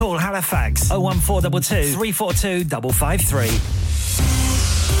Halifax 01422 342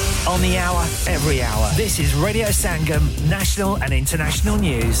 553. On the hour, every hour. This is Radio Sangam, national and international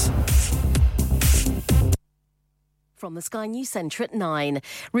news. From the Sky News Centre at 9.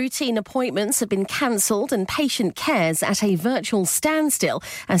 Routine appointments have been cancelled and patient care's at a virtual standstill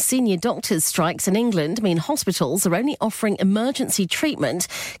as senior doctors' strikes in England mean hospitals are only offering emergency treatment.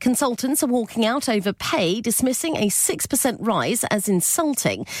 Consultants are walking out over pay, dismissing a 6% rise as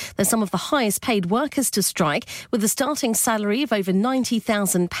insulting. They're some of the highest paid workers to strike, with a starting salary of over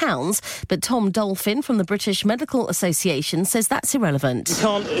 £90,000. But Tom Dolphin from the British Medical Association says that's irrelevant. You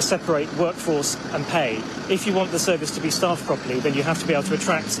can't separate workforce and pay. If you want the service to be staffed properly, then you have to be able to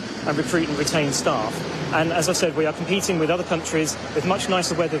attract and recruit and retain staff. And as I said, we are competing with other countries with much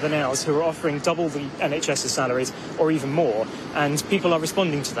nicer weather than ours who are offering double the NHS's salaries or even more, and people are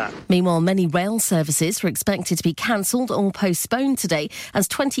responding to that. Meanwhile, many rail services are expected to be cancelled or postponed today as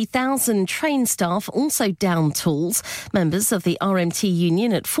 20,000 train staff also down tools. Members of the RMT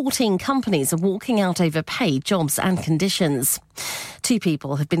union at 14 companies are walking out over pay, jobs and conditions. 2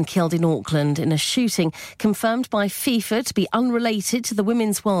 people have been killed in Auckland in a shooting confirmed by FIFA to be unrelated to the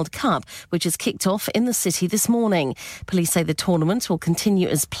Women's World Cup, which has kicked off in the city this morning. Police say the tournament will continue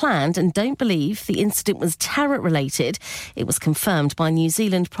as planned and don't believe the incident was terror-related. It was confirmed by New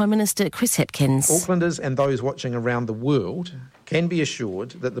Zealand Prime Minister Chris Hipkins. Aucklanders and those watching around the world can be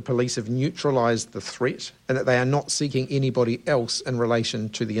assured that the police have neutralised the threat and that they are not seeking anybody else in relation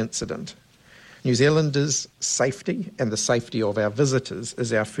to the incident. New Zealanders' safety and the safety of our visitors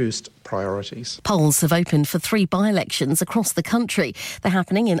is our first priorities. Polls have opened for 3 by-elections across the country. They're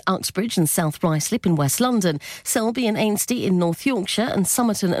happening in Uxbridge and South Ruislip in West London, Selby and Ainsty in North Yorkshire and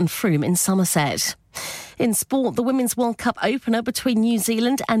Somerton and Frome in Somerset. In sport, the Women's World Cup opener between New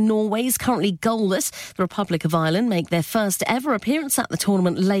Zealand and Norway is currently goalless. The Republic of Ireland make their first ever appearance at the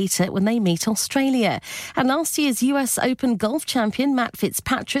tournament later when they meet Australia. And last year's US Open golf champion Matt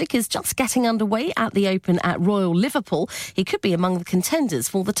Fitzpatrick is just getting underway at the Open at Royal Liverpool. He could be among the contenders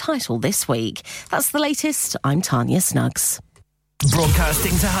for the title this week. That's the latest. I'm Tanya Snuggs.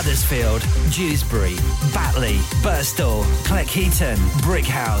 Broadcasting to Huddersfield, Dewsbury, Batley, Birstall, Cleckheaton,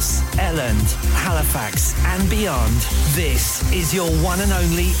 Brickhouse, Elland, Halifax and beyond. This is your one and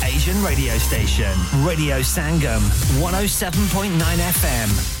only Asian radio station. Radio Sangam, 107.9 FM.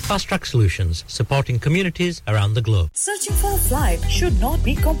 Fast Track Solutions, supporting communities around the globe. Searching for a flight should not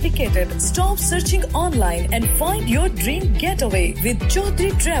be complicated. Stop searching online and find your dream getaway with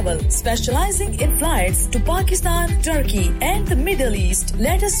Chaudhry Travel, specializing in flights to Pakistan, Turkey and the Middle East.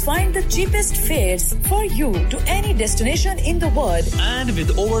 Let us find the cheapest fares for you to any destination in the world. And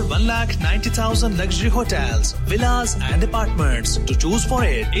with over 190,000 luxury hotels, villas and apartments to choose for,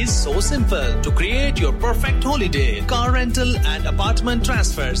 it is so simple to create your perfect holiday. Car rental and apartment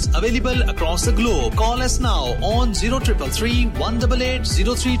transfers available across the globe. Call us now on 0333 188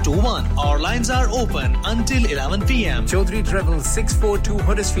 0321. Our lines are open until 11 p.m. Chaudhry Travel, 642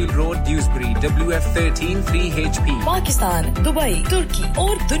 Huddersfield Road, Dewsbury, WF13 3HP. Pakistan, Dubai, तुर्की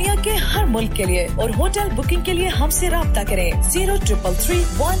और दुनिया के हर मुल्क के लिए और hotel booking के लिए हमसे राब्ता करें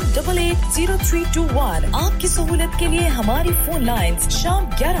 0333180321 आपकी सहूलियत के लिए हमारी फोन लाइंस शाम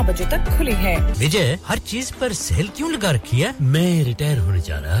 11 बजे तक खुली हैं विजय हर चीज पर सेल क्यों लगा रखी है मैं रिटायर होने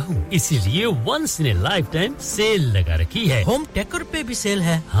जा रहा हूं इसीलिए once in a lifetime sale लगा रखी है होम टेकर पे भी सेल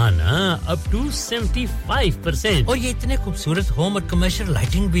है हां ना अप टू 75% और ये इतने खूबसूरत होम और कमर्शियल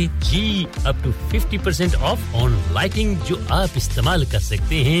लाइटिंग भी जी up to 50% off on lighting जो आप इस्तेमाल कर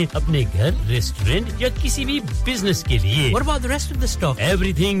सकते हैं अपने घर रेस्टोरेंट या किसी भी बिजनेस के लिए What about the rest of the stock?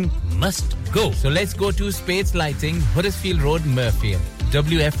 Everything must go. So let's go to Spades Lighting, Huddersfield Road, Murfield,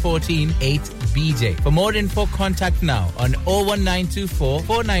 WF14 8BJ. For more info, contact now on 01924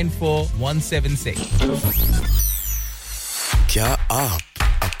 494 176. क्या आप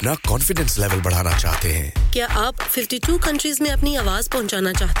अपना कॉन्फिडेंस लेवल बढ़ाना चाहते हैं? क्या आप 52 कंट्रीज में अपनी आवाज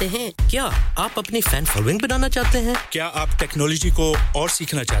पहुंचाना चाहते हैं? क्या आप अपनी फैन फॉलोइंग बनाना चाहते हैं? क्या आप टेक्नोलॉजी को और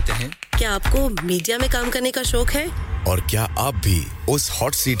सीखना चाहते हैं? क्या आपको मीडिया में काम करने का शौक है? और क्या आप भी उस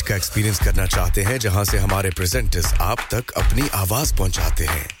हॉट सीट का एक्सपीरियंस करना चाहते हैं जहां से हमारे प्रेजेंटर्स आप तक अपनी आवाज पहुंचाते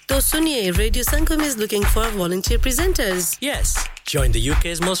हैं? तो सुनिए, Radio Sangam is looking for volunteer presenters. Yes. Join the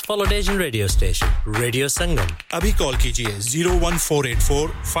UK's most followed Asian radio station, Radio Sangam. Abhi call kijiye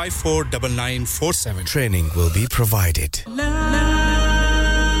 01484 549947. Training will be provided.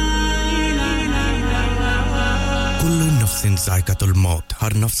 Kullu नफ्स यासिन जायकातुल मौत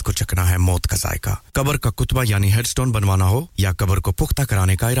हर नफ्स को चखना है मौत का जायका कब्र का कुतबा यानी हेडस्टोन बनवाना हो या कब्र को पुख्ता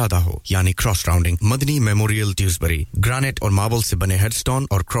कराने का इरादा हो यानी क्रॉस राउंडिंग मदनी मेमोरियल ड्यूसबरी ग्रेनाइट और मार्बल से बने हेडस्टोन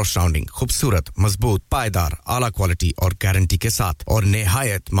और क्रॉस राउंडिंग खूबसूरत मजबूत पायदार आला क्वालिटी और गारंटी के साथ और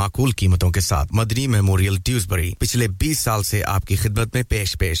निहायत माकूल कीमतों के साथ मदनी मेमोरियल ड्यूसबरी पिछले 20 साल से आपकी खिदमत में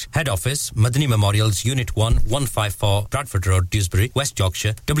पेश head office Madni memorials unit 1 154 Bradford Road Dewsbury West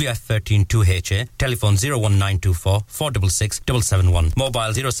Yorkshire WF13 2HA telephone 01924 466 771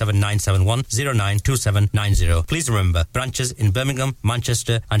 mobile 07971 092790 please remember branches in Birmingham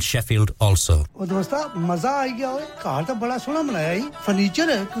Manchester and Sheffield also ओ दोस्ता मजा आ गया ओए कार तो बड़ा सोना बनाया है फर्नीचर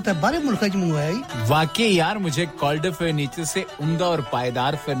है तू तो बाहर मुल्क से मंगवाया है वाकई यार मुझे कॉल्डर फर्नीचर से उम्दा और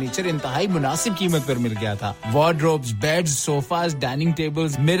पायदार फर्नीचर इंतहाई मुनासिब कीमत पर मिल गया था wardrobes beds sofas dining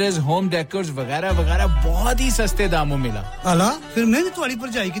tables mirrors home decors वगैरह वगैरह बहुत ही सस्ते दामों मिला आला फिर मैं भी तुम्हारी पर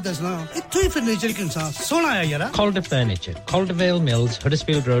जाई की दसना इत्थों ही फर्नीचर के इंसान सोना आया यार Calder Furniture Caldervale Mills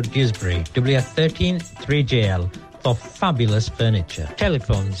Huddersfield Road Dewsbury WF13 3JL for fabulous furniture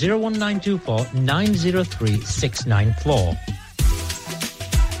telephone 01924 903 694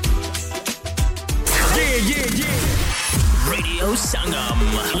 Yeah Radio Sangam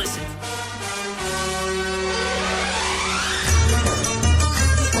listen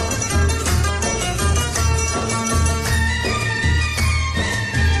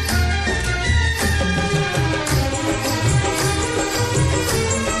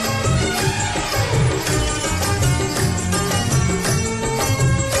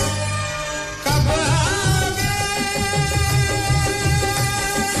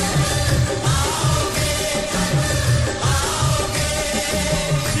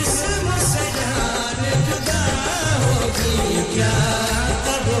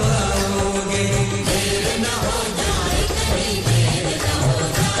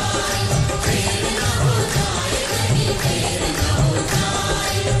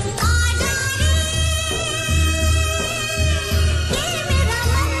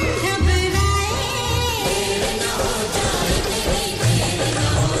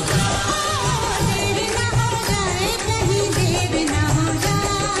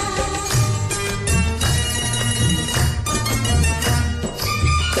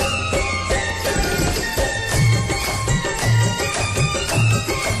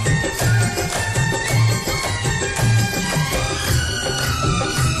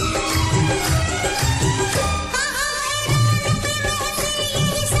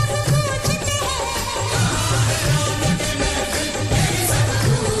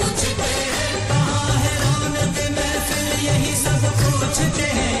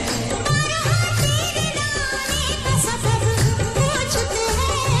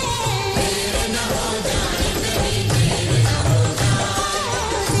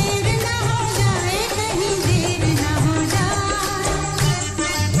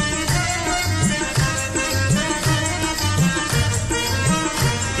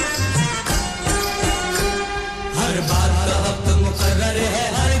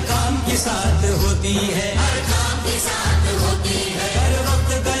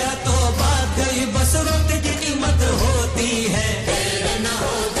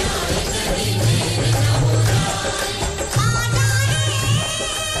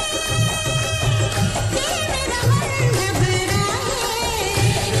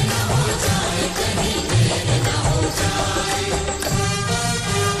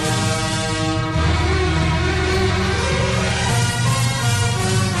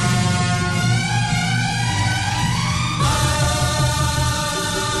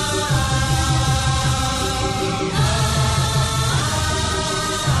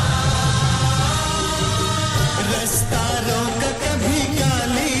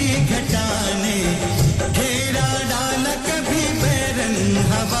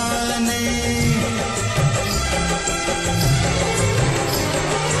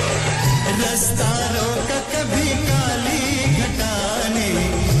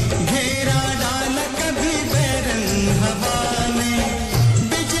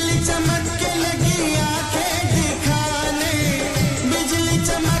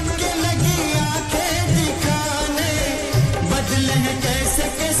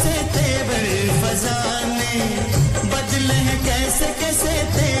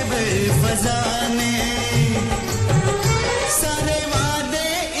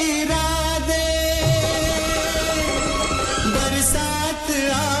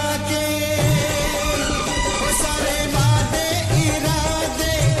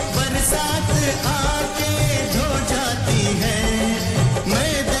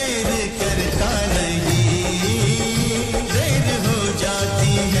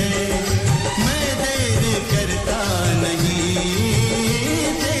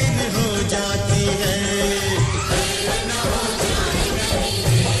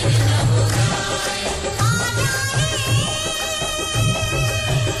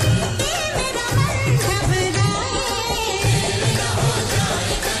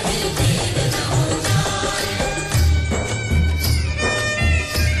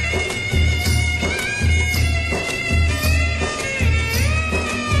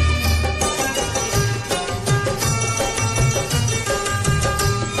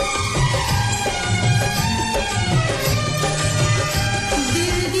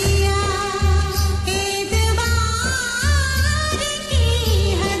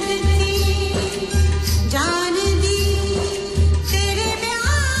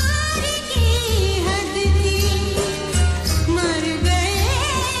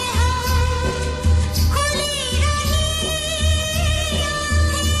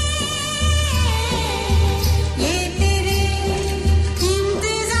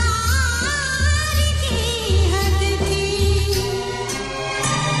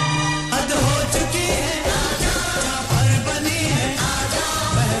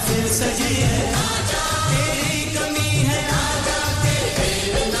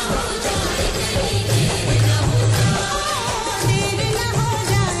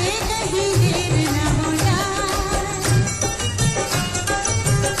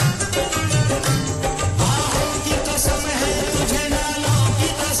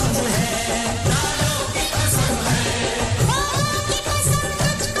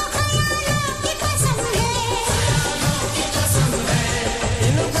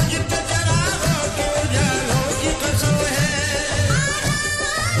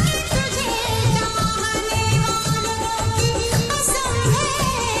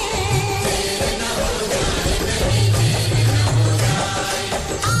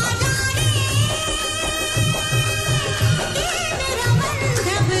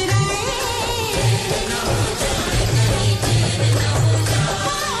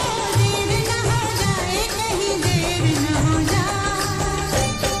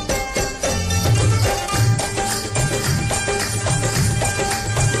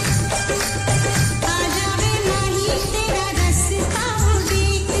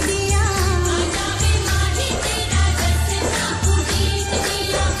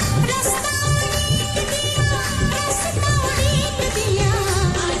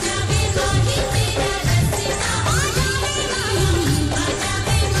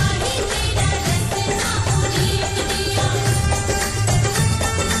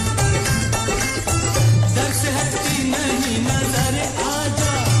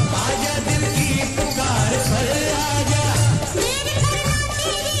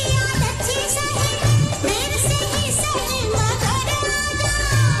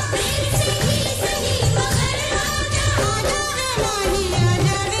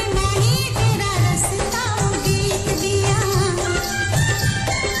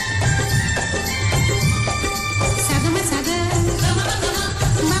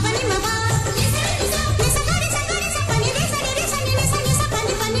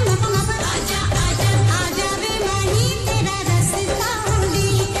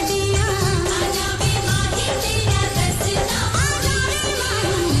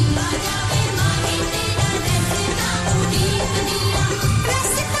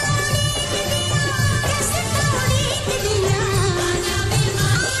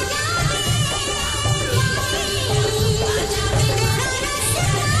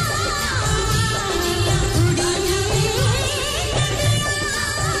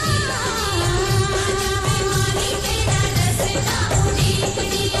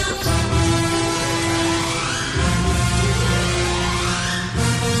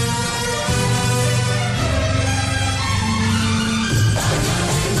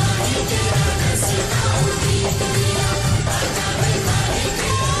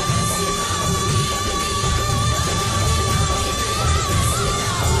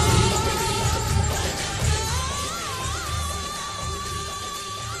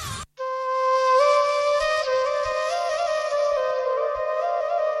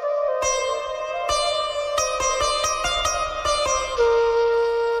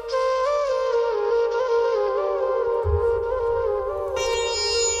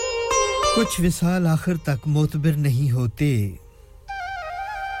कुछ विसाल आखिर तक मोतबर नहीं होते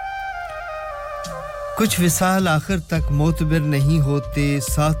कुछ विसाल आखिर तक मोतबर नहीं होते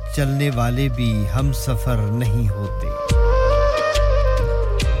साथ चलने वाले भी हम सफर नहीं होते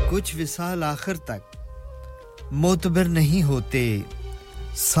कुछ विसाल आखिर तक मोतबर नहीं होते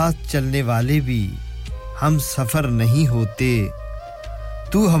साथ चलने वाले भी हम सफर नहीं होते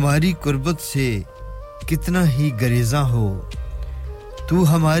तू हमारी कुर्बत से कितना ही गरेज़ा हो तू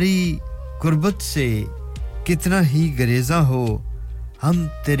हमारी कुर्बत से कितना ही गरेज़ा हो हम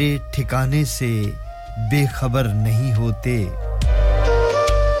तेरे ठिकाने से बेखबर नहीं होते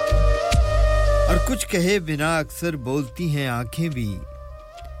और कुछ कहे बिना अक्सर बोलती हैं आंखें भी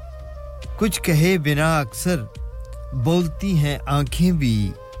कुछ कहे बिना अक्सर बोलती हैं आंखें भी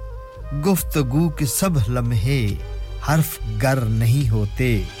गुफ्तगू के सब लम्हे हर्फ गर नहीं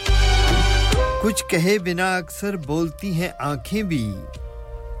होते कुछ कहे बिना अक्सर बोलती हैं आंखें भी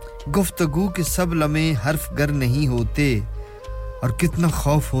गुफ्तगू के सब लम्हे हर्फ गर नहीं होते और कितना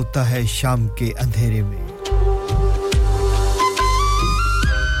खौफ होता है शाम के अंधेरे में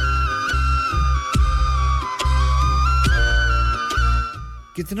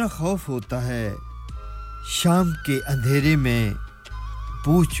कितना खौफ होता है शाम के अंधेरे में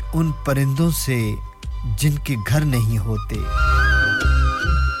पूछ उन परिंदों से जिनके घर नहीं होते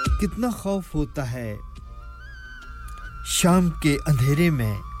कितना खौफ होता है शाम के अंधेरे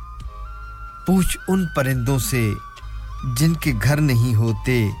में पूछ उन परिंदों से जिनके घर नहीं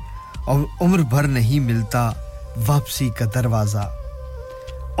होते और उम्र भर नहीं मिलता वापसी का दरवाजा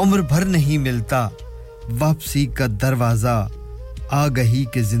उम्र भर नहीं मिलता वापसी का दरवाजा आगही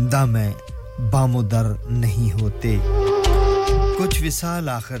के जिंदा में बामोदर नहीं होते कुछ विसाल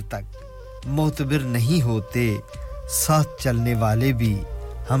आखिर तक मोतबर नहीं होते साथ चलने वाले भी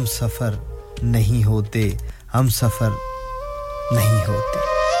हम सफर नहीं होते हम सफर नहीं होते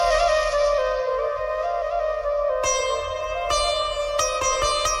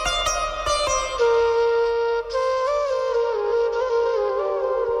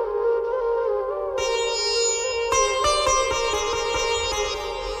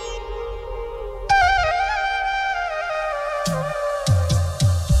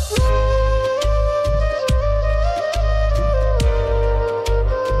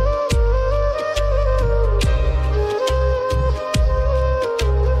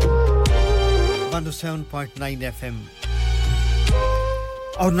FM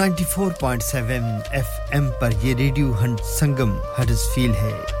और 94.7 FM पर ये रेडियो संगम हडर्सफील्ड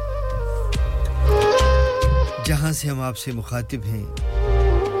है जहां से हम आपसे मुखातिब हैं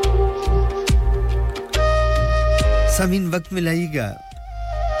सामीन वक्त में लाइएगा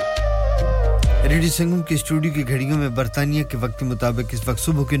रेडियो संगम के स्टूडियो की घड़ियों में बर्तानिया के वक्त के मुताबिक इस वक्त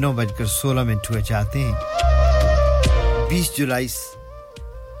सुबह के 9:16 हुए जाते हैं 20 जुलाई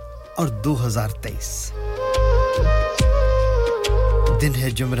और 2023 दिन है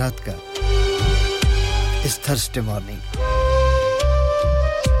जुमरात का इस थर्सडे मॉर्निंग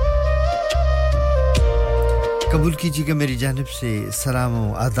कबूल कीजिएगा मेरी जानिब से सलाम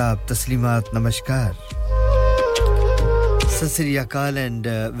और आदाब तस्लीमात नमस्कार सत श्री अकाल एंड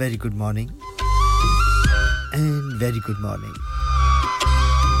वेरी गुड मॉर्निंग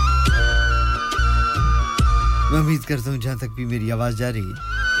मैं उम्मीद करता हूं जहां तक भी मेरी आवाज जा रही है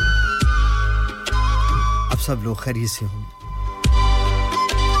आप सब लोग खैरियत से होंगे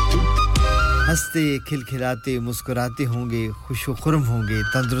हंसते खिलखिलाते मुस्कुराते होंगे खुशो-खुर्म होंगे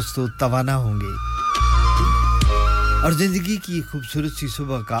तंदुरुस्त और तवाना होंगे और जिंदगी की खूबसूरत सी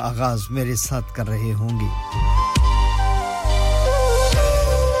सुबह का आगाज मेरे साथ कर रहे होंगे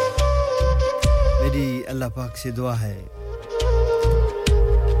मेरी अल्लाह पाक से दुआ है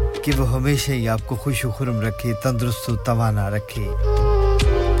कि वो हमेशा ही आपको खुशो-खुर्म रखे तंदुरुस्त और तवाना रखे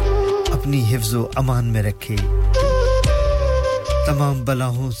अपनी हिफ्ज़ व अमान में रखे तमाम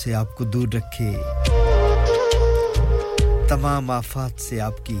बलाओं से आपको दूर रखे तमाम आफात से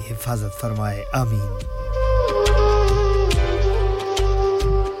आपकी हिफाजत फरमाए आमीन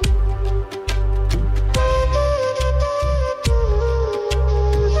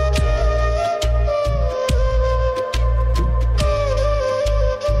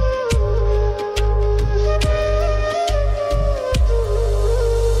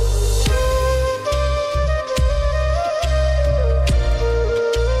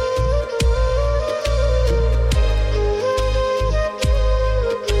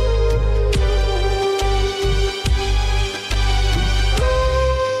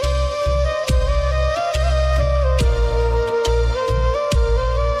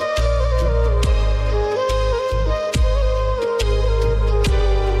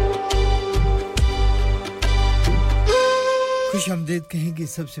खुशामदीद कहेंगे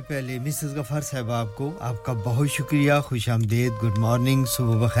सबसे पहले मिसेस गफार साहब आपको आपका बहुत शुक्रिया खुशामदीद गुड मॉर्निंग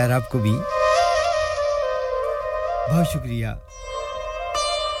सुबह बखैर आपको भी बहुत शुक्रिया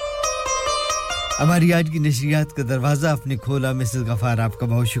हमारी आज की नशरियात का दरवाजा आपने खोला मिसेस गफार आपका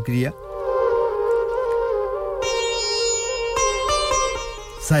बहुत शुक्रिया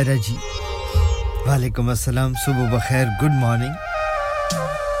सायरा जी वालेकुम अस्सलाम सुबह बखैर गुड मॉर्निंग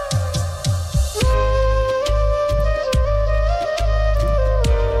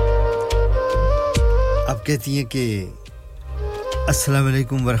कहती हैं कि अस्सलाम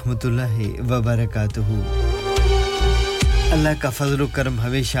वालेकुम व रहमतुल्लाहि व बरकातहू अल्लाह का फजल व करम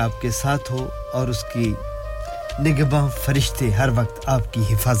हमेशा आपके साथ हो और उसकी निगहबान फरिश्ते हर वक्त आपकी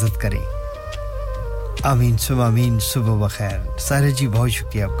हिफाजत करें आमीन सुबह व खैर सारे जी बहुत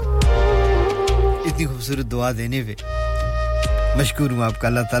शुक्रिया आपका इतनी खूबसूरत दुआ देने पे मशकूर हूं आपका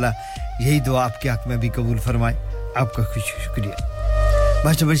अल्लाह ताला यही दुआ आपके हक में भी कबूल फरमाए आपका शुक्रिया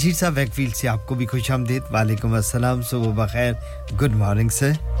मास्टर बशीर साहब वैकफील्ड से आपको भी खुशामदीद वालेकुम अस्सलाम सुबह बखैर गुड मॉर्निंग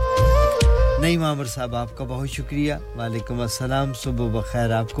सर नईम आमर साहब आपका बहुत शुक्रिया वालेकुम अस्सलाम सुबह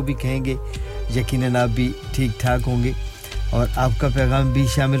बखैर आपको भी कहेंगे यकीनन आप भी ठीक ठाक होंगे और आपका पैगाम भी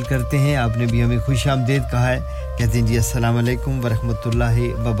शामिल करते हैं आपने भी हमें खुशामदीद कहा है कहते हैं जी अस्सलाम वालेकुम व रहमतुल्लाहि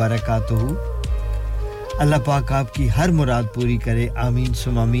व बरकातहू अल्लाह पाक आपकी हर मुराद पूरी करे आमीन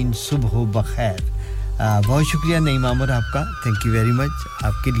सुम आमीन सुबह बखैर बहुत शुक्रिया नईम आमर आपका थैंक यू वेरी मच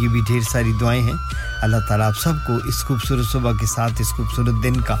आपके लिए भी ढेर सारी दुआएं हैं अल्लाह ताला आप सबको इस खूबसूरत सुबह के साथ इस खूबसूरत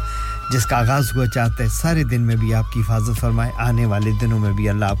दिन का जिसका आगाज हुआ चाहता है सारे दिन में भी आपकी हिफाजत फरमाए आने वाले दिनों में भी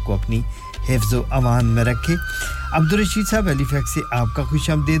अल्लाह आपको अपनी हिफ्ज़ व अमान में रखे अब्दुल रशीद साहब एलिफैक्स से आपका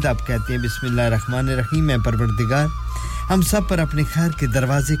खुशामदीद आप कहते हैं बिस्मिल्लाहिर्रहमानिर्रहीम मैं परवरदिगार हम सब पर अपने खैर के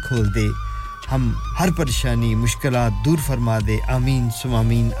दरवाजे खोल दे हम हर परेशानी मुश्किलात दूर फरमा दे आमीन सुम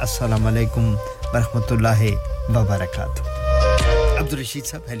आमीन अस्सलाम वालेकुम व रहमतुल्लाहि व बरकातहू अब्दुल रशीद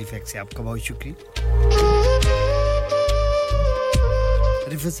साहब हैलिफैक्स से आपका बहुत शुक्रिया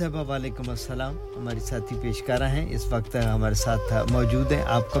रिफत साहब वालेकुम अस्सलाम हमारी साथी पेशकारा हैं इस वक्त हमारे साथ मौजूद हैं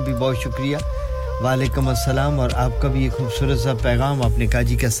आपका भी बहुत शुक्रिया वालेकुम अस्सलाम और आपका भी एक खूबसूरत सा पैगाम आपने कहा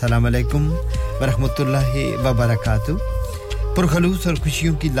जी कि अस्सलाम वालेकुम व रहमतुल्लाहि व बरकातहू पुरखलूस और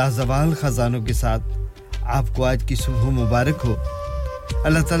खुशियों की लाजवाल खजानों के साथ आपको आज की सुबह मुबारक हो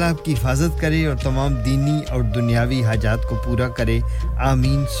अल्लाह ताला आपकी हिफाजत करे और तमाम दीनी और दुनियावी हाजात को पूरा करे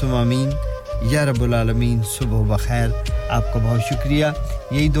आमीन सुम आमीन या रब्बुल आलमीन सुबह बखैर आपका बहुत शुक्रिया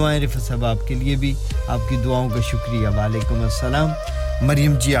यही दुआएं रिफत साहब आपके लिए भी आपकी दुआओं का शुक्रिया वालेकुम अस्सलाम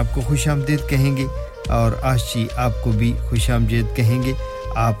मरियम जी आपको खुशामदीद कहेंगे और आशी आपको भी खुशामदीद कहेंगे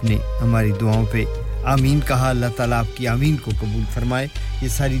आपने हमारी दुआओं पे आमीन कहा अल्लाह ताला आपकी आमीन को कबूल फरमाए ये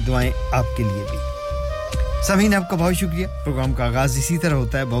सारी दुआएं आपके लिए भी समीन आपका बहुत शुक्रिया प्रोग्राम का आगाज इसी तरह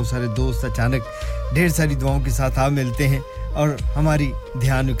होता है बहुत सारे दोस्त अचानक ढेर सारी दुआओं के साथ आ मिलते हैं और हमारी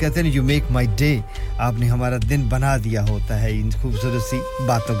ध्यान कहते हैं यू मेक माय डे आपने हमारा दिन बना दिया होता है इन खूबसूरत सी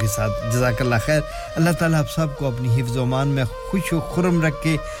बातों के साथ जज़ाकल्लाह खैर अल्लाह ताला आप सबको अपनी हिफ्ज़ व अमान में खुश व खुर्रम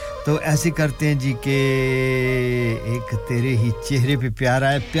रखे तो ऐसे करते हैं जी के एक तेरे ही चेहरे पे प्यार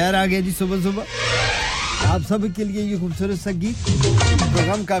आ गया जी सुबह सुबह आप सब के लिए ये खूबसूरत सा गीत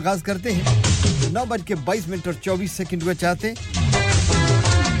प्रोग्राम का आगाज करते हैं 9:22 और 24 सेकंड हुए चाहते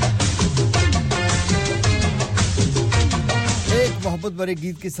एक मोहब्बत भरे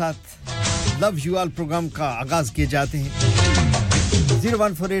गीत के साथ लव यू ऑल प्रोग्राम का आगाज किए जाते हैं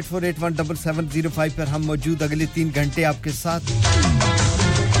 01484817705 पर हम मौजूद अगले 3 घंटे आपके साथ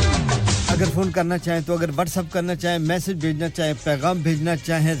अगर फोन करना चाहें तो अगर व्हाट्सएप करना चाहें मैसेज भेजना चाहें पैगाम भेजना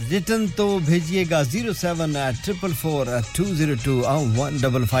चाहें रिटर्न तो भेजिएगा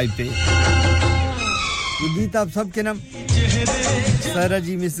 07444202155 पे ये गीत आप सबके नाम सारा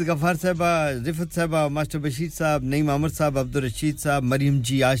जी मिस गफार साहब रिफत साहब मास्टर बशीर साहब नईम आमर साहब अब्दुल रशीद साहब मरियम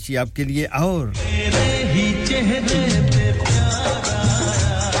जी आशी आपके लिए और तेरे ही चेहरे पे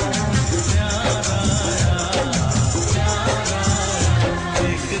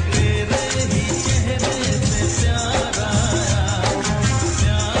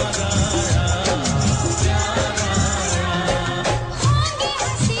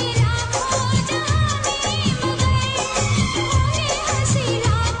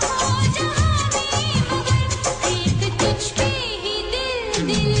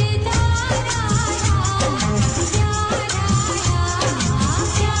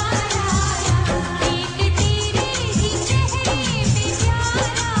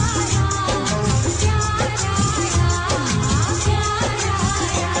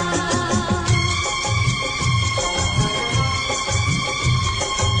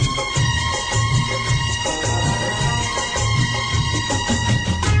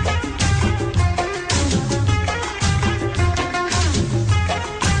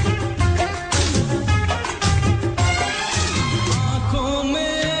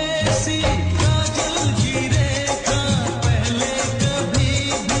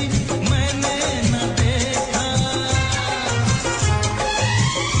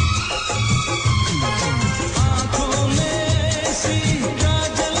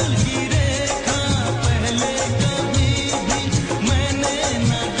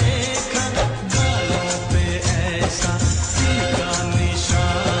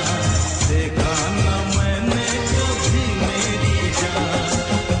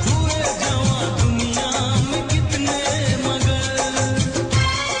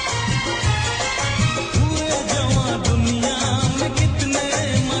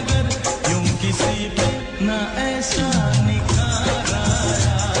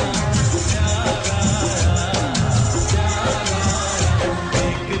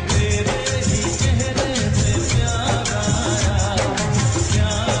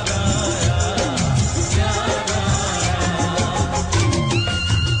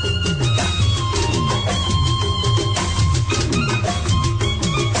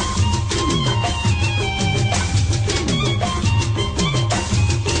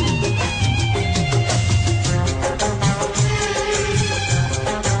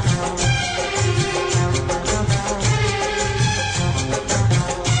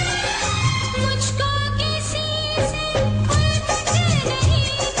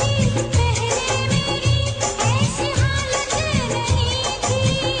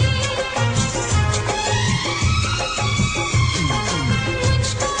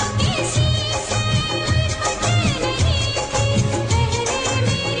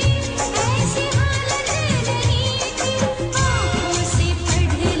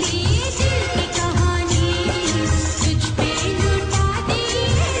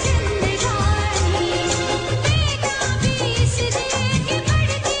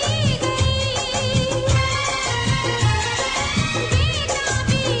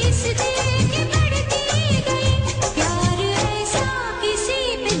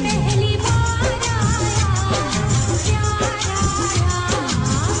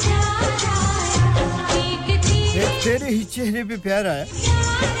तेरे ही चेहरे पे प्यार आया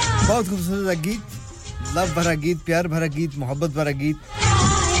बहुत खूबसूरत गीत लव भरा गीत प्यार भरा गीत मोहब्बत भरा गीत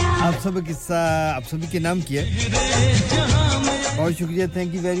आप सभी के नाम किया बहुत शुक्रिया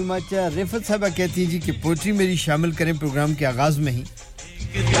thank you very much Rifat साहबा कहती हैं जी कि पोएट्री मेरी शामिल करें प्रोग्राम के आगाज में ही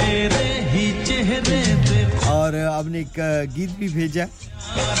और आपने एक गीत भी भेजा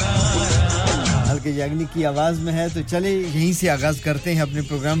हल्के याग्निक की आवाज में है तो चले यहीं से आगाज करते हैं अपने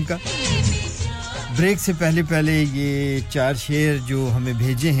प्रोग्राम का ब्रेक से पहले ये 4 शेर जो हमें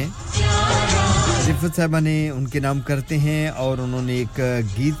भेजे हैं रिफत साहबा ने उनके नाम करते हैं और उन्होंने एक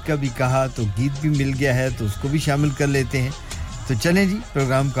गीत का भी कहा तो गीत भी मिल गया है तो उसको भी शामिल कर लेते हैं तो चलें जी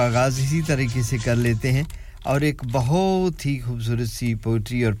प्रोग्राम का आगाज इसी तरीके से कर लेते हैं और एक बहुत ही खूबसूरत सी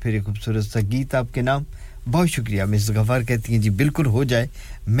पोएट्री और फिर एक खूबसूरत सा गीत आपके नाम बहुत शुक्रिया मिस गफार कहती हैं जी बिल्कुल हो जाए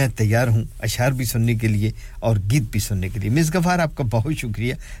मैं तैयार हूं अशआर भी सुनने के लिए और गीत भी सुनने के लिए मिस गफार आपका बहुत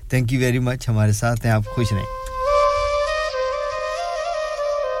शुक्रिया थैंक यू वेरी मच हमारे साथ हैं आप खुश रहें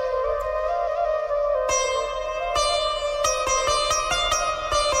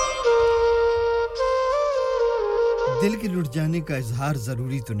दिल के लुट जाने का इजहार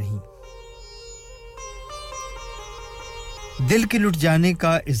जरूरी तो नहीं दिल के लुट जाने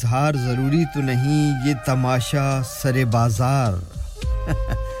का इजहार जरूरी तो नहीं ये तमाशा सरे बाजार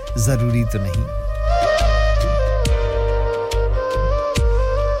जरूरी तो नहीं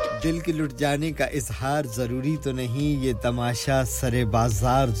दिल के लुट जाने का इजहार जरूरी तो नहीं ये तमाशा सरे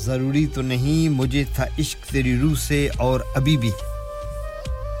बाजार जरूरी तो नहीं मुझे था इश्क तेरी रूह से और अभी भी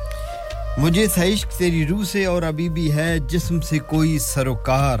मुझे था इश्क तेरी रूह से और अभी भी है जिस्म से कोई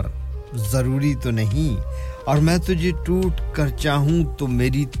सरोकार जरूरी तो नहीं और मैं तुझे टूट कर चाहूं तो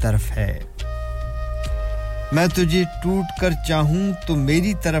मेरी तरफ है मैं तुझे टूट कर चाहूं तो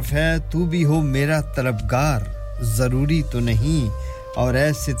मेरी तरफ है तू भी हो मेरा तलबगार जरूरी तो नहीं और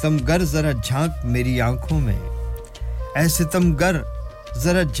ऐ सितमगर जरा झांक मेरी आंखों में ऐ सितमगर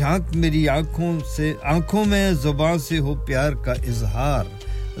जरा झांक मेरी आंखों में जुबान से हो प्यार का इजहार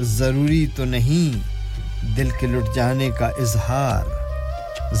जरूरी तो नहीं दिल के लुट जाने का इजहार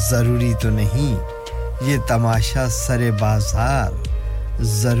जरूरी तो नहीं ये तमाशा सरे बाजार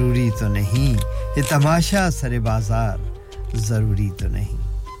जरूरी तो नहीं ये तमाशा सरे बाजार जरूरी तो नहीं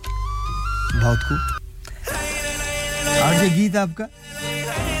बहुत खूब आगे गीत आपका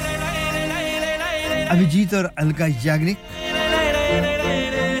अभिजीत और अलका याग्निक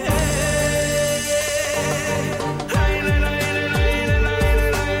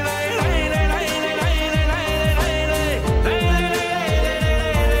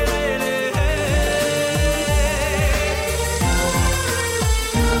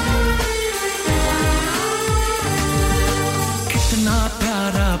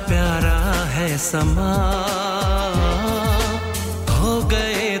समा हो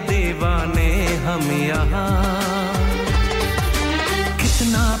गए दीवाने हम यहाँ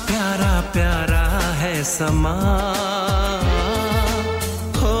कितना प्यारा प्यारा है समा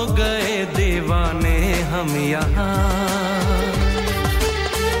हो गए दीवाने हम यहाँ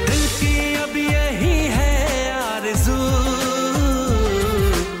दिल की अब यही है आरज़ू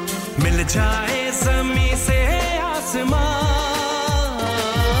मिल जाए ज़मीं से आसमां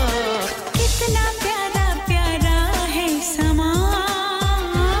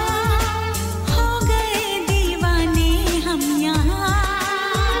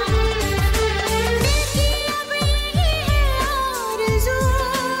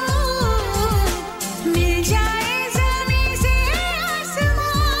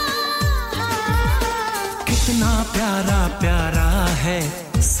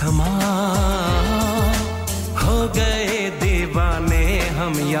समा हो गए दीवाने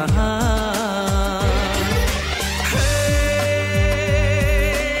हम यहाँ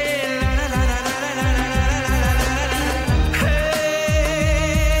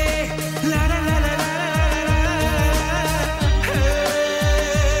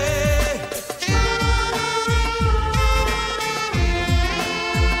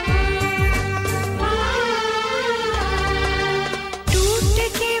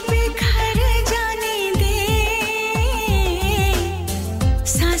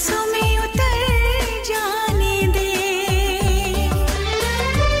सांसों में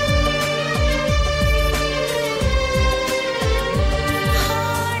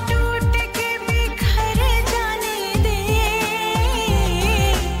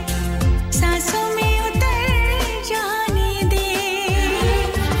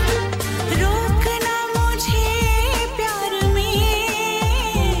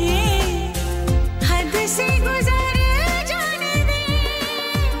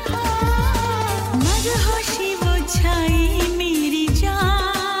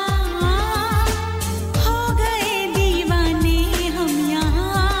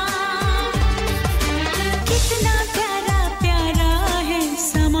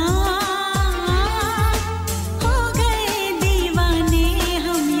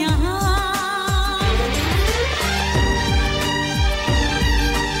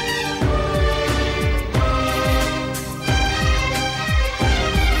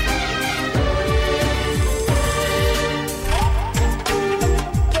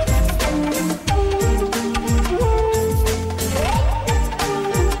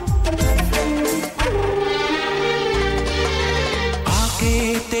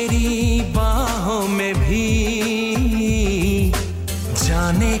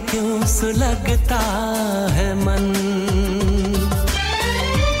जाने क्यों सुलगता है मन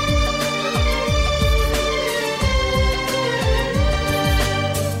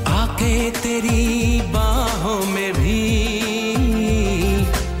आके तेरी बाहों में भी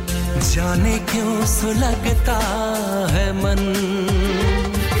जाने क्यों सुलगता है मन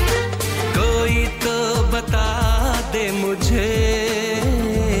कोई तो बता दे मुझे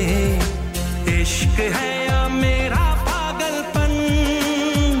इश्क है या मेरा पागलपन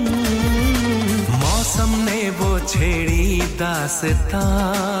मौसम ने वो छेड़ी दास्तां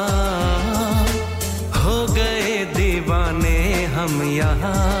हो गए दीवाने हम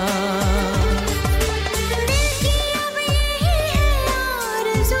यहाँ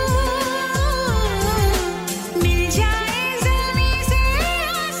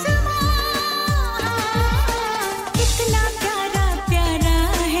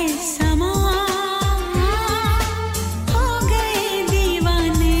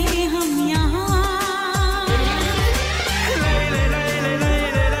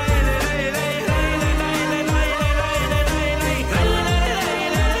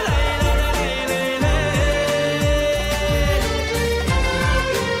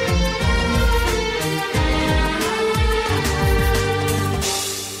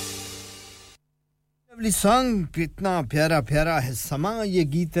सॉन्ग कितना प्यारा प्यारा है समा ये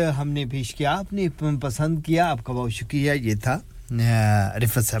गीत हमने पेश किया आपने पसंद किया आपका बहुत शुक्रिया ये था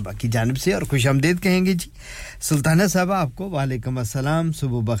रिफत साहबा की जानिब से और खुशामदीद कहेंगे जी सुल्ताना साहबा आपको वालेकुम अस्सलाम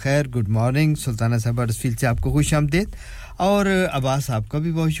सुबह बखैर गुड मॉर्निंग सुल्ताना साहबा रसफील से आपको खुशामदीद और अब्बास आपका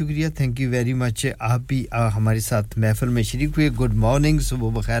भी बहुत शुक्रिया थैंक यू वेरी मच आप भी हमारे साथ महफिल में शरीक हुए गुड मॉर्निंग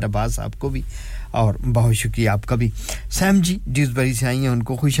सुबह बखैर अब्बास आपको भी और बहुत शुक्रिया आपका भी सैम जी ड्यूसबरी से आई हैं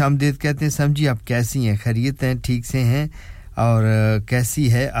उनको खुशामदीद कहते हैं सैम जी आप कैसी हैं खैरियत हैं ठीक से हैं और कैसी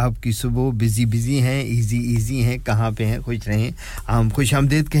है आपकी सुबह बिजी हैं इजी हैं कहां पे हैं खुश रहें हम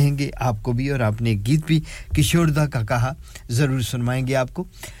खुशामदीद कहेंगे आपको भी और आपने गीत भी किशोरदा का कहा जरूर सुनवाएंगे आपको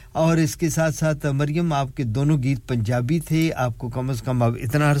और इसके साथ-साथ मरियम आपके दोनों गीत पंजाबी थे आपको कम से कम अब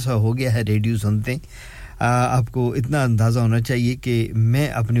इतना अरसा हो गया है रेडियो सुनते आपको इतना अंदाजा होना चाहिए कि मैं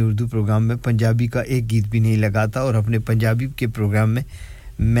अपने उर्दू प्रोग्राम में पंजाबी का एक गीत भी नहीं लगाता और अपने पंजाबी के प्रोग्राम में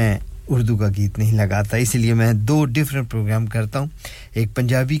मैं उर्दू का गीत नहीं लगाता इसलिए मैं दो डिफरेंट प्रोग्राम करता हूं एक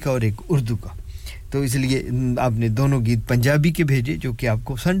पंजाबी का और एक उर्दू का तो इसलिए आपने दोनों गीत पंजाबी के भेजे जो कि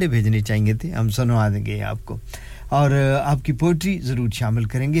आपको संडे भेजने चाहिए थे हम सुनवा देंगे आपको और आपकी पोएट्री जरूर शामिल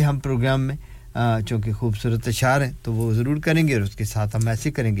करेंगे हम प्रोग्राम में चूंकि खूबसूरत अशार हैं तो वो जरूर करेंगे और उसके साथ हम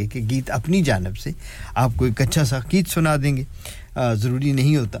ऐसे करेंगे कि गीत अपनी जानिब से आपको एक अच्छा सा गीत सुना देंगे ज़रूरी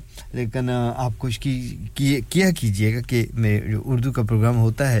नहीं होता लेकिन आप कुछ किया कीजिएगा कि मैं जो उर्दू का प्रोग्राम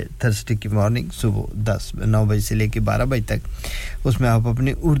होता है थर्सडे की मॉर्निंग सुबह 9 बजे से लेकर 12 बजे तक उसमें आप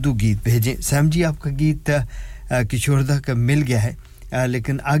अपने उर्दू गीत भेजें सैम जी आपका गीत किशोरदा का मिल गया है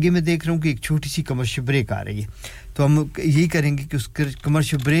लेकिन आगे मैं देख रहा हूं कि एक छोटी सी कमर्शियल ब्रेक आ रही है तो हम यही करेंगे कि उस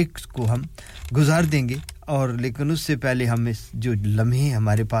कमर्शियल ब्रेक को हम गुजार देंगे और लेकिन उससे पहले हम इस जो लम्हे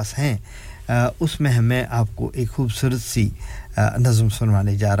हमारे पास हैं उसमें मैं आपको एक खूबसूरत सी नज़्म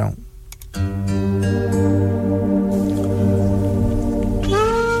सुनवाने जा रहा हूं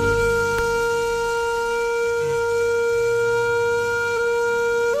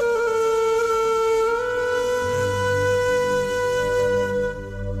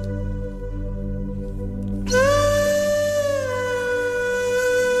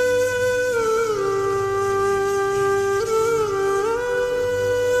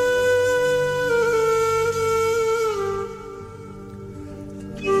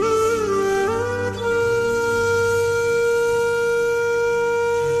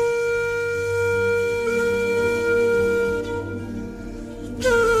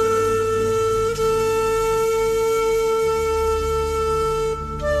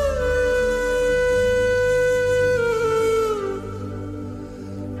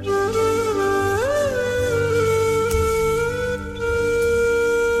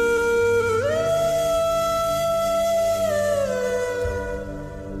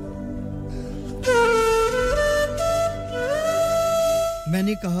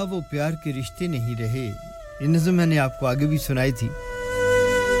मैंने कहा वो प्यार के रिश्ते नहीं रहे ये नज़्म मैंने आपको आगे भी सुनाई थी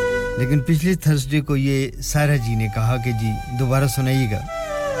लेकिन पिछले थर्सडे को ये सारा जी ने कहा कि जी दोबारा सुनाइएगा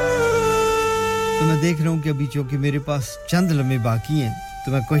तो मैं देख रहा हूं कि अभी चूंकि मेरे पास चंद लम्हे बाकी हैं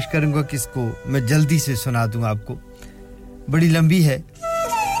तो मैं कोशिश करूंगा कि इसको मैं जल्दी से सुना दूं आपको बड़ी लंबी है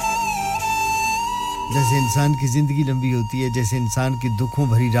जैसे इंसान की जिंदगी लंबी होती है जैसे इंसान की दुखों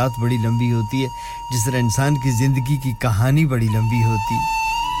भरी रात बड़ी लंबी होती है जिस तरह इंसान की जिंदगी की कहानी बड़ी लंबी होती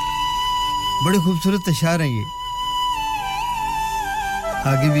बड़े खूबसूरत अशार हैं ये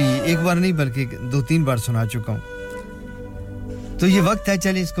आगे भी एक बार नहीं बल्कि 2-3 बार सुना चुका हूं तो ये वक्त है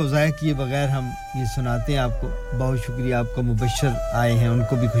चलिए इसको ज़ाया किए बगैर हम ये सुनाते हैं आपको बहुत शुक्रिया आपका मुबश्शिर आए हैं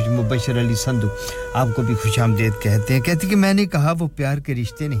उनको भी खुश मुबश्शिर अली संधू आपको भी खुशामदीद कहते हैं कहती कि मैंने कहा वो प्यार के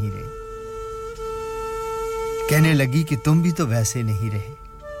रिश्ते नहीं रहे कहने लगी कि तुम भी तो वैसे नहीं रहे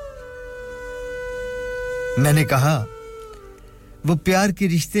मैंने कहा वो प्यार के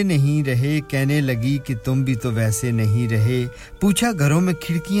रिश्ते नहीं रहे कहने लगी कि तुम भी तो वैसे नहीं रहे पूछा घरों में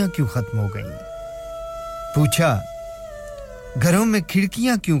खिड़कियां क्यों खत्म हो गईं पूछा घरों में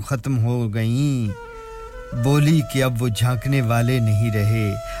खिड़कियां क्यों खत्म हो गईं बोली कि अब वो झांकने वाले नहीं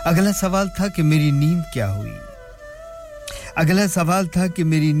रहे अगला सवाल था कि मेरी नींद क्या हुई अगला सवाल था कि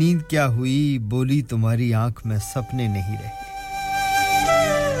मेरी नींद क्या हुई बोली तुम्हारी आंख में सपने नहीं रहे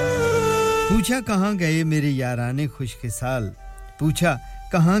पूछा कहां गए मेरे याराने खुशकिसाल पूछा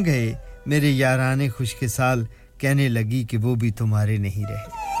कहां गए मेरे याराने खुशकिसाल कहने लगी कि वो भी तुम्हारे नहीं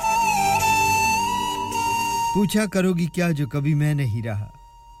रहे पूछा करोगी क्या जो कभी मैं नहीं रहा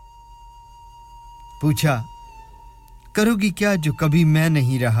पूछा करोगी क्या जो कभी मैं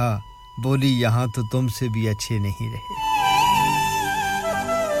नहीं रहा बोली यहां तो तुमसे भी अच्छे नहीं रहे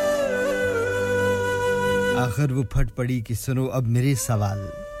आखिर वो फट पड़ी कि सुनो अब मेरे सवाल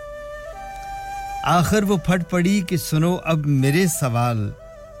आखिर वो फट पड़ी कि सुनो अब मेरे सवाल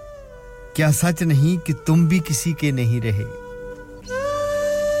क्या सच नहीं कि तुम भी किसी के नहीं रहे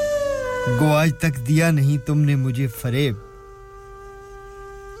गो आज तक दिया नहीं तुमने मुझे फरेब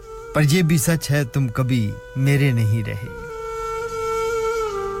पर ये भी सच है तुम कभी मेरे नहीं रहे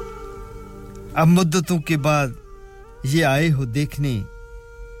अब मुद्दतों के बाद ये आए हो देखने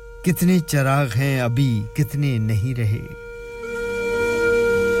कितने चिराग हैं अभी कितने नहीं रहे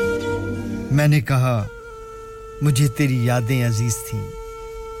मैंने कहा मुझे तेरी यादें अजीज थीं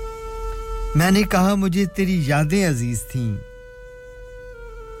मैंने कहा मुझे तेरी यादें अजीज थीं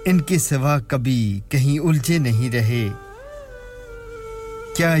इनके सिवा कभी कहीं उलझे नहीं रहे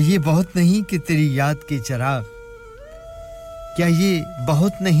क्या ये बहुत नहीं कि तेरी याद के चिराग क्या ये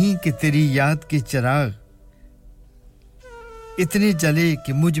बहुत नहीं कि तेरी याद के चिराग इतने जले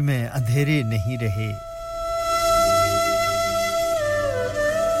कि मुझ में अंधेरे नहीं रहे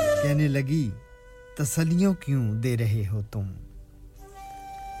कहने लगी तसल्लियां क्यों दे रहे हो तुम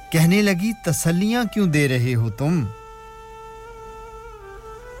कहने लगी तसल्लियां क्यों दे रहे हो तुम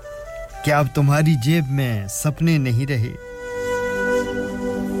क्या अब तुम्हारी जेब में सपने नहीं रहे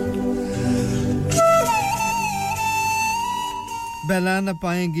बहला न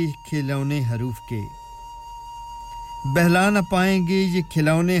पाएंगे खिलौने हरूफ के बहला न पाएंगे ये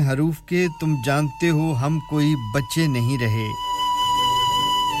खिलौने हरूफ के तुम जानते हो हम कोई बच्चे नहीं रहे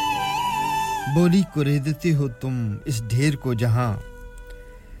बोली कुरेदते हो तुम इस ढेर को जहां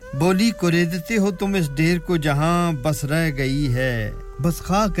बोली कुरेदते हो तुम इस ढेर को जहां बस रह गई है बस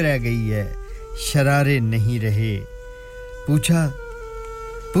खाक रह गई है शरारे नहीं रहे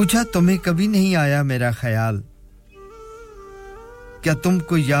पूछा तुम्हें कभी नहीं आया मेरा ख्याल क्या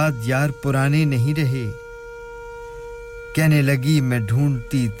तुमको याद यार पुराने नहीं रहे कहने लगी मैं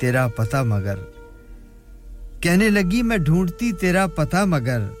ढूंढती तेरा पता मगर कहने लगी मैं ढूंढती तेरा पता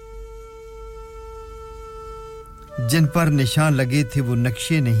मगर जिन पर निशान लगे थे वो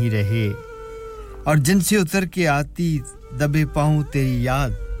नक्शे नहीं रहे और जिनसे उतर के आती दबे पाऊं तेरी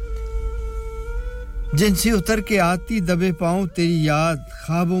याद जिनसे उतर के आती दबे पाऊं तेरी याद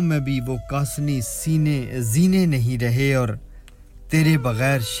ख्वाबों में भी वो कासनी सीने जीने नहीं रहे और तेरे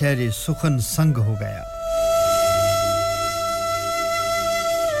बगैर शहर सुखन संग हो गया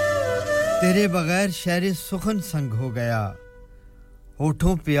तेरे बगैर शहर सुखन संग हो गया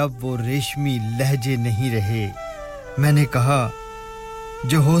होठों पे अब वो रेशमी लहजे नहीं रहे मैंने कहा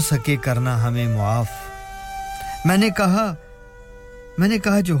जो हो सके करना हमें माफ मैंने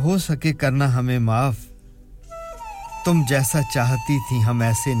कहा जो हो सके करना हमें माफ तुम जैसा चाहती थी हम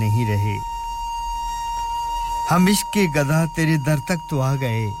ऐसे नहीं रहे हम इश्क के गधा तेरे दर तक तो आ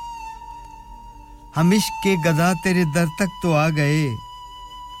गए हम इश्क के गधा तेरे दर तक तो आ गए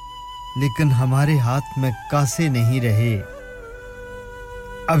लेकिन हमारे हाथ में कासे नहीं रहे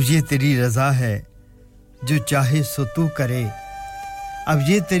अब ये तेरी रज़ा है जो चाहे सो तू करे अब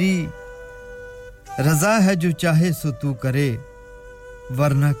ये तेरी रज़ा है जो चाहे सो तू करे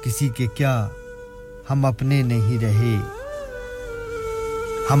वरना किसी के क्या हम अपने नहीं रहे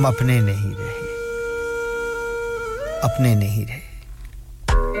हम अपने नहीं रहे अपने नहीं रहे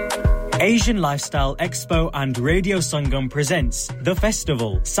Asian Lifestyle Expo and Radio Sangam presents The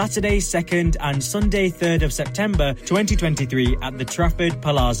Festival, Saturday 2nd and Sunday 3rd of September 2023 at the Trafford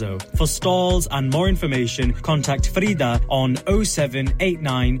Palazzo. For stalls and more information, contact Frida on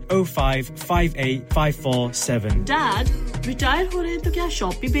 0789 05 58547. Dad, retire हो रहे हैं तो क्या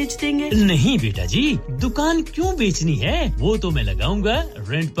शॉप भी बेच देंगे? नहीं बेटा जी, दुकान क्यों बेचनी है? वो तो मैं लगाऊंगा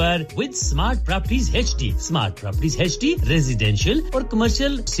रेंट पर with Smart Properties HD. Smart Properties HD residential और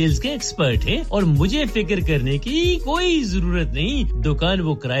कमर्शियल सेल्स के एक्सपर्ट हैं और मुझे फिक्र करने की कोई जरूरत नहीं. दुकान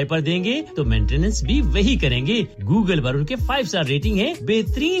वो किराए पर देंगे तो मेंटेनेंस भी वही करेंगे. गूगल पर उनके 5 स्टार रेटिंग है.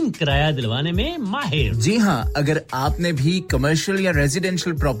 बेहतरीन किराया दिलवाने में माहिर. जी हां, अगर आपने भी कमर्शियल या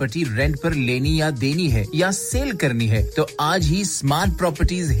रेजिडेंशियल प्रॉपर्टी रेंट पर लेनी या देनी है या सेल करनी है तो आज ही स्मार्ट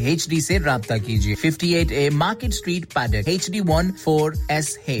प्रॉपर्टीज HD से राब्ता कीजिए. 58A market street Paddock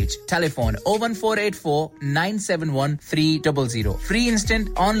HD14SH. Telephone 01484 971 300. Free instant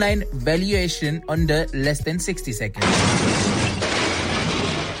online valuation under less than 60 seconds.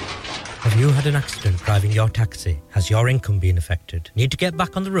 Have you had an accident driving your taxi? Has your income been affected? Need to get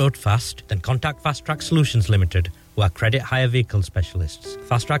back on the road fast? Then contact Fast Track Solutions Limited, who are credit hire vehicle specialists.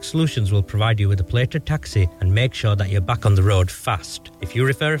 Fast Track Solutions will provide you with a plated taxi and make sure that you're back on the road fast. If you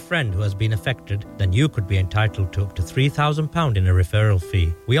refer a friend who has been affected, then you could be entitled to up to £3,000 in a referral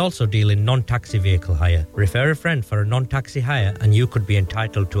fee. We also deal in non-taxi vehicle hire. Refer a friend for a non-taxi hire and you could be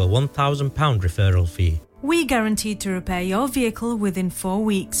entitled to a £1,000 referral fee. We guarantee to repair your vehicle within 4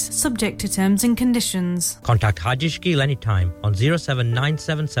 weeks, subject to terms and conditions. Contact Haji Shakil anytime on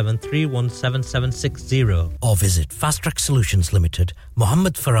 07977317760 or visit Fast Track Solutions Limited,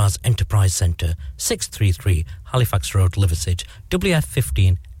 Mohammed Faraz Enterprise Centre, 633 Halifax Road, Liversedge,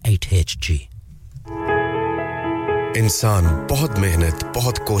 WF15 8HG. इंसान बहुत मेहनत,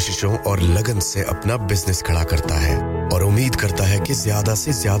 बहुत कोशिशों और लगन से अपना business खड़ा करता है और उम्मीद करता है कि ज्यादा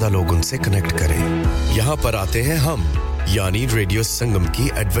से ज्यादा लोग उनसे कनेक्ट करें। यहाँ पर आते हैं हम, यानी रेडियो संगम की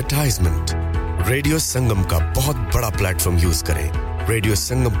एडवर्टाइजमेंट। रेडियो संगम का बहुत बड़ा प्लेटफॉर्म यूज करें। रेडियो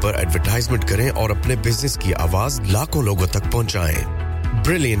संगम पर एडवर्टाइजमेंट करें और अपने बिजनेस की आवाज लाखों लोगों तक पहुंचाएं।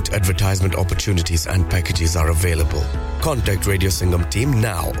 Brilliant advertisement opportunities and packages are available. Contact Radio Sangam team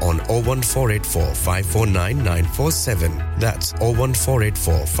now on 01484 549 947. That's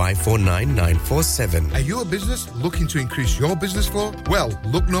 01484 549 947. Are you a business looking to increase your business flow? Well,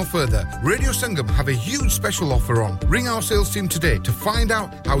 look no further. Radio Sangam have a huge special offer on. Ring our sales team today to find out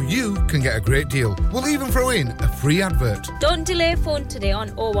how you can get a great deal. We'll even throw in a free advert. Don't delay, phone today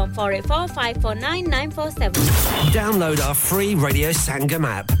on 01484 549 947. Download our free Radio Sangam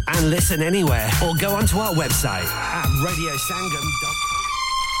app and listen anywhere or go onto our website at radiosangam.com.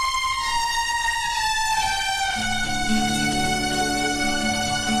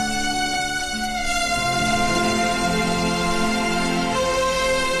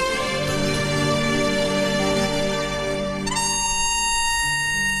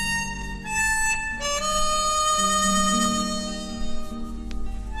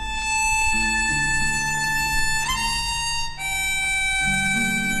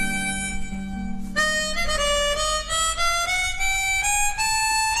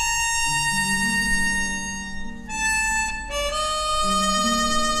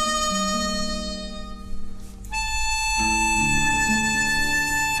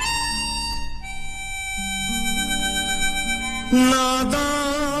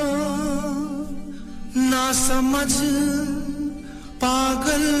 समझ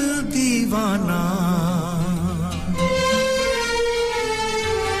पागल दीवाना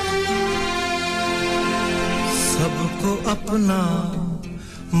सबको अपना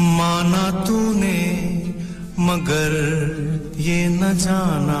माना तूने मगर ये न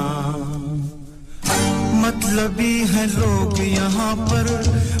जाना मतलबी है लोग यहाँ पर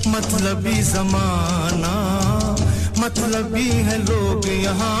मतलबी ज़माना मतलबी है लोग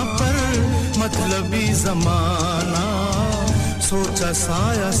यहाँ पर मतलबी ज़माना सोचा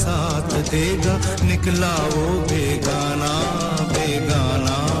साया साथ देगा निकला वो बेगाना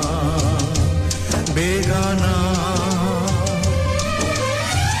बेगाना बेगाना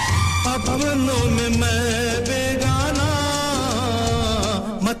अपनों में मैं बेगाना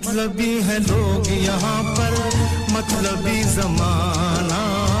मतलबी है लोग यहाँ पर मतलबी ज़माना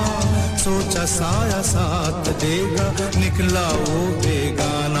सोचा साया साथ देगा निकला वो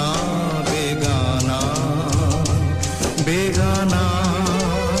बेगाना बेगाना बेगाना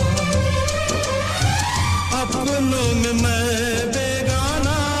अपनों में मैं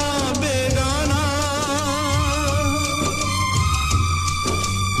बेगाना बेगाना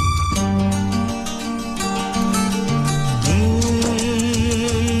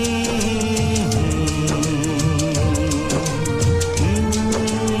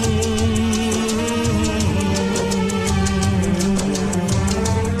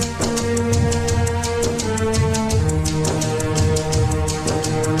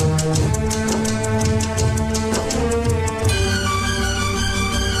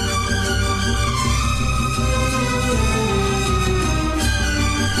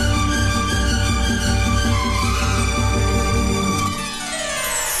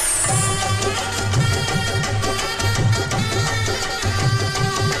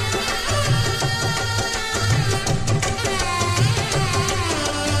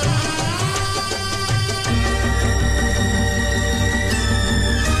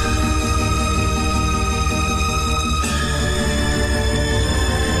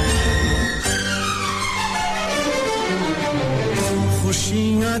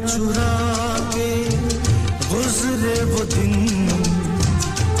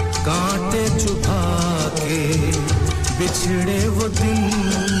कांटे चुभा के बिछड़े वो दिन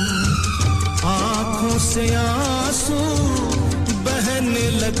आंखों से आंसू बहने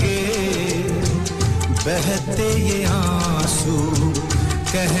लगे बहते ये आंसू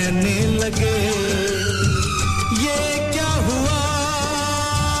कहने लगे ये क्या हुआ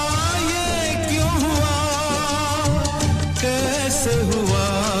ये क्यों हुआ कैसे हुआ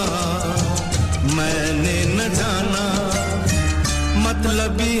मैंने न जाना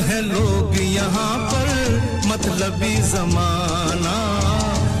मतलबी है लोग यहाँ पर मतलबी ज़माना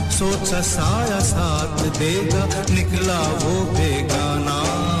सोचा साया साथ देगा निकला वो बेगाना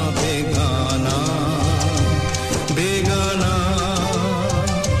बेगाना बेगाना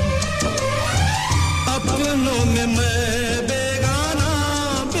अपनों में मैं बेगाना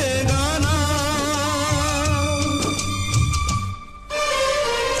बेगाना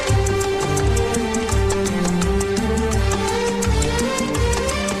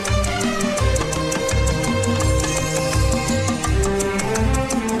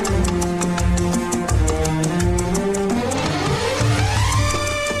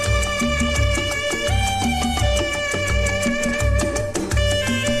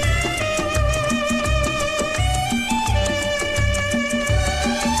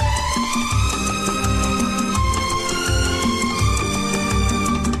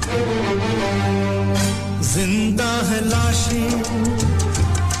जिंदा है लाशें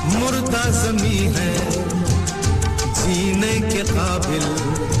मुर्दा ज़मीं है जीने के काबिल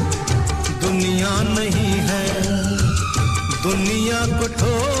दुनिया नहीं है दुनिया को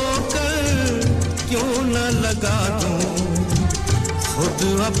ठोकर क्यों न लगा दूं खुद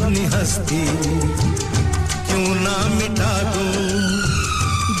अपनी हस्ती क्यों ना मिटा दूं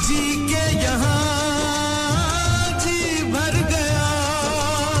जी के यहाँ जी भर गया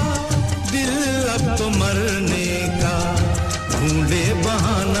दिल अब तो मरने का ढूंढे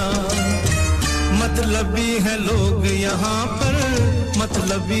बहाना मतलबी है लोग यहाँ पर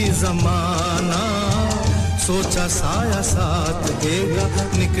मतलबी ज़माना सोचा साया साथ देगा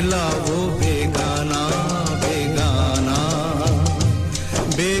निकला वो बेगाना बेगाना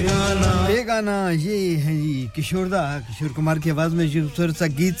बेगाना बेगाना ये है जी किशोर कुमार की आवाज में खूबसूरत सा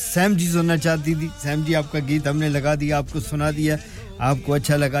गीत सैम जी सुनना चाहती थी सैम जी आपका गीत हमने लगा दिया आपको सुना दिया आपको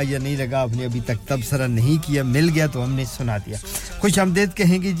अच्छा लगा या नहीं लगा आपने अभी तक तबसरा नहीं किया मिल गया तो हमने सुना दिया खुश आमदीद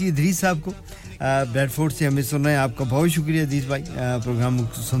कहेंगे जी इदरीस साहब को ब्रैडफोर्ड से हमें सुनना है आपका बहुत शुक्रिया अजीज भाई प्रोग्राम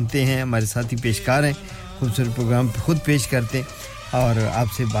सुनते हैं हमारे साथी पेशकार हैं खूबसूरत प्रोग्राम खुद पेश करते हैं और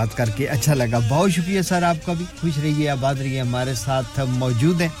आपसे बात करके अच्छा लगा बहुत शुक्रिया सर आपका भी खुश रहिए आबाद रहिए हमारे साथ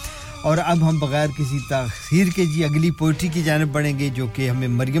मौजूद हैं और अब हम बगैर किसी ताखीर के जी अगली पोएट्री की जानिब बढ़ेंगे जो कि हमें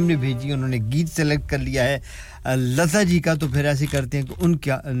मरियम ने भेजी उन्होंने गीत सेलेक्ट कर लिया है लता जी का तो फिर ऐसे करते हैं कि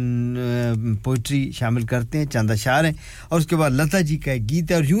उनका पोएट्री शामिल करते हैं चंद अशार हैं और उसके बाद लता जी का एक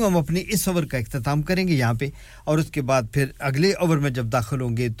गीत है और यूं हम अपने इस ओवर का इख्तिताम करेंगे यहां पे और उसके बाद फिर अगले ओवर में जब दाखिल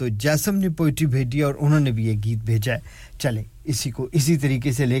होंगे तो जैसम ने पोएट्री भेजी और उन्होंने भी एक गीत भेजा है चलें इसी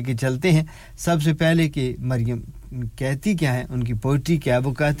तरीके से लेके चलते हैं सबसे पहले कि मरियम कहती क्या है उनकी पोएट्री क्या है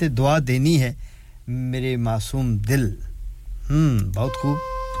वो कहते दुआ देनी है मेरे मासूम दिल बहुत खूब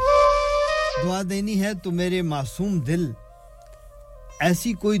दुआ देनी है तो मेरे मासूम दिल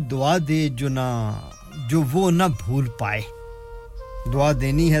ऐसी कोई दुआ दे जो वो ना भूल पाए दुआ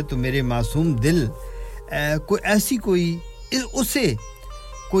देनी है तो मेरे मासूम दिल उसे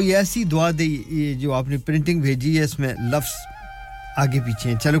कोई ऐसी दुआ दे ये जो आपने प्रिंटिंग भेजी है इसमें लफ्ज आगे पीछे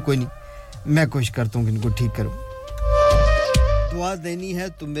हैं चलो कोई नहीं मैं कोशिश करता हूं कि इनको ठीक करूं दुआ देनी है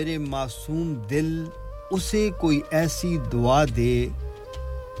तो मेरे मासूम दिल उसे कोई ऐसी दुआ दे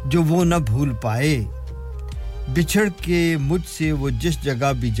जो वो न भूल पाए बिछड़ के मुझसे वो जिस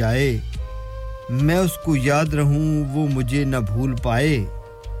जगह भी जाए मैं उसको याद रहूं वो मुझे न भूल पाए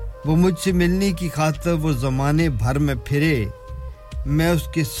वो मुझसे मिलने की खातिर वो ज़माने भर में फिरे मैं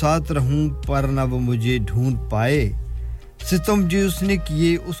उसके साथ रहूं पर न वो मुझे ढूंढ पाए सितम जो उसने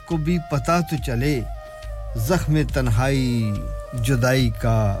किए उसको भी पता तो चले ज़ख्म तन्हाई जुदाई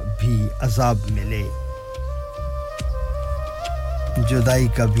का भी अज़ाब मिले जुदाई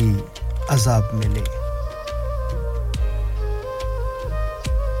का भी अज़ाब मिले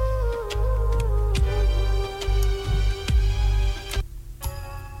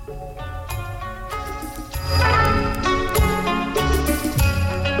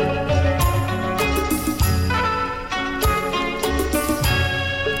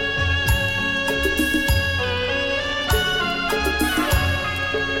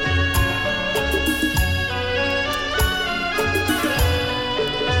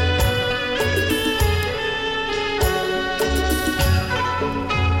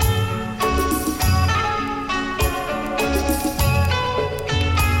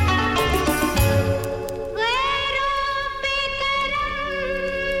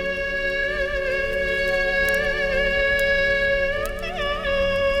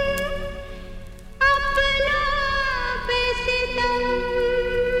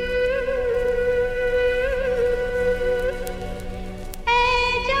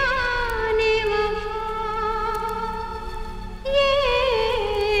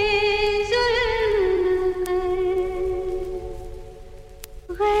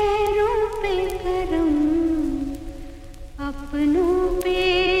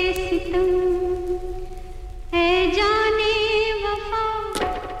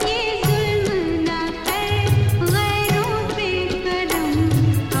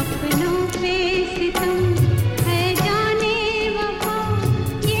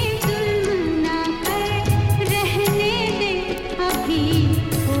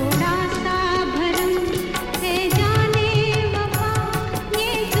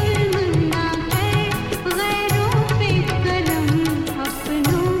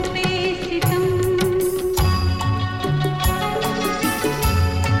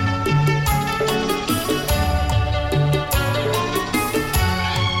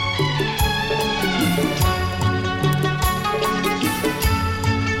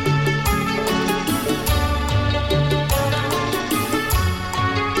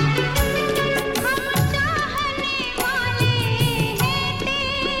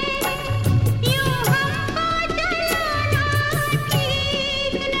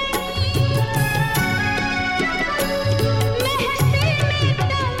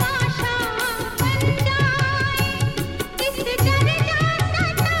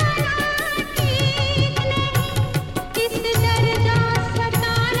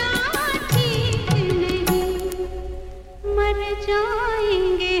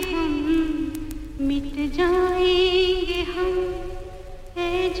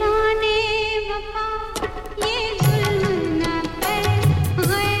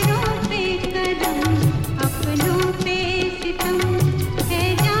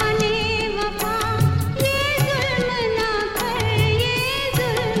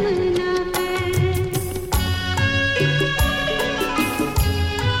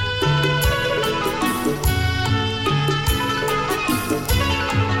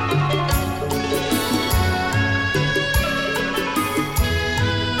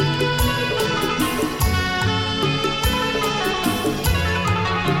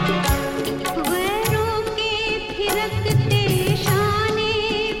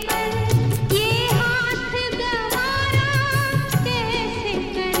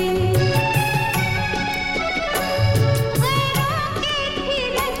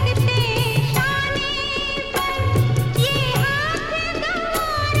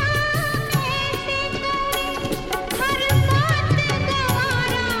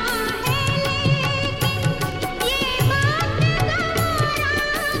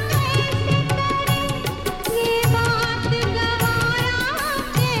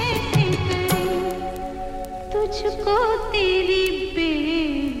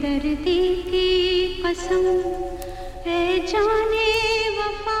हमदर्दी की कसम है जाने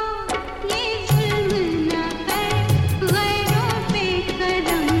वफा ये जुल्म न कर गैरों पे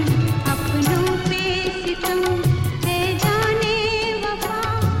करम अपनों पे सितम है जाने वफा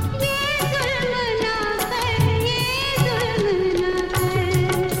ये जुल्म न कर ये जुल्म न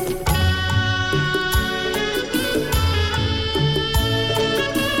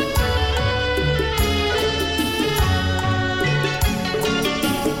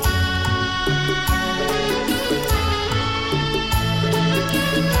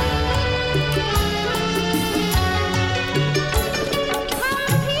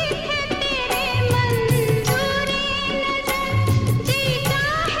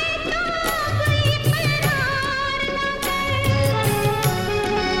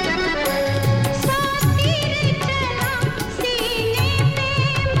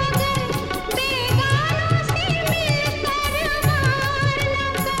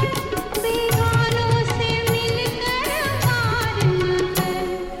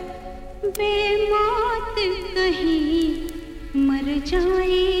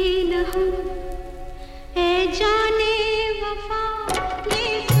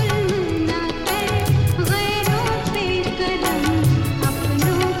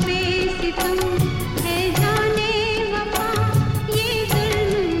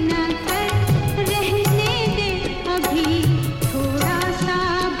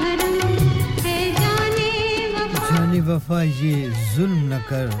वफा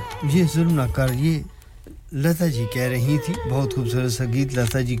ये जुल्म न कर ये लता जी कह रही थी बहुत खूबसूरत सा गीत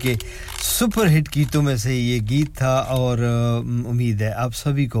लता जी के सुपर हिट गीतों में से ये गीत था और उम्मीद है आप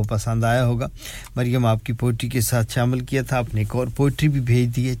सभी को पसंद आया होगा मरियम आपकी पोएट्री के साथ शामिल किया था आपने एक और पोएट्री भी भेज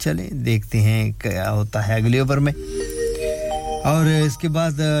दी है चलें देखते हैं क्या होता है अगले ओवर में और इसके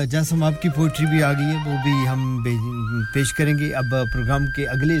बाद जासम आपकी पोएट्री भी आ गई है वो भी हम पेश करेंगे अब प्रोग्राम के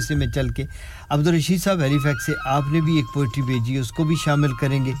अगले हिस्से में चल के अब्दुल रशीद साहब हैलीफैक्स से आपने भी एक पोएट्री भेजी है उसको भी शामिल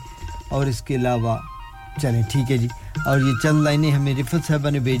करेंगे और इसके अलावा चलें ठीक है जी और ये चंद लाइनें हमें रिफत साहबा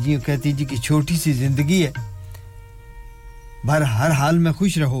ने भेजी हैं कहती जी कि छोटी सी जिंदगी है भर हर हाल में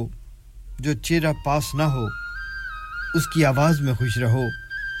खुश रहो जो चेहरा पास ना हो उसकी आवाज में खुश रहो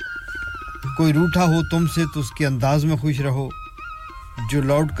कोई रूठा हो तुमसे तो उसके अंदाज में खुश रहो जो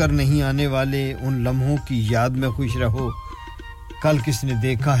लौट कर नहीं आने वाले उन लम्हों की याद में खुश रहो कल किसने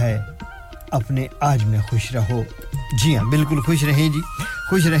देखा है अपने आज में खुश रहो जी हां बिल्कुल खुश रहें जी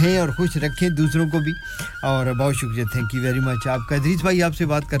खुश रहें और खुश रखें दूसरों को भी और बहुत शुक्रिया थैंक यू वेरी मच आपका इदरीस भाई आपसे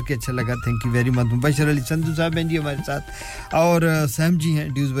बात करके अच्छा लगा thank you very much Mubashar Ali Sandhu साहब हैं जी हमारे साथ और सैम जी हैं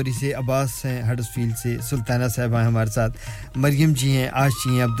ड्यूसबरी से अब्बास हैं हडर्सफील्ड से सुल्ताना साहब हैं हमारे साथ मरियम जी हैं आश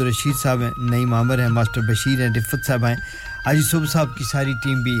जी हैं अब्दुल रशीद साहब हैं नईम आमर हैं मास्टर बशीर हैं रिफत साहब हैं आजी सुब साहब की सारी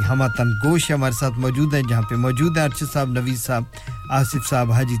टीम भी हमातन गोश हमारे साथ मौजूद हैं जहां पे मौजूद हैं अरशद साहब नवीद साहब आसिफ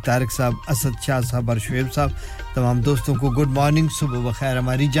साहब हाजी तारिक साहब असद शाह साहब और शुएब साहब तमाम दोस्तों को गुड मॉर्निंग सुबह बखैर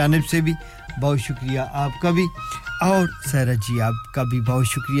हमारी जानिब से भी बहुत शुक्रिया आपका भी और सहरा जी आपका भी बहुत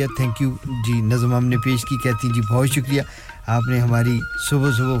शुक्रिया थैंक यू जी नज़म हमने पेश की कहती जी बहुत शुक्रिया आपने हमारी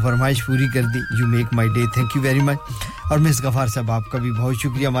सुबह फरमाइश पूरी कर दी you make my day thank you very much और मिस गफार साहब आपका भी बहुत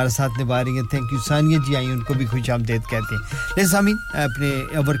शुक्रिया हमारे साथ निभा रही हैं थैंक यू सानिया जी आई उनको भी खुशामदीद कहते हैं ले सामीन अपने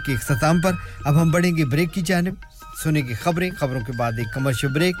ओवर के इख्तिताम पर अब हम बढ़ेंगे ब्रेक की जानिब सुनेंगे खबरों के बाद एक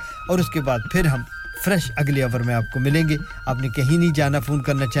कमर्शियल ब्रेक और उसके बाद फिर हम फ्रेश अगले ओवर में आपको मिलेंगे आपने कहीं नहीं जाना फोन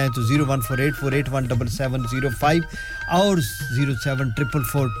करना चाहें तो 01484817705 और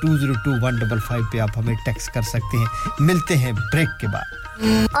 07444202155 पे आप हमें टेक्स्ट कर सकते हैं मिलते हैं ब्रेक के बाद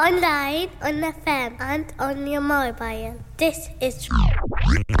online on FM and on your mobile this is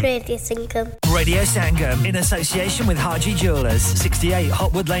Radio Sangam Radio Sangam in association with Haji Jewellers 68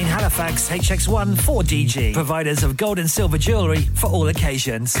 Hotwood Lane Halifax HX1 4DG providers of gold and silver jewellery for all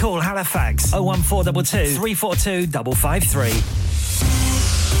occasions call Halifax 01422 342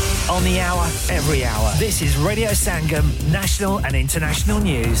 553 on the hour every hour this is Radio Sangam national and international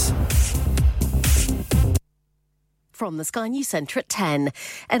news From the Sky News Centre at 10.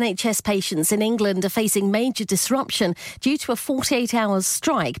 NHS patients in England are facing major disruption due to a 48-hour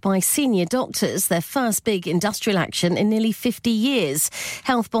strike by senior doctors, their first big industrial action in nearly 50 years.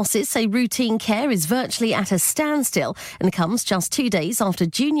 Health bosses say routine care is virtually at a standstill and comes just 2 days after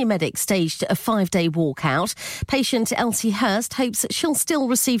junior medics staged a 5-day walkout. Patient Elsie Hurst hopes she'll still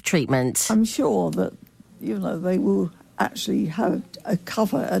receive treatment. I'm sure that, they will actually have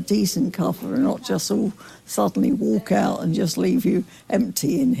a decent cover and not just all suddenly walk out and just leave you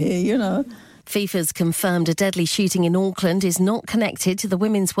empty in here, FIFA's confirmed a deadly shooting in Auckland is not connected to the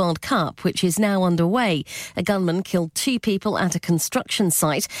Women's World Cup, which is now underway. A gunman killed 2 people at a construction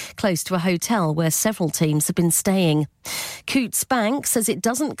site close to a hotel where several teams have been staying. Coutts Bank says it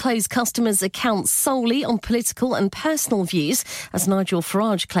doesn't close customers' accounts solely on political and personal views, as Nigel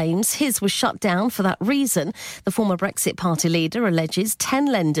Farage claims his was shut down for that reason. The former Brexit Party leader alleges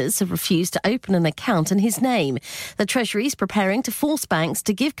 10 lenders have refused to open an account in his name. The Treasury is preparing to force banks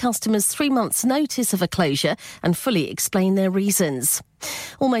to give customers 3 months' notice of a closure and fully explain their reasons.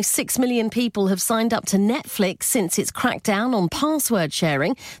 Almost 6 million people have signed up to Netflix since its crackdown on password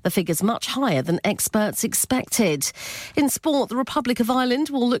sharing. The figure's much higher than experts expected. In sport, the Republic of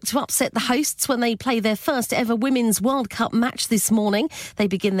Ireland will look to upset the hosts when they play their first ever Women's World Cup match this morning. They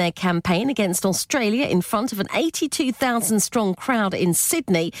begin their campaign against Australia in front of an 82,000-strong crowd in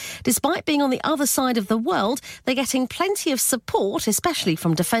Sydney. Despite being on the other side of the world, they're getting plenty of support, especially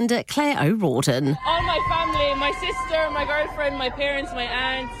from defender Claire O'Riordan. All my family, my sister, my girlfriend, my parents, my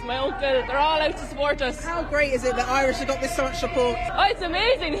aunts, my uncle, they're all out to support us. How great is it that Irish have got this so much support? Oh, it's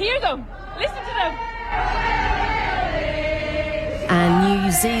amazing. Hear them. Listen to them. And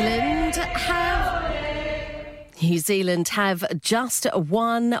New Zealand have just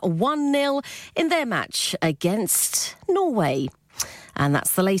won 1-0 in their match against Norway. And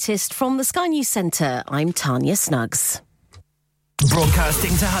that's the latest from the Sky News Centre. I'm Tanya Snuggs.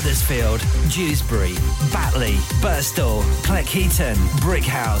 Broadcasting to Huddersfield, Dewsbury, Batley, Birstall, Cleckheaton,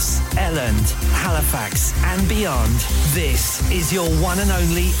 Brickhouse, Elland, Halifax and beyond. This is your one and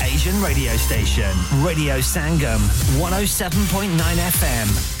only Asian radio station. Radio Sangam, 107.9 FM.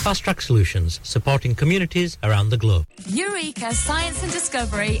 Fast Track Solutions, supporting communities around the globe. Eureka Science and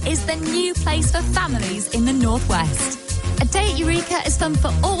Discovery is the new place for families in the Northwest. A day at Eureka is fun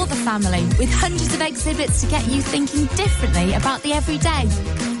for all the family, with hundreds of exhibits to get you thinking differently about the everyday.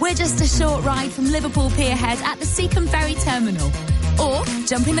 We're just a short ride from Liverpool Pierhead at the Seacombe Ferry Terminal. Or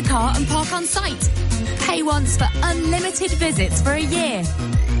jump in the car and park on site. Pay once for unlimited visits for a year.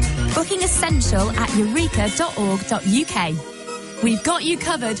 Booking essential at eureka.org.uk. We've got you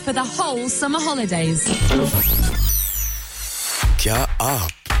covered for the whole summer holidays. क्या आप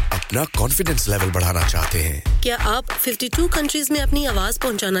अपना confidence level बढ़ाना चाहते हैं? क्या आप 52 countries में अपनी आवाज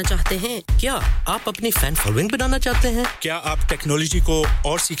पहुंचाना चाहते हैं? क्या आप अपनी फैन फॉलोइंग बनाना चाहते हैं? क्या आप टेक्नोलॉजी को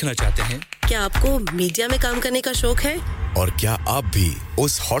और सीखना चाहते हैं? क्या आपको मीडिया में काम करने का शौक है? और क्या आप भी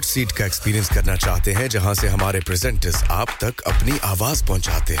उस हॉट सीट का एक्सपीरियंस करना चाहते हैं जहां से हमारे प्रेजेंटर्स आप तक अपनी आवाज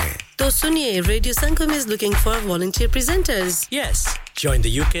पहुंचाते हैं? तो सुनिए, radio Sangam is looking for volunteer presenters. Yes. Join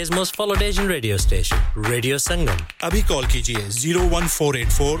the UK's most followed Asian radio station, Radio Sangam. Abhi call kijiye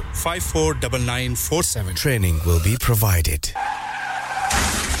 01484 549947. Training will be provided.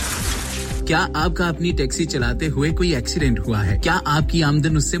 क्या आपका अपनी टैक्सी चलाते हुए कोई एक्सीडेंट हुआ है? क्या आपकी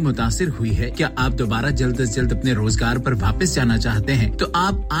आमदन उससे मुतासिर हुई है? क्या आप दोबारा जल्द से जल्द अपने रोजगार पर वापस जाना चाहते हैं? तो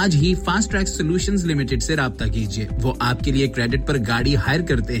आप आज ही फास्ट ट्रैक सॉल्यूशंस लिमिटेड से राब्ता कीजिए। वो आपके लिए क्रेडिट पर गाड़ी हायर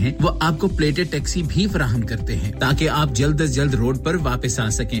करते हैं। वो आपको प्लेटेड टैक्सी भी फराहम करते हैं ताकि आप जल्द से जल्द रोड पर वापस आ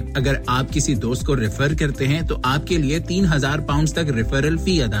सकें। अगर आप किसी दोस्त को रेफर करते हैं तो आपके लिए 3000 पाउंड तक रेफरल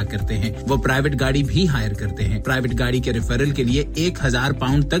फी अदा करते हैं। वो प्राइवेट गाड़ी भी हायर करते हैं। प्राइवेट गाड़ी के रेफरल के लिए 1000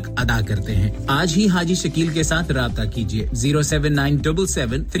 पाउंड तक अदा करते हैं। आज ही हाजी शकील के साथ राब्ता कीजिए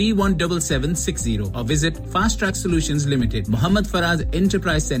 07977317760 और visit fast track solutions limited, Mohammad Faraz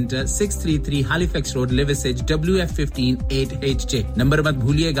enterprise centre, 633 Halifax road, Liversedge, WF15 8HJ। Number मत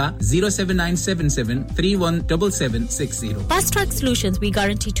भूलिएगा 07977317760. Fast Track Solutions, we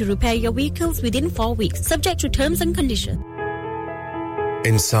guarantee to repair your vehicles within 4 weeks, subject to terms and conditions.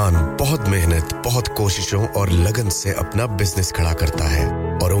 इंसान बहुत मेहनत, बहुत कोशिशों और लगन से अपना बिजनेस खड़ा करता है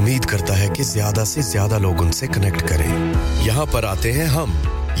और उम्मीद करता है कि ज्यादा से ज्यादा लोग उनसे कनेक्ट करें। यहाँ पर आते हैं हम,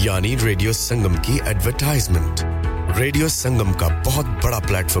 यानी रेडियो संगम की एडवर्टाइजमेंट। रेडियो संगम का बहुत बड़ा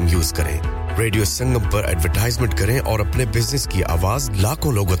प्लेटफॉर्म यूज करें। रेडियो संगम पर एडवर्टाइजमेंट करें और अपने बिजनेस की आवाज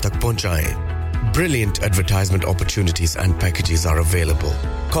लाखों लोगों तक पहुंचाएं। Brilliant advertisement opportunities and packages are available.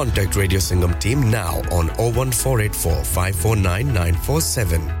 Contact Radio Sangam team now on 01484 549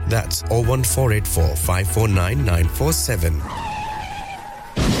 947. That's 01484 549 947.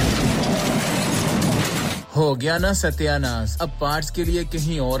 हो गया ना सत्यानाश। अब पार्ट्स के लिए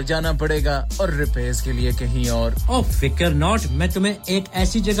कहीं और जाना पड़ेगा और रिपेयर्स के लिए कहीं और। ओ फिकर नॉट, मैं तुम्हें एक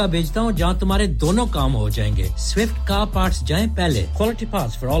ऐसी जगह भेजता हूं जहां तुम्हारे दोनों काम हो जाएंगे। स्विफ्ट कार पार्ट्स जाएं पहले। Quality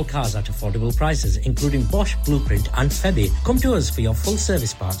parts for all cars at affordable prices, including Bosch, Blueprint and Febby. Come to us for your full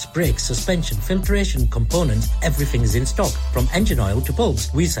service parts, brakes, suspension, filtration, components. Everything is in stock, from engine oil to bulbs.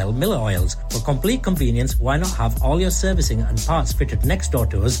 We sell Miller oils. For complete convenience, why not have all your servicing and parts fitted next door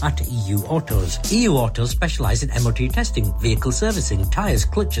to us at EU Autos. EU Autos specialize specialise in MOT testing, vehicle servicing, tyres,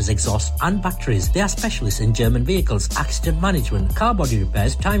 clutches, exhaust and batteries. They are specialists in German vehicles, accident management, car body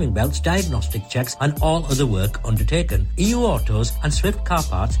repairs, timing belts, diagnostic checks and all other work undertaken. EU Autos and Swift Car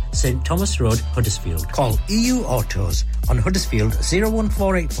Parts, St Thomas Road, Huddersfield. Call EU Autos on Huddersfield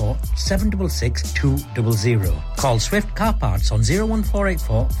 01484 766 200. Call Swift Car Parts on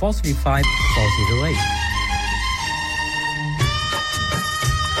 01484 435 408.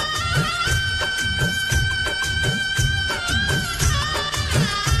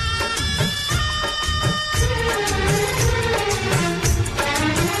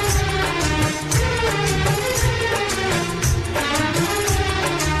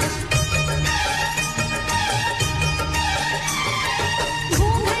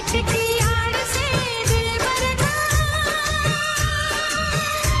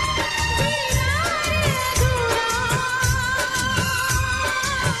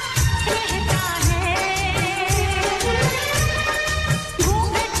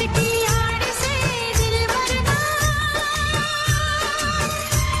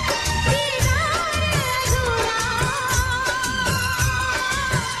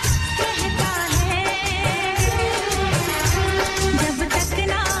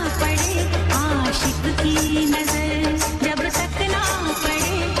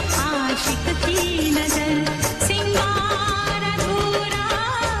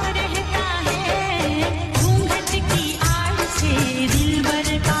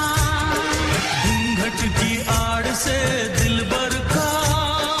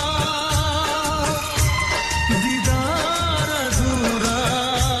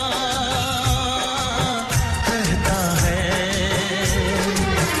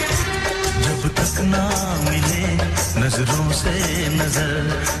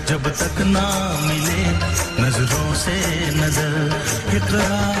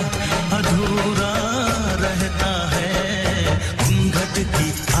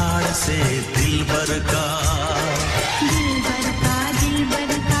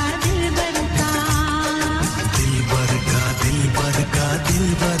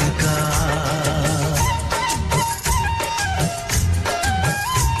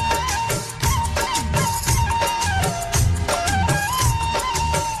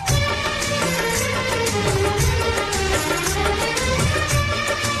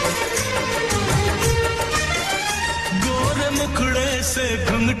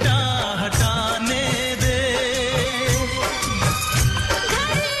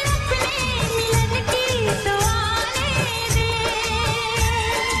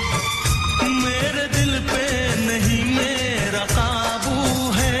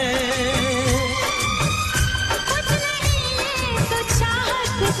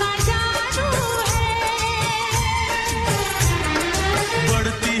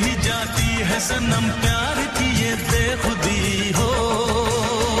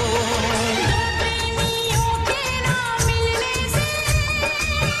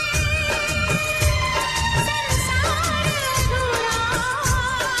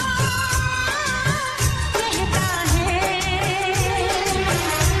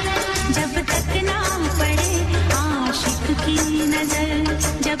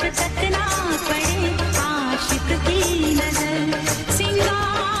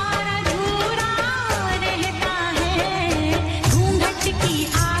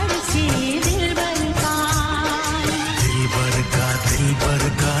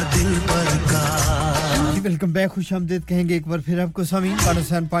 खुशामदीद कहेंगे एक बार फिर आपको सामीन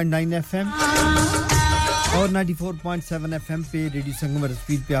 107.9 FM और 94.7 FM पे radio संगम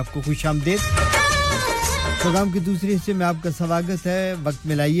speed पे आपको खुशामदीद programme के दूसरे हिस्से में आपका स्वागत है वक्त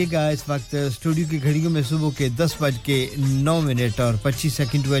मिलाइएगा इस वक्त स्टूडियो की घड़ियों में सुबह के 10:09 और 25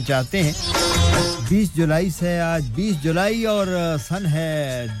 सेकंड हुए जाते हैं 20 जुलाई से आज 20 जुलाई और सन है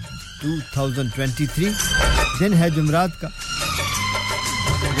 2023 दिन है जुमरात का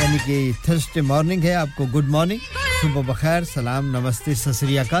यानी कि थर्सडे मॉर्निंग है आपको गुड मॉर्निंग सुबह बखैर सलाम नमस्ते सत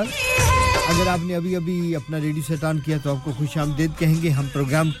श्री अकाल अगर आपने अभी अपना रेडियो सेट ऑन किया तो आपको खुशामदीद कहेंगे हम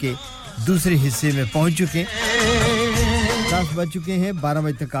प्रोग्राम के दूसरे हिस्से में पहुंच चुके हैं 10 बज चुके हैं 12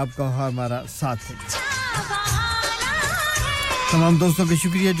 बजे तक आपका हमारा साथ है तमाम दोस्तों का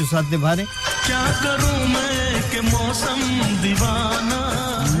शुक्रिया जो साथ निभा रहे क्या करूं मैं कि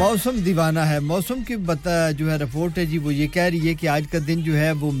मौसम दीवाना है मौसम की जो है रिपोर्ट है जी वो ये कह रही है कि आज का दिन जो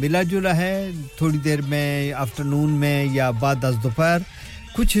है वो मिला जुला है थोड़ी देर में आफ्टरनून में या बाद दोपहर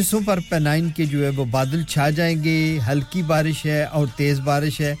कुछ हिस्सों पर पेनाइन के जो है वो बादल छा जाएंगे हल्की बारिश है और तेज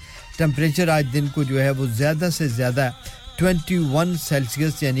बारिश है टेंपरेचर आज दिन को जो है वो ज्यादा से ज्यादा 21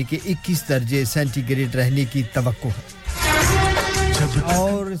 सेल्सियस यानी कि 21 दर्जे सेंटीग्रेड रहने की तवक्को है जब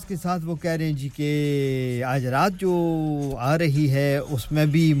और इसके साथ वो कह रहे हैं जी कि आज रात जो आ रही है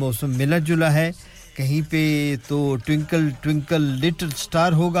उसमें भी मौसम मिला जुला है कहीं पे तो ट्विंकल ट्विंकल लिटिल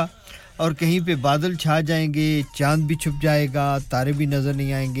स्टार होगा और कहीं पे बादल छा जाएंगे चांद भी छुप जाएगा तारे भी नजर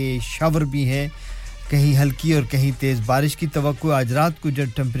नहीं आएंगे शावर भी हैं कहीं हल्की और कहीं तेज बारिश की तवक्को आज रात को जो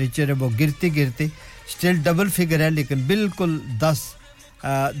टेंपरेचर है वो गिरते-गिरते स्टिल डबल फिगर है लेकिन बिल्कुल 10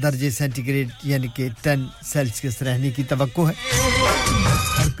 दर्जे सेंटीग्रेड यानी कि 10 सेल्सियस रहने की तवक्को है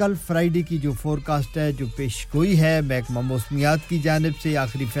और कल फ्राइडे की जो फोरकास्ट है जो पेशगोई है महकमा मौसमियात की जानिब से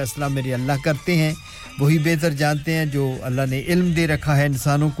आखिरी फैसला मेरे अल्लाह करते हैं वही बेहतर जानते हैं जो अल्लाह ने इल्म दे रखा है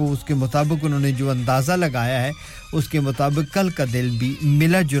इंसानों को उसके मुताबिक उन्होंने जो अंदाजा लगाया है उसके मुताबिक कल का दिन भी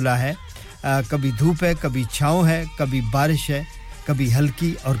मिला जुला है कभी धूप है कभी छांव है कभी बारिश है कभी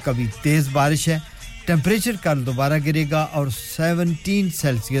हल्की और कभी तेज बारिश है टेंपरेचर कल दोबारा गिरेगा और 17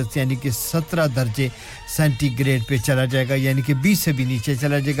 सेल्सियस यानी कि 17 दर्जे सेंटीग्रेड पे चला जाएगा यानी कि 20 से भी नीचे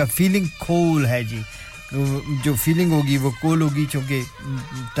चला जाएगा फीलिंग कूल है जी जो फीलिंग होगी वो कूल होगी क्योंकि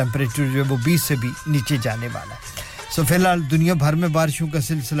टेंपरेचर जो है वो 20 से भी नीचे जाने वाला है सो फिलहाल दुनिया भर में बारिशों का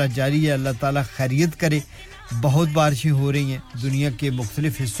सिलसिला जारी है अल्लाह ताला खैरियत करे बहुत बारिशें हो रही हैं दुनिया के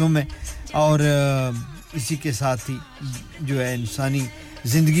मुख्तलिफ हिस्सों में और इसी के साथ ही जो है इंसानी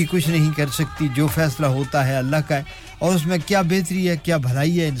जिंदगी कुछ नहीं कर सकती जो फैसला होता है अल्लाह का है और उसमें क्या बेहतरी है क्या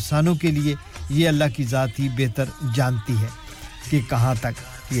भलाई है इंसानों के लिए ये अल्लाह की ज़ात ही बेहतर जानती है कि कहां तक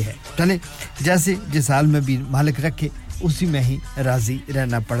ये है चले जैसे जिस हाल में भी मालिक रखे उसी में ही राजी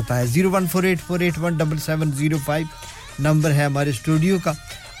रहना पड़ता है 01484817705 नंबर है हमारे स्टूडियो का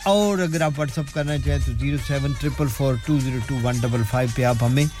और अगर आप WhatsApp करना चाहें तो 07444202155 पे आप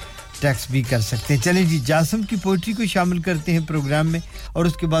हमें टेक्स्ट भी कर सकते हैं चलें जी जासम की पोएट्री को शामिल करते हैं प्रोग्राम में और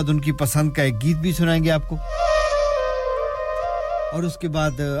उसके बाद उनकी पसंद का एक गीत भी सुनाएंगे आपको और उसके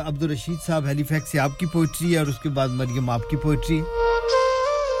बाद अब्दुल रशीद साहब हैलीफैक्स से आपकी पोएट्री है और उसके बाद मरियम आपकी पोएट्री है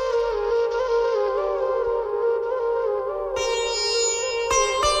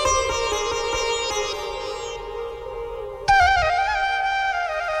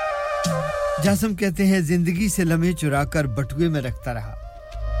जासम कहते हैं जिंदगी से लम्हे चुराकर बटुए में रखता रहा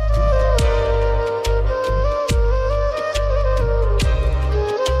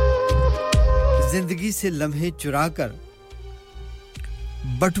जिंदगी से लम्हे चुराकर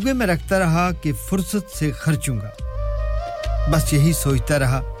बटुए में रखता रहा कि फुर्सत से खर्चूंगा बस यही सोचता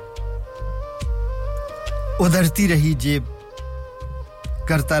रहा उधरती रही जेब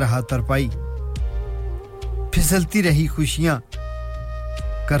करता रहा तरपाई फिसलती रही खुशियां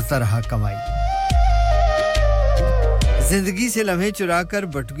करता रहा कमाई जिंदगी से लम्हे चुराकर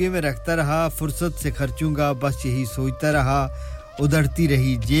बटुए में रखता रहा फुर्सत से खर्चूंगा बस यही सोचता रहा उधरती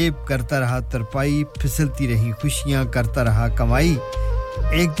रही जेब करता रहा तरपाई फिसलती रही खुशियां करता रहा कमाई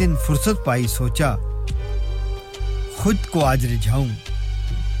एक दिन फुर्सत पाई सोचा खुद को आज रिझाऊं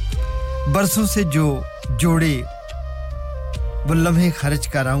बरसों से जो जोड़े वो लम्हे खर्च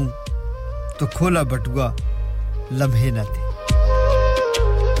कराऊं तो खोला बटुआ लम्हे न थे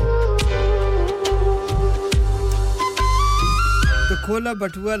तो खोला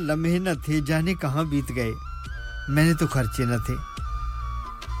बटुआ लम्हे न थे जाने कहां बीत गए मैंने तो खर्चे न थे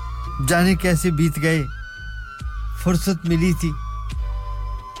जाने कैसे बीत गए फुर्सत मिली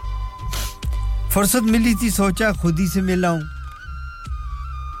थी सोचा खुद ही से मिलाऊं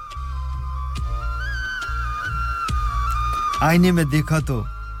आईने में देखा तो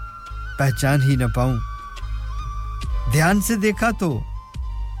पहचान ही न पाऊं ध्यान से देखा तो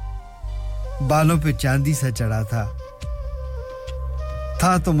बालों पे चांदी सा चढ़ा था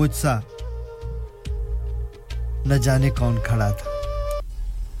तो मुझसा न जाने कौन खड़ा था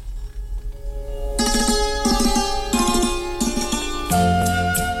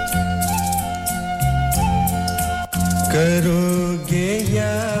करोगे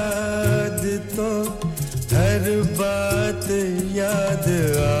याद तो हर बात याद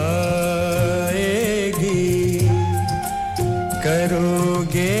आएगी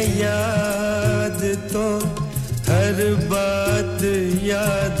करोगे याद तो हर बात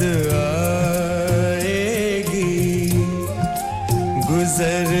याद आएगी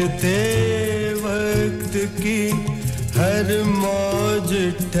गुजरते वक्त की हर मौज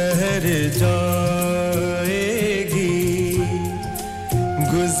ठहर जाएगी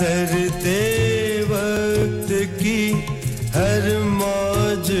गुजरते वक्त की हर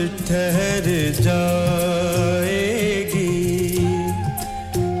मौज ठहर जाएगी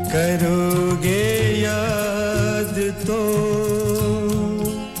करोगे याद तो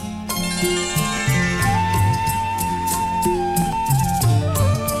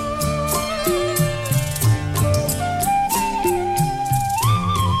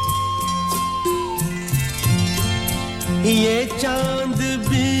ये चांद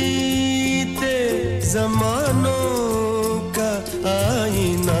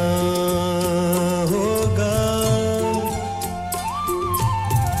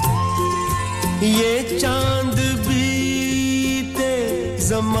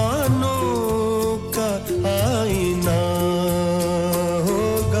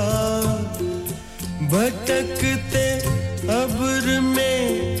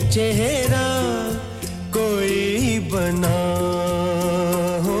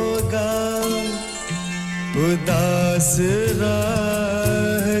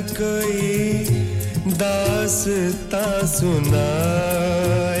दास्तां सुनाएगी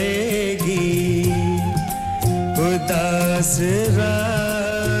उदास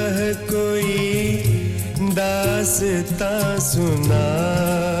राह कोई दास्तां सुनाएगी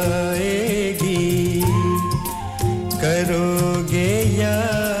करोगे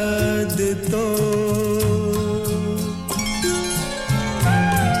याद तो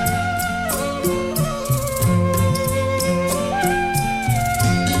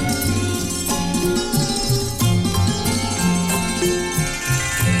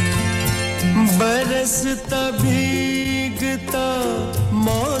बरसता भीगता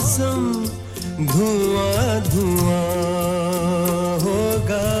मौसम धुआं धुआं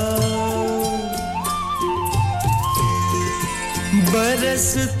होगा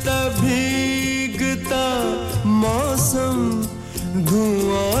बरसता भीगता मौसम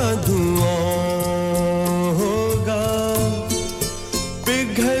धुआं धुआं होगा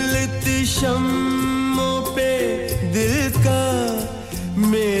पिघलती शम्मों पे दिल का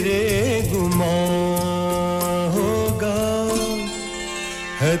मेरे गुमां होगा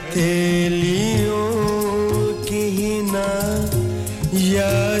हथेलियों की ना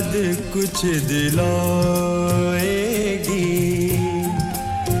याद कुछ दिलाएगी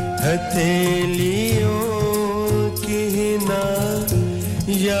हथेलियों की ना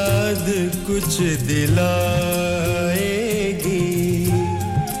याद कुछ दिलाएगी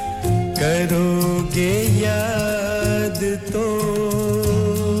करोगे याद तो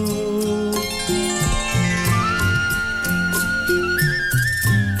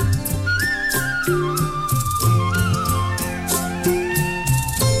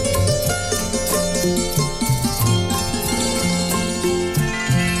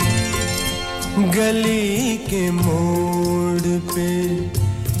गली के मोड़ पे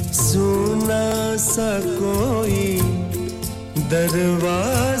सुना सा कोई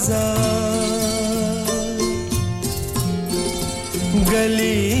दरवाजा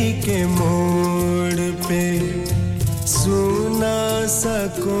गली के मोड़ पे सुना सा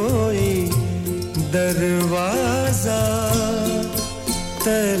कोई दरवाजा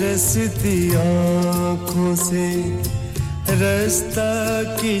तरसती आँखों से रास्ता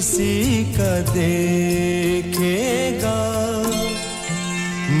किसी का देखेगा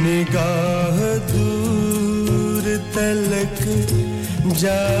निगाह दूर तलक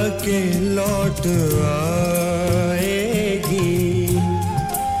जाके लौट आएगी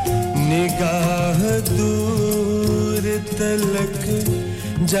निगाह दूर तलक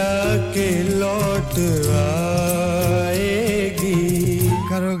जाके लौट आएगी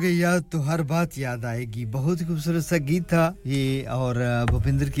करोगे याद तो हर बात याद आएगी बहुत ही खूबसूरत सा गीत था ये और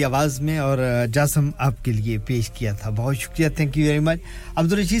भूपेंद्र की आवाज में और जासम आपके लिए पेश किया था बहुत शुक्रिया thank you very much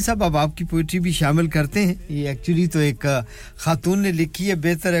Abdul Rashid साहब अब आपकी पोएट्री भी शामिल करते हैं ये एक्चुअली तो एक खातून ने लिखी है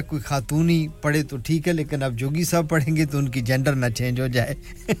बेहतर है कोई खातून ही पढ़े तो ठीक है लेकिन अब जोगी साहब पढ़ेंगे तो उनकी जेंडर ना चेंज हो जाए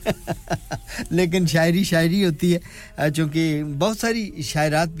लेकिन शायरी होती है क्योंकि बहुत सारी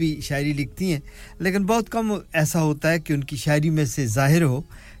शायरात भी शायरी लिखती हैं लेकिन बहुत कम ऐसा होता है कि उनकी शायरी में से जाहिर हो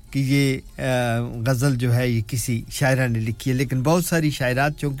कि ये गज़ल जो है ये किसी शायरा ने लिखी है लेकिन बहुत सारी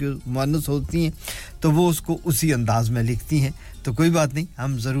शायरात क्योंकि मुअन्नस होती हैं तो वो उसको उसी अंदाज में लिखती हैं तो कोई बात नहीं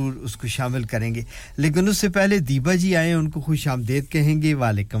हम जरूर उसको शामिल करेंगे लेकिन उससे पहले दीपा जी आए उनको खुश आमदीद कहेंगे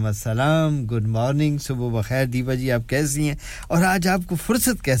वालेकुम अस्सलाम गुड मॉर्निंग सुबह बखैर दीपा जी आप कैसी हैं और आज आपको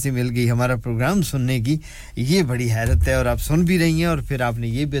फुर्सत कैसे मिल गई हमारा प्रोग्राम सुनने की ये बड़ी हैरत है और आप सुन भी रही हैं और फिर आपने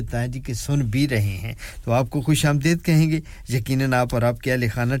ये भी बताया जी कि सुन भी रहे हैं तो आपको खुश आमदीद कहेंगे यकीनन आप और आपके अहले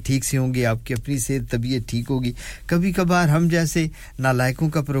खाना ठीक से होंगे आपकी अपनी सेहत तबीयत ठीक होगी कभी-कभार हम जैसे नालायकों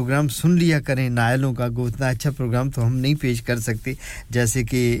का प्रोग्राम सुन लिया करें नायलों का उतना अच्छा प्रोग्राम तो हम नहीं पेश कर सकते जैसे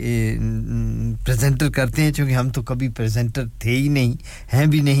कि प्रेजेंटर करते हैं क्योंकि हम तो कभी प्रेजेंटर थे ही नहीं हैं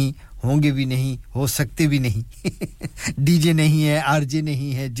भी नहीं होंगे भी नहीं हो सकते भी नहीं डीजे नहीं है आरजे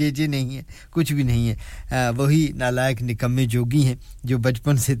नहीं है जेजे नहीं है कुछ भी नहीं है वही नालायक निकम्मे जोगी हैं जो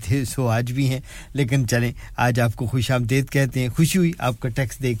बचपन से थे सो आज भी हैं लेकिन चलें आज आपको खुशामदीद कहते हैं खुशी हुई आपका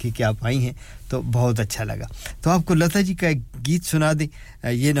टेक्स्ट देख के कि आप आई हैं तो बहुत अच्छा लगा तो आपको लता जी का एक गीत सुना दें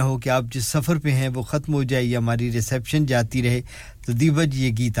ये ना हो कि आप जिस सफर पे हैं वो खत्म हो जाए या हमारी रिसेप्शन जाती रहे तो दीवा जी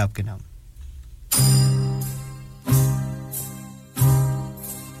ये गीत आपके नाम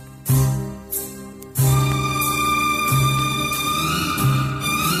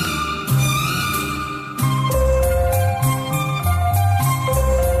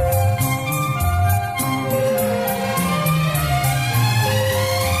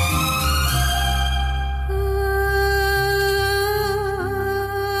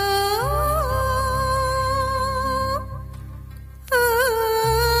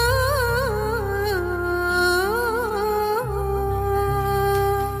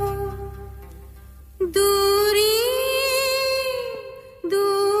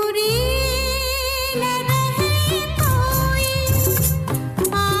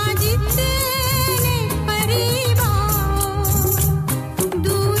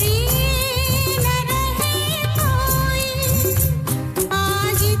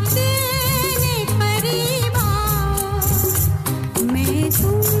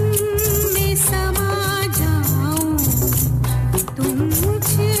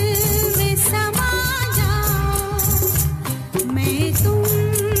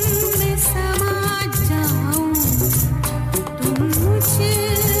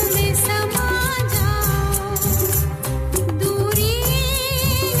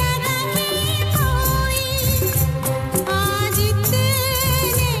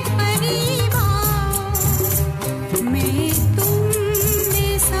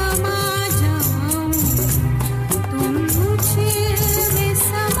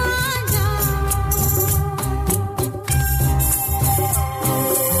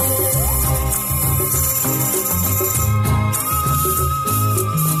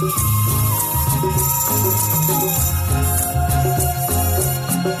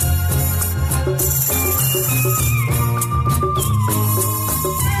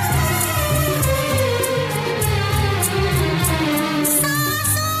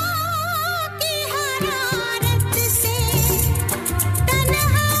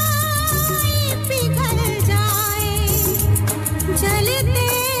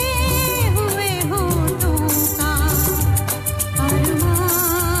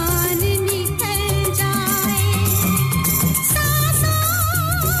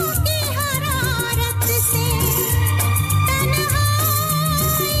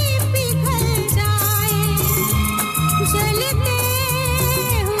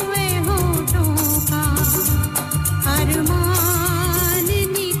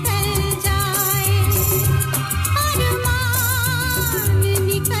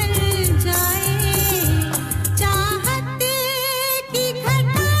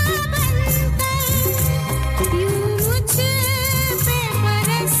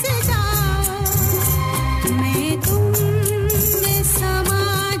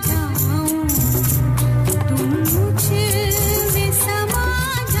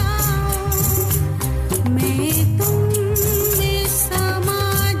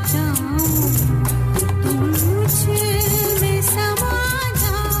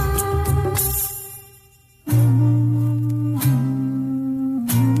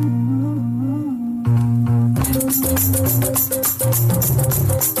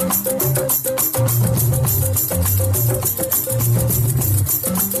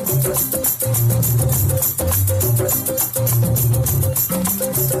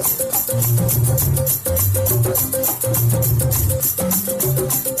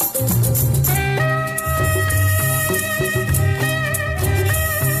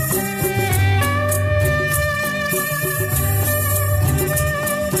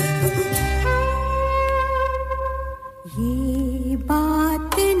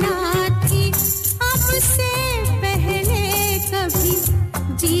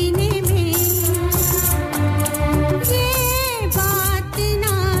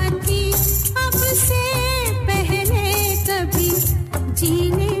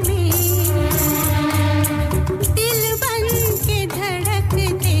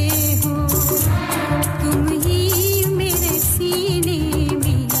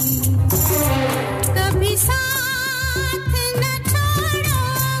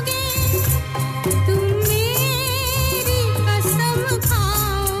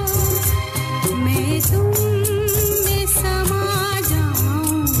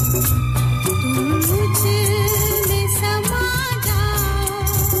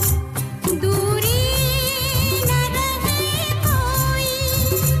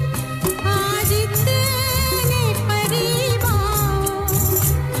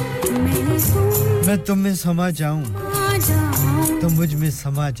मैं तुम में समा जाऊं तुम मुझ में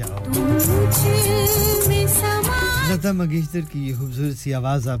समा जाओ लता मंगेशकर की ये खूबसूरत सी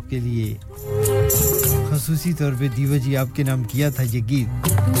आवाज आपके लिए ख़ुसूसी तौर पे दीवा जी आपके नाम किया था ये गीत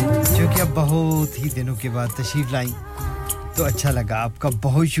जो कि अब बहुत ही दिनों के बाद तशरीफ लाई तो अच्छा लगा आपका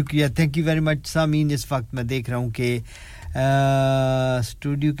बहुत शुक्रिया थैंक यू वेरी मच सामीन इस वक्त मैं देख रहा हूं कि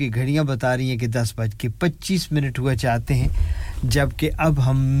स्टूडियो की घड़ियां बता रही हैं कि 10:25 हुआ चाहते हैं जबकि अब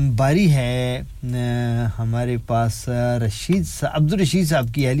हम बारी है हमारे पास अब्दुल रशीद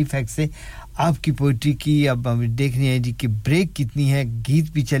साहब की हैलीफैक्स से आपकी पोएट्री की अब हम देख रहे हैं जी कि ब्रेक कितनी है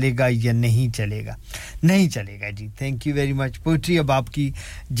गीत भी चलेगा या नहीं चलेगा जी thank you very much poetry अब आपकी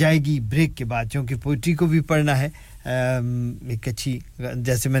जाएगी ब्रेक के बाद क्योंकि पोएट्री को भी पढ़ना है एक अच्छी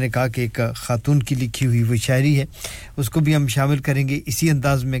जैसे मैंने कहा कि एक खातून की लिखी हुई वो शायरी है उसको भी हम शामिल करेंगे इसी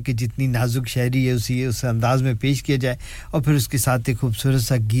अंदाज में कि जितनी नाजुक शायरी है उस अंदाज में पेश किया जाए और फिर उसके साथ एक खूबसूरत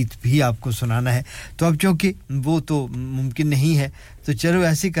सा गीत भी आपको सुनाना है तो अब चूंकि वो तो मुमकिन नहीं है तो चलो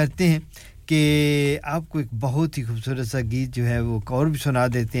ऐसे करते हैं कि आपको एक बहुत ही खूबसूरत सा गीत जो है वो और भी सुना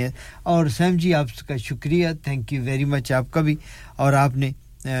देते हैं और सैम जी आपका शुक्रिया थैंक यू वेरी मच आपका भी और आपने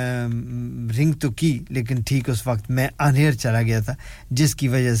रिंग तो की लेकिन ठीक उस वक्त मैं अनहेयर चला गया था जिसकी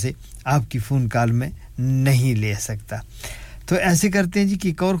वजह से आपकी फोन कॉल में नहीं ले सकता तो ऐसे करते हैं जी कि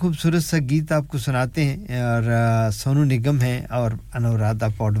एक और खूबसूरत सा गीत आपको सुनाते हैं और सोनू निगम हैं और अनुराधा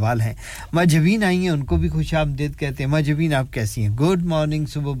पौडवाल हैं मां जबीन आई हैं उनको भी खुशामदीद कहते हैं मां जबीन आप कैसी हैं गुड मॉर्निंग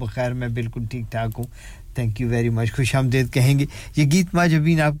सुबह बखैर मैं बिल्कुल ठीक ठाक हूं थैंक यू वेरी मच खुशामदीद कहेंगे ये गीत मां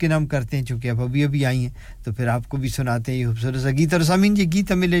जबीन आपके नाम करते हैं क्योंकि आप अभी आई हैं तो फिर आपको भी सुनाते हैं ये खूबसूरत सा गीत और सामीन ये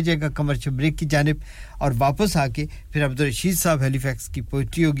गीत हमें ले जाएगा कमर्शियल ब्रेक की जानिब और वापस आके फिर अब्दुल रशीद साहब हैलीफैक्स की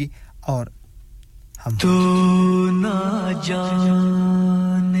पोएट्री होगी और हम तू ना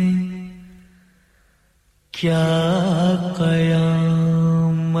जाने क्या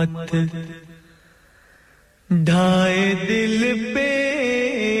कयामत ढाए दिल पे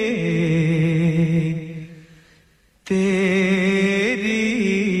तेरी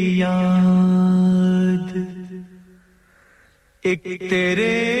याद एक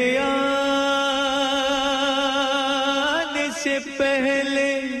तेरे आने से पहले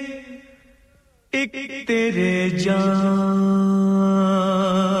एक तेरे जाने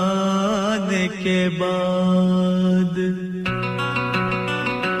के बाद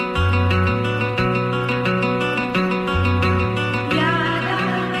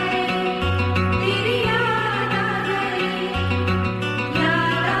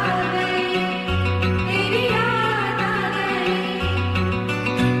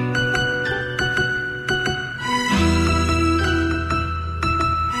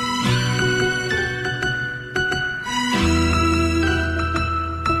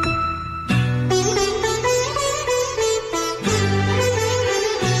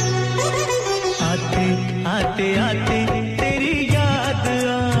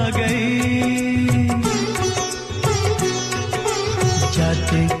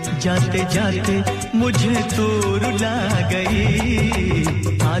जाते जाते मुझे तो रुला गई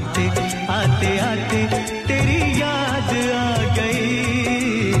आते आते आते तेरी याद आ गई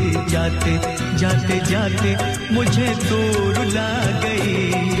जाते जाते जाते मुझे तो रुला गई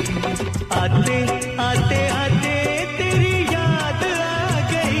आते आते आते तेरी याद आ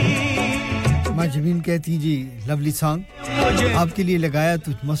गई मां जमीन कहती जी लवली सॉन्ग आपके लिए लगाया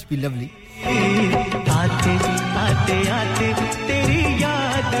तो मस्ट बी लवली आते आते आते तेरी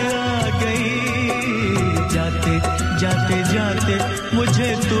याद आ गई जाते जाते जाते मुझे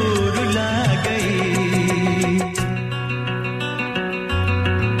तो रुला गई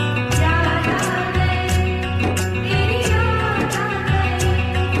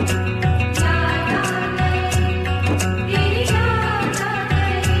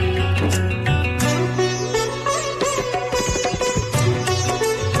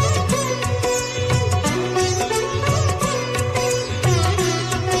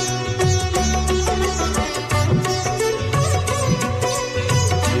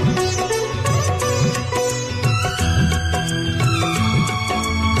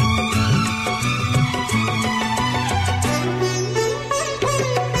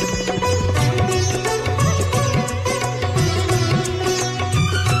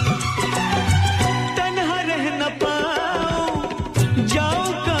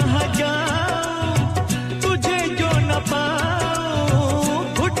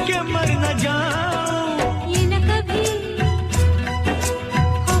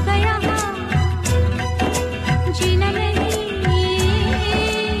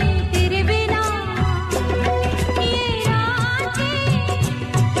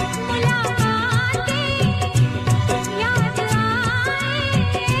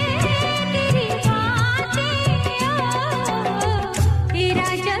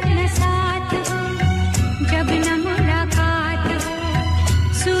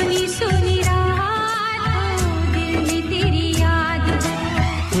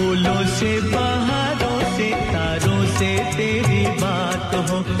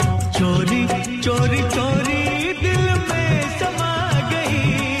चोरी चोरी दिल में समा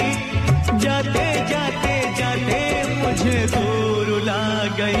गई जाते जाते जाते मुझे दूर ला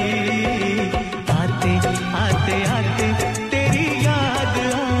गई आते आते आते तेरी याद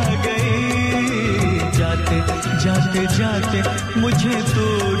आ गई जाते जाते जाते मुझे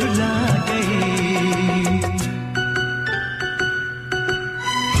दूर ला गई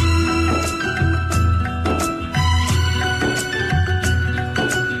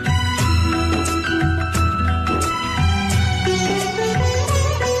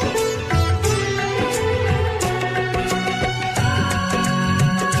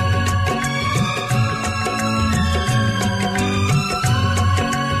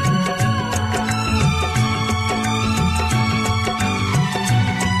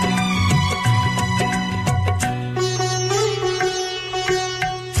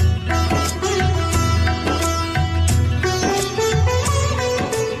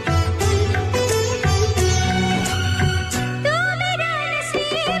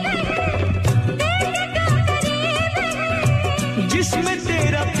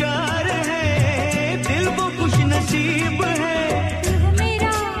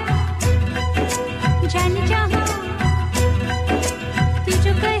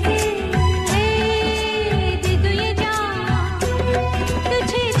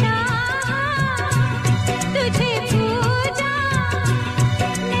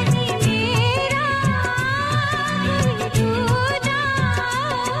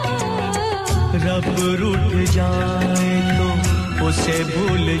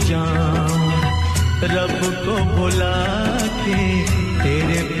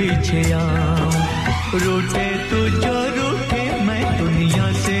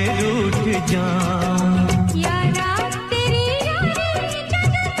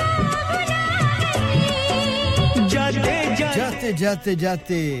जाते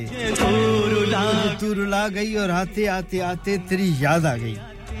जाते तू रुला गई और आते आते आते तेरी याद आ गई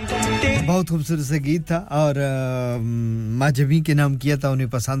बहुत खूबसूरत सा गीत था और माँ जबी के नाम किया था उन्हें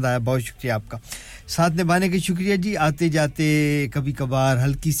पसंद आया बहुत शुक्रिया आपका साथ निभाने के शुक्रिया जी आते जाते कभी कभार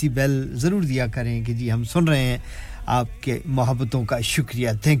हल्की सी बेल जरूर दिया करें कि जी हम सुन रहे हैं आपके मोहब्बतों का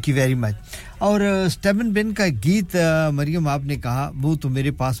शुक्रिया थैंक यू वेरी मच और स्टेवन बेन का गीत मरियम आपने कहा वो तो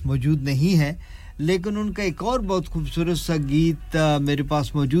मेरे पास मौजूद नहीं है लेकिन उनका एक और बहुत खूबसूरत सा गीत मेरे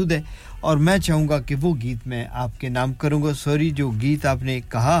पास मौजूद है और मैं चाहूंगा कि वो गीत मैं आपके नाम करूंगा सॉरी जो गीत आपने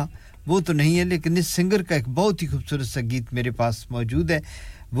कहा वो तो नहीं है लेकिन इस सिंगर का एक बहुत ही खूबसूरत सा गीत मेरे पास मौजूद है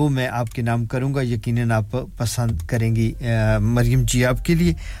वो मैं आपके नाम करूंगा यकीनन आप पसंद करेंगी मरियम जी आपके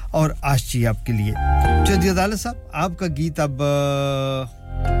लिए और आश जी आपके लिए चौधरी अदालत साहब आपका गीत अब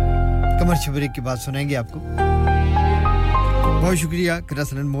कमर्शियल ब्रेक के बाद सुनाएंगे आपको बहुत शुक्रिया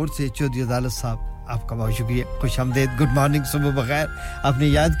कृष्णन मोड़ से चौधरी अदालत साहब आपका बहुत शुक्रिया खुशामदीद गुड मॉर्निंग सुबह बखैर आपने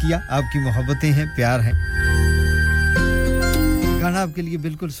याद किया आपकी मोहब्बतें हैं प्यार है गाना आपके लिए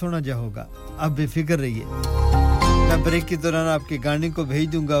बिल्कुल सुना जा होगा आप बेफिक्र रहिए मैं ब्रेक के दौरान आपके गाने को भेज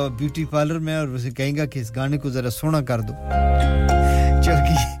दूंगा ब्यूटी पार्लर में और उसे कहेंगे कि इस गाने को जरा सुना कर दो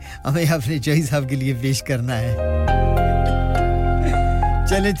क्योंकि हमें अपने चॉइस साहब के लिए पेश करना है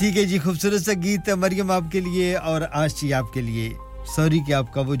चलें ठीक है जी खूबसूरत सा गीत मरियम आपके लिए और आशी आपके लिए सॉरी कि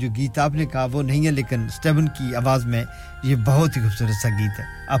आपका वो जो गीत आपने कहा वो नहीं है लेकिन स्टेवन की आवाज में ये बहुत ही खूबसूरत सा गीत है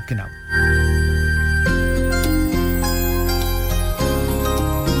आपके नाम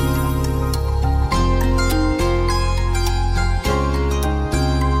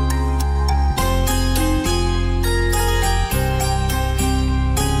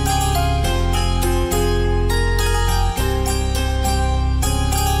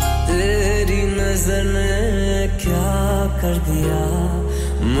कर दिया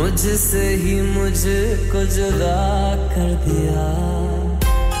मुझसे ही मुझको जुदा कर दिया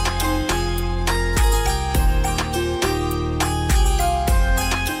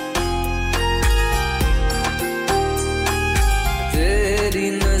तेरी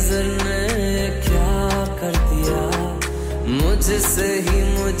नजर ने क्या कर दिया मुझसे ही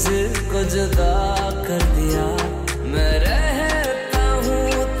मुझको जुदा कर दिया मैं रहता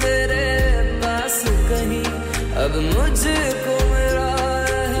हूँ तेरे पास कहीं अब मुझको मेरा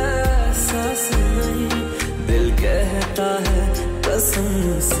एहसास नहीं दिल कहता है कसम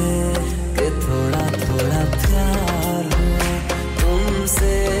से कि थोड़ा थोड़ा प्यार हुआ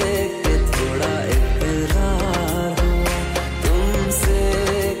तुमसे कि थोड़ा इकरार हुआ तुमसे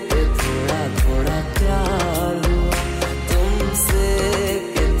कि थोड़ा थोड़ा प्यार हुआ तुमसे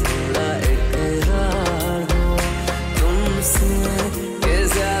कि थोड़ा इकरार हुआ तुमसे कि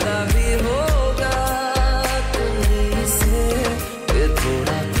ज्यादा भी होगा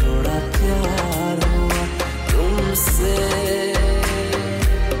थोड़ा थोड़ा प्यार हुआ तुमसे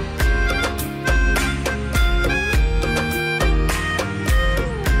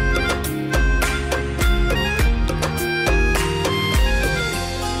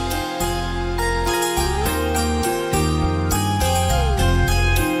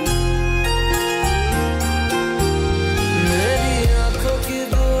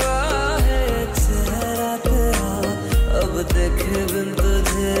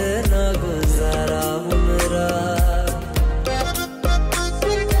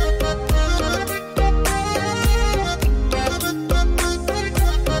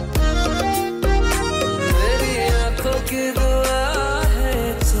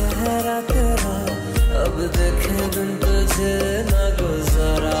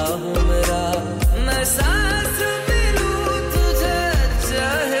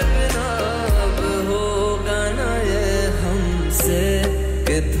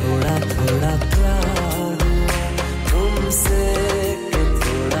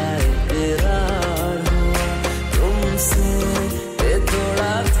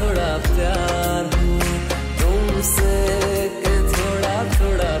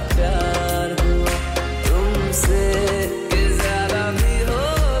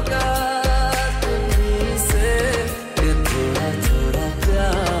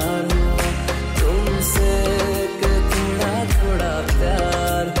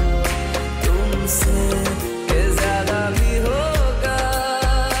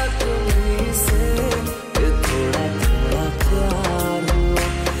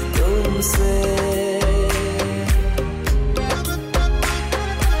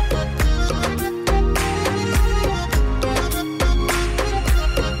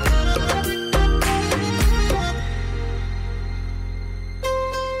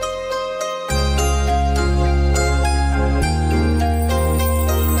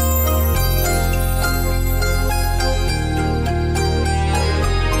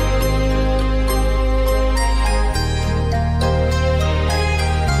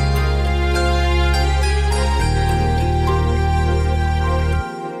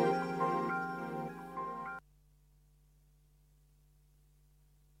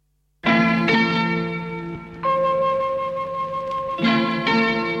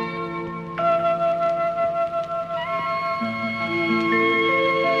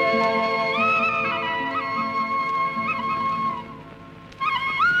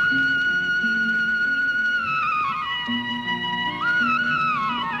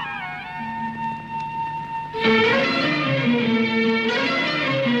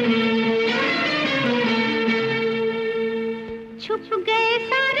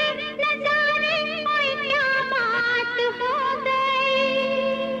सारे नजारे ओए क्या बात हो गई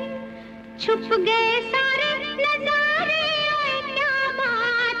छुप गए सारे नजारे ओए क्या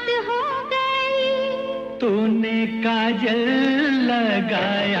बात हो गई तूने काजल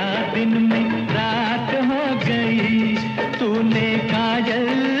लगाया दिन में रात हो गई तूने काजल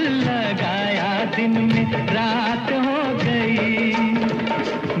लगाया दिन में रात हो गई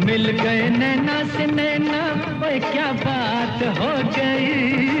मिल गए नैना से नैना ओए क्या बात हो गई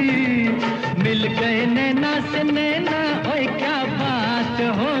मिल गए नैना से नैना ओए क्या बात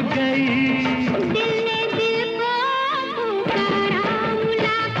हो गई दिल ने दिल को पुकारा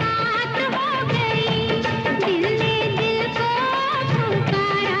मुलाकात हो गई दिल ने दिल को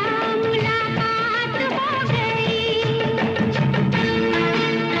पुकारा मुलाकात हो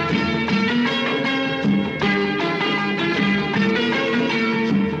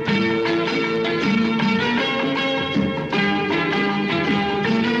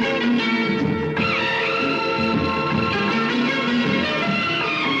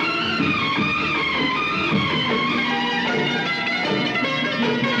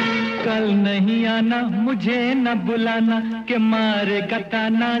कल नहीं आना मुझे न बुलाना के मारेगा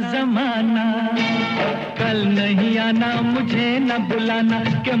ताना जमाना कल नहीं आना मुझे न बुलाना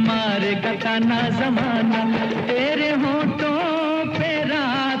के मारेगा ताना जमाना तेरे होठों पे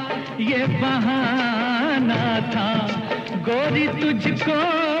रात ये बहाना था गोरी तुझको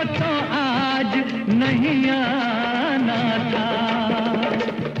तो आज नहीं आना था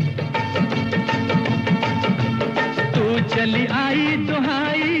तू चली आई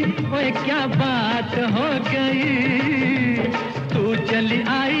दुहाई ओए क्या बात हो गई तू चली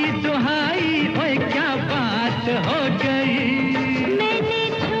आई दुहाई ओए क्या बात हो गई मैंने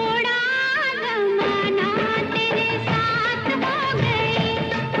छोड़ा जमाना तेरे साथ हो गई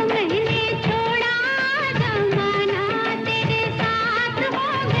मैंने छोड़ा जमाना तेरे साथ हो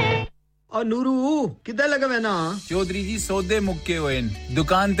गई और नूरू किधर लगा वैना चौधरी जी सौदे मुक्के होएन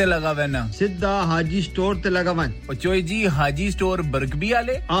दुकान ते लगा वैना सिद्धा हाजी स्टोर ते लगा वन ओ चोई जी हाजी स्टोर बरगबी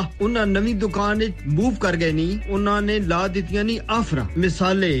वाले उन्हां नवी दुकान मूव कर गए नी उन्हां ने ला दितियां नी आफरा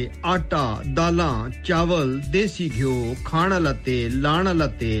मिसाले आटा दालां चावल देसी घियो खाण वाला तेल लाण वाला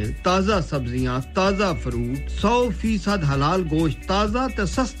तेल ताजा सब्जियां ताजा फ्रूट 100% हलाल गोश्त ताजा ते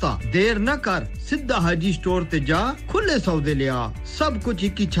सस्ता देर न कर सिद्धा हाजी स्टोर ते जा खुले सौदे लिया सब कुछ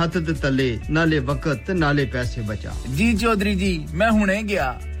एक ही छत ते तले नाले वक्त नाले पैसे बचा जी चौधरी जी मैं हुने गया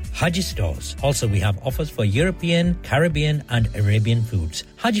Haji Stores. Also, we have offers for European, Caribbean and Arabian foods.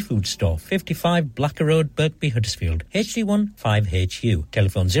 Haji Food Store, 55 Blacker Road, Birkby, Huddersfield, HD1 5HU.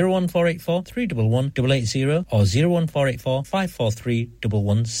 Telephone 01484 311 880 or 01484 543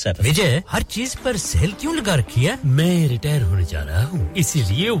 117. विजय, हर चीज पर सेल क्यों लगा रखी है? मैं रिटायर होने जा रहा हूँ,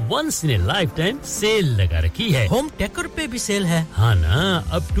 इसीलिए once in a lifetime cell लगा रखी है. होम टेकर पे भी सेल है. हाँ ना,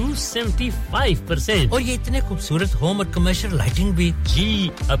 up to 75%. और ये इतने खूबसूरत होम और कमर्शियल लाइटिंग भी. जी,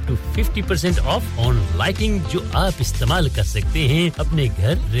 up to 50% off on lighting जो आप इस्तेमाल कर सकते हैं अपने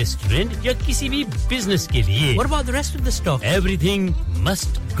घर, रेस्टोरेंट या किसी भी बिजनेस के लिए. What about the rest of the stock? Everything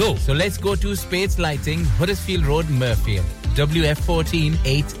must go. So let's go to Spades Lighting, Huddersfield Road, Murfield. WF14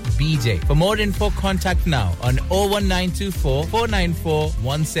 8BJ. For more info, contact now on 01924 494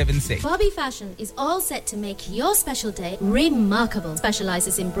 176. Bobby Fashion is all set to make your special day remarkable.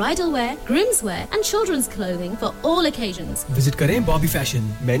 Specializes in bridal wear, groom's wear, and children's clothing for all occasions. Visit करें Bobby Fashion.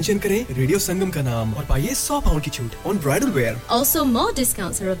 Mention करें Radio Sangam का नाम और पाइए £100 की छूट on bridal wear. Also, more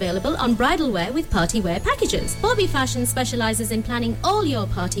discounts are available on bridal wear with party wear packages. Bobby Fashion specializes in planning all your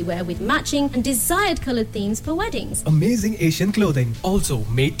party wear with matching and desired colored themes for weddings. Amazing Asian clothing, also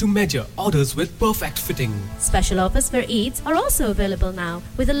made to measure, orders with perfect fitting. Special offers for Eids are also available now,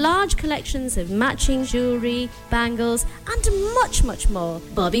 with a large collections of matching jewellery, bangles and much more.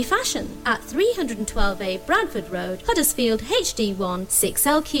 Bobby Fashion at 312A Bradford Road, Huddersfield HD1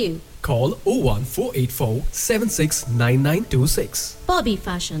 6LQ. Call 01484 769926. Bobby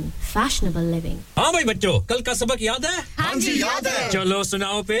Fashion, fashionable living. हाँ भाई बच्चों, कल का सबक याद है? हाँ जी याद है. चलो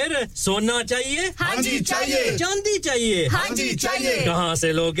सुनाओ फिर. सोना चाहिए? हाँ जी चाहिए. चांदी चाहिए? हाँ जी चाहिए. कहाँ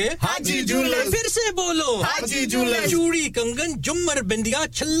से लोगे? हाजी जूलर्स. फिर से बोलो. हाजी जूलर्स. चूड़ी, कंगन, झुमर, बिंदिया,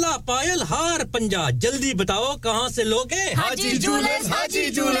 छल्ला, पायल, हार, पंजा. जल्दी बताओ कहाँ से लोगे? हाजी जूलर्स. हाजी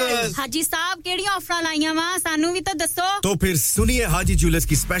जूलर्स. हाजी साहब केड़ी ऑफर लाईयां वा सानू भी तो दसो तो फिर सुनिए हाजी ज्वेलर्स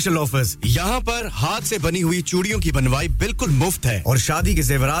की स्पेशल ऑफर्स यहां पर हाथ से बनी हुई चूड़ियों की बनवाई बिल्कुल मुफ्त है और शादी के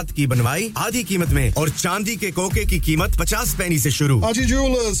जेवरात की बनवाई आधी कीमत में और चांदी के कोके की कीमत 50 पैसे से शुरू Haji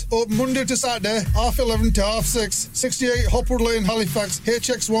Jewelers open Monday to Saturday 11:30 to 6:30 68 Hopwood Lane Halifax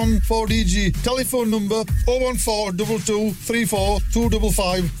HX1 4DG telephone number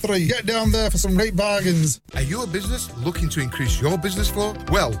 01422342553 get down there for some great bargains. Are you a business looking to increase your business flow?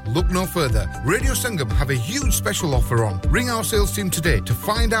 Well, look no further. Radio Sangam have a huge special offer on. Ring our sales team today to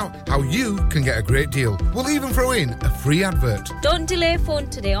find out how you can get a great deal. We'll even throw in a free advert. Don't delay, phone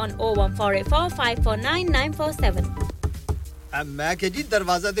today on 01484 549 947. मैं के जी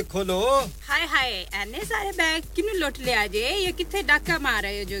दरवाजा दे खोलो हाय हाय एने सारे bag किनु लुट ले आजे ये किथे डाका मार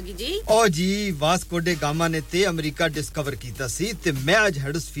रहे हो जोगी जी ओ जी वास्को डे गामा ने ते अमेरिका डिस्कवर कीता सी ते मैं आज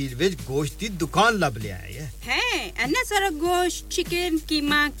हडर्सफील्ड विच गोश्त दी दुकान लब ले आया है एने सारा गोश्त चिकन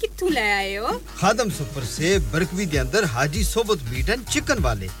कीमा किथु ले आए हो खादम सुपर से बरकवी दे अंदर हाजी सोबत मीट एंड चिकन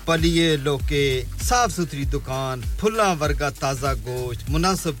वाले पलिए लोके साफ सुथरी दुकान फुल्ला वर्गा ताजा गोश्त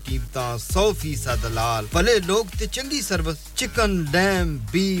मुनासिब कीमतां 100% दलाल भले लोग ते चंगी service chicken lamb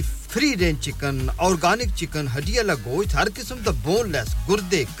beef free range chicken organic chicken हड्डियाला गोश्त हर किस्म दा बोनलेस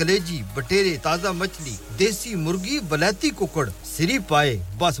गुर्दे कलेजी बटेरे ताजा मछली देसी मुर्गी बलाती कुकड़ सिरी पाए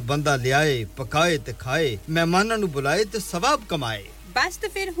बस बंदा ले आए पकाए ते खाए मेहमानां नु बुलाए ते सवाब कमाए बस तो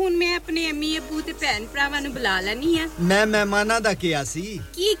फिर हुन मैं अपने अम्मी अब्बू ते भैन भरावां नु बुला लनी है मैं मेहमानां दा किया सी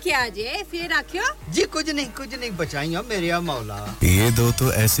की क्या जे फिर आखियो जी कुछ नहीं बचाइयो मेरे मौला ये दो तो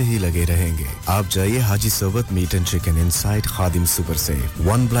ऐसे ही लगे रहेंगे आप जाइए हाजी सोबत meet and chicken inside Khadim super safe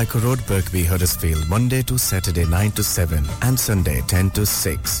 1 Black Road Birkby Huddersfield Monday to Saturday 9 to 7 and Sunday 10 to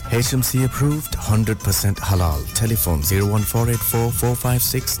 6 HMC approved 100% halal telephone 01484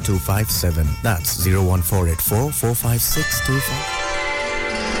 456 257 that's 01484 456 257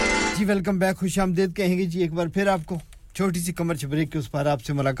 ji welcome back खुशामदीद कहेंगे जी एक बार फिर आपको छोटी सी कमर ब्रेक के उस पार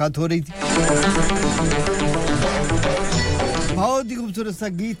आपसे मुलाकात हो रही थी बहुत ही खूबसूरत सा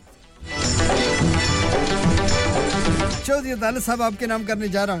गीत चौधरी अदालत साहब आपके नाम करने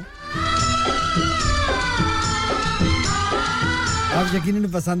जा रहा हूं आप यकीनन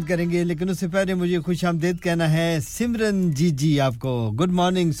पसंद करेंगे लेकिन उससे पहले मुझे खुशामदीद कहना है सिमरन जी आपको गुड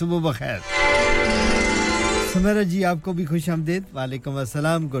मॉर्निंग सुबह बखैर सुमेरा जी आपको भी खुशामदीद वालेकुम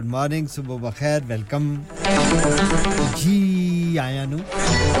अस्सलाम गुड मॉर्निंग सुबह बखैर वेलकम जी आयानु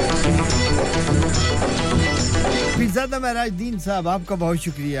पीरज़ादा महराजदीन साहब आपका बहुत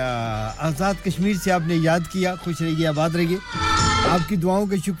शुक्रिया आजाद कश्मीर से आपने याद किया खुश रहिए आबाद रहिए आपकी दुआओं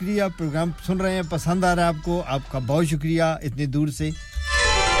का शुक्रिया प्रोग्राम सुन रहे हैं पसंद आ रहा है आपको आपका बहुत शुक्रिया इतने दूर से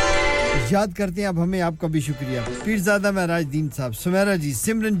याद करते हैं अब हमें आपका भी शुक्रिया पीरज़ादा महराजदीन साहब सुमेरा जी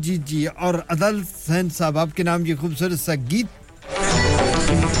सिमरन जी और अदल हुसैन साहब आपके नाम ये खूबसूरत सा गीत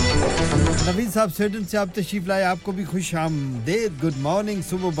नवीद साहब स्वीडन से आप तशरीफ लाए आपको भी खुशामदीद गुड मॉर्निंग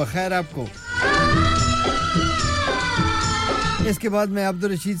सुबह बखैर आपको इसके बाद मैं अब्दुल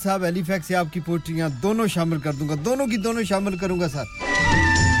रशीद साहब हैलिफैक्स से आपकी पोट्रियां दोनों शामिल कर दूंगा दोनों की दोनों शामिल करूंगा सर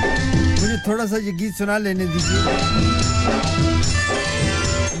मुझे थोड़ा सा ये गीत सुना लेने दीजिए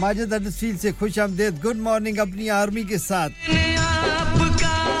माजिद हडर्सफील्ड से खुशामदीद गुड मॉर्निंग अपनी आर्मी के साथ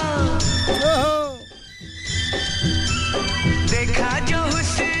देखा जो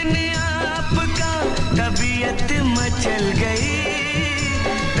हुस्न आपका तबीयत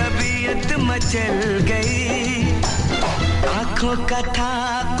मचल गई आंखों का था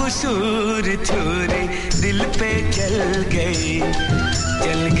कसूर छुरी दिल पे चल गई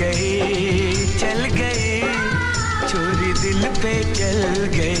छुरी दिल पे चल गई छुरी दिल पे चल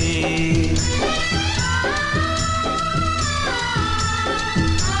गई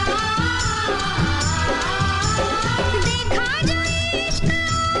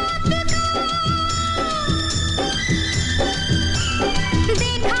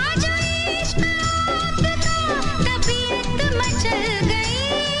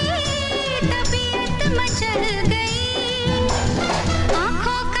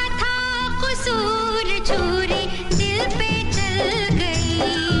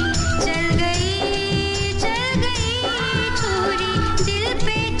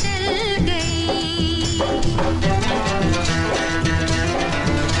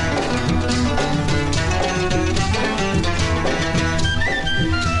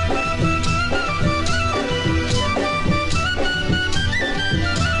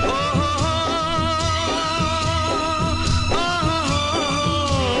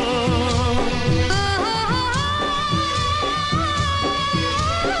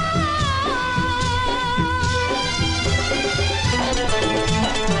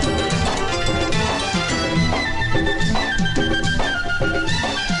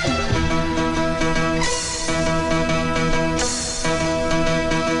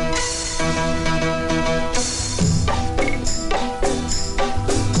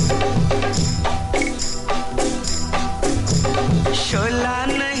शोला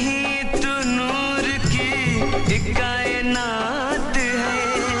नहीं तू नूर की एक कायनात है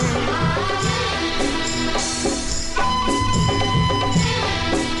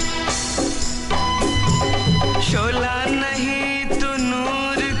शोला नहीं तू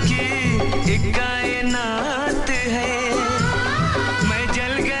नूर की एक कायनात है मैं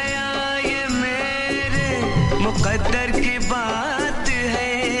जल गया ये मेरे मुकद्दर की बात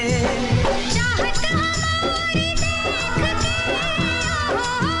है चाहत हमारी देख के हो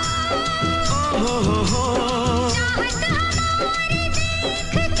चाहत हमारी देख के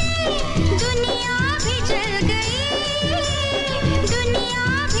दुनिया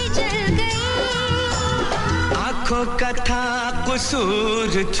भी जल गई आँखों का था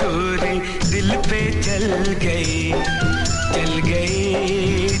कसूर छुरी दिल पे चल गई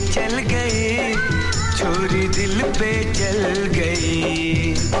छुरी दिल पे चल गई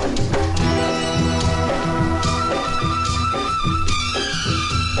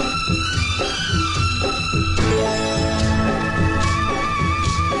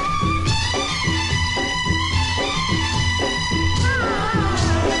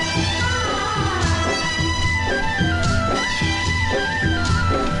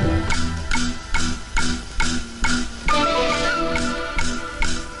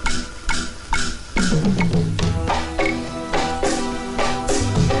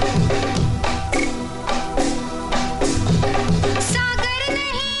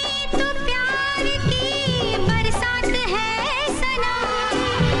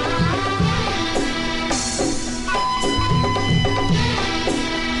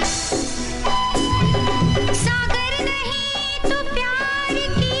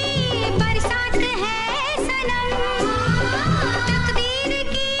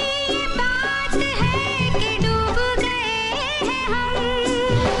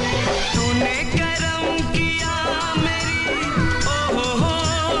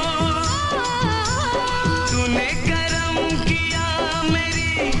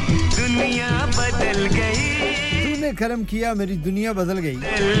करम किया मेरी दुनिया बदल गई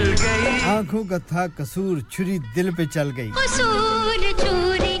आंखों का था कसूर छुरी दिल पे चल गई कसूर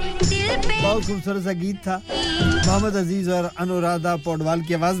छुरी दिल पे बहुत खूबसूरत सा गीत था मोहम्मद अजीज और अनुराधा पौडवाल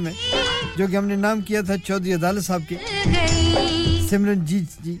की आवाज में जो कि हमने नाम किया था चौधरी अदालत साहब के सिमरनजीत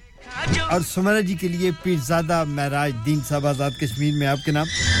जी और सुमरा जी के लिए पीरजादा महराज दीन साहब आजाद कश्मीर में आपके नाम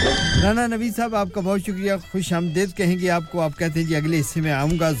राना नबी साहब आपका बहुत शुक्रिया खुश आमदीद कहेंगे आपको आप कहते हैं जी अगले हिस्से में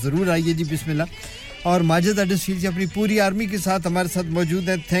आऊंगा जरूर आइए जी बिस्मिल्लाह और माजिद अडसफील्ड से अपनी पूरी आर्मी के साथ हमारे साथ मौजूद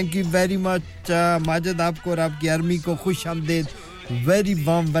हैं thank you very much Majid आपको और आपकी आर्मी को खुश आमदीद very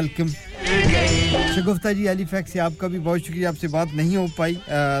warm welcome Shagufta ji Halifax से आपका भी बहुत शुक्रिया आपसे बात नहीं हो पाई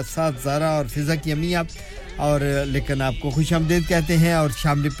साथ ज़ारा और फिज़ा की अम्मी आप और लेकिन आपको खुश आमदीद कहते हैं और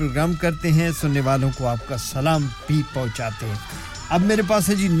शामिल प्रोग्राम करते हैं सुनने वालों को आपका सलाम भी पहुंचाते हैं अब मेरे पास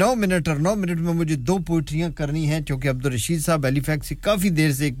है जी 9 मिनट और 9 मिनट में मुझे दो पोएट्रियां करनी हैं क्योंकि अब्दुल रशीद साहब हैलिफैक्स से काफ़ी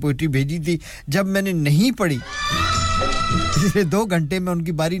देर से एक पोएट्री भेजी थी जब मैंने नहीं पढ़ी पिछले 2 घंटे में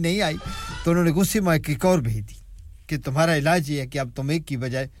उनकी बारी नहीं आई तो उन्होंने गुस्से में एक और भेज दी कि तुम्हारा इलाज ये है कि अब तुम एक की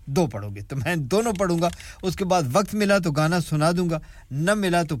बजाय 2 पढ़ोगे तो मैं दोनों पढ़ूंगा उसके बाद वक्त मिला तो गाना सुना दूंगा न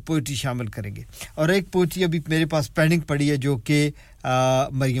मिला तो पोएट्री शामिल करेंगे और एक पोएट्री अभी मेरे पास पेंडिंग पड़ी है जो कि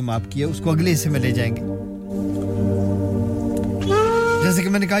मरियम आपकी है उसको अगले हिस्से में ले जाएंगे जैसे कि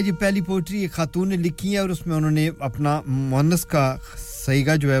मैंने कहा ये पहली पोएट्री एक खातून ने लिखी है और उसमें उन्होंने अपना मुअन्नस का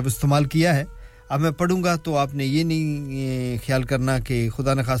सहीगा जो है वो इस्तेमाल किया है अब मैं पढ़ूंगा तो आपने ये नहीं ख्याल करना कि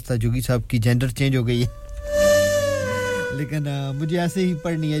खुदा न खास्ता जोगी साहब की जेंडर चेंज हो गई है लेकिन मुझे ऐसे ही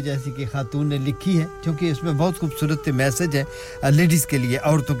पढ़नी है जैसे कि खातून ने लिखी है क्योंकि इसमें बहुत खूबसूरत मैसेज है लेडीज के लिए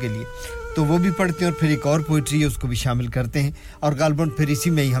औरतों के लिए तो वो भी पढ़ते हैं और फिर एक और पोएट्री है उसको भी शामिल करते हैं और गालबन फिर इसी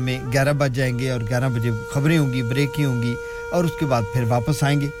में ही हमें 11 बज जाएंगे और 11 बजे खबरें होंगी ब्रेकें होंगी और उसके बाद फिर वापस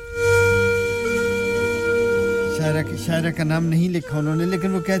आएंगे शायरा का नाम नहीं लिखा उन्होंने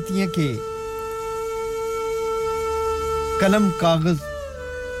लेकिन वो कहती हैं कि कलम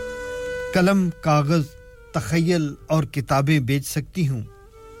कागज तखय्युल और किताबें बेच सकती हूँ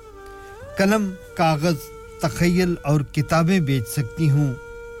कलम कागज तखय्युल और किताबें बेच सकती हूँ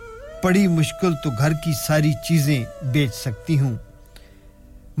पड़ी मुश्किल तो घर की सारी चीजें बेच सकती हूँ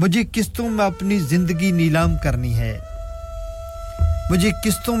मुझे किस्तों में अपनी जिंदगी नीलाम करनी है मुझे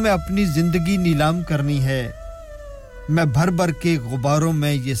किस्तों में अपनी जिंदगी नीलाम करनी है मैं भर भर के गुबारों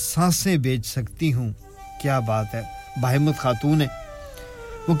में ये सांसें बेच सकती हूँ क्या बात है बाहिम्मत खातून है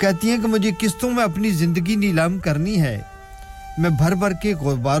वो कहती हैं कि मुझे किस्तों में अपनी जिंदगी नीलाम करनी है मैं भर भर के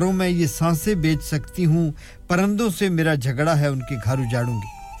गुबारों में ये सांसें बेच सकती हूँ परिंदों से मेरा झगड़ा है उनके घर उजाड़ूंगी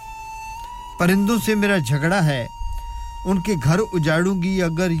परिंदों से मेरा झगड़ा है उनके घर उजाड़ूंगी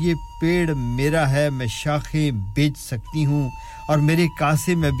अगर ये पेड़ मेरा है मैं शाखें बेच सकती हूं और मेरे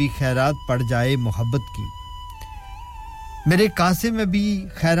कासे में भी खैरात पड़ जाए मोहब्बत की मेरे कासे में भी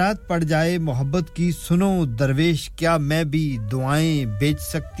खैरात पड़ जाए मोहब्बत की सुनो दरवेश क्या मैं भी दुआएं बेच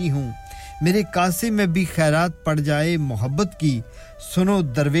सकती हूं मेरे कासे में भी खैरात पड़ जाए मोहब्बत की सुनो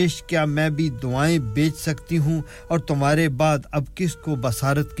दरवेश क्या मैं भी दुआएं बेच सकती हूं और तुम्हारे बाद अब किसको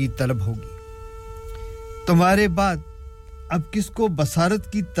बसारत की तलब होगी तुम्हारे बाद अब किसको बसारत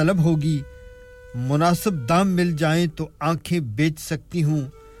की तलब होगी मुनासिब दाम मिल जाएं तो आंखें बेच सकती हूं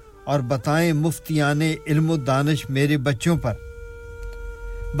और बताएं मुफ्तियाने इल्म दानिश मेरे बच्चों पर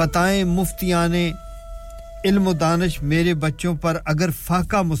बताएं मुफ्तियाने इल्म दानिश मेरे बच्चों पर अगर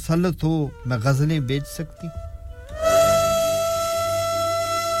फाका मुसल्लत हो मैं गज़लें बेच सकती हूं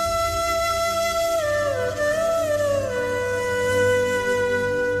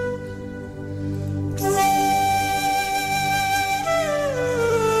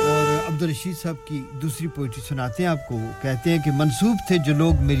रशीद साहब की दूसरी पोएट्री सुनाते हैं आपको कहते हैं कि मंसूब थे जो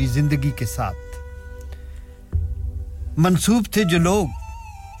लोग मेरी जिंदगी के साथ मंसूब थे जो लोग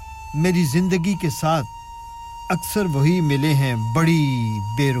मेरी जिंदगी के साथ अक्सर वही मिले हैं बड़ी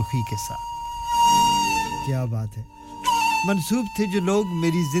बेरुखी के साथ क्या बात है मंसूब थे जो लोग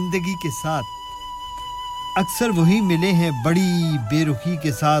मेरी जिंदगी के साथ अक्सर वही मिले हैं बड़ी बेरुखी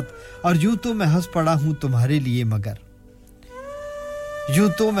के साथ और यूं तो मैं हंस पड़ा हूं तुम्हारे लिए मगर यूं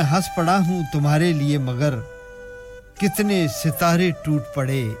तो मैं हंस पड़ा हूं तुम्हारे लिए मगर कितने सितारे टूट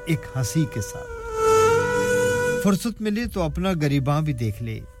पड़े एक हंसी के साथ फुर्सत मिले तो अपना गरीबां भी देख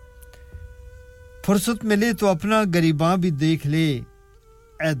ले फुर्सत मिले तो अपना गरीबां भी देख ले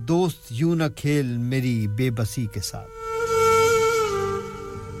ऐ दोस्त यूं न खेल मेरी बेबसी के साथ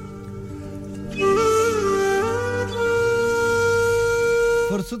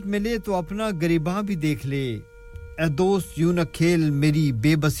फुर्सत मिले तो अपना गरीबां भी देख ले ऐ दोस्त यूं न खेल मेरी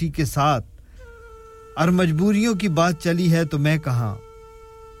बेबसी के साथ और मजबूरियों की बात चली है तो मैं कहां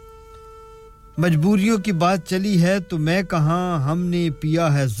मजबूरियों की बात चली है तो मैं कहां हमने पिया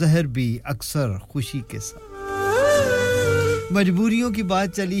है जहर भी अक्सर खुशी के साथ मजबूरियों की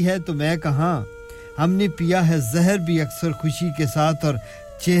बात चली है तो मैं कहां हमने पिया है जहर भी अक्सर खुशी के साथ और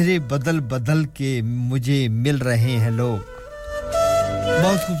चेहरे बदल बदल के मुझे मिल रहे हैं लोग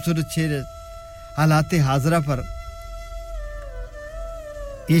बहुत खूबसूरत शेर हालात हाजरा पर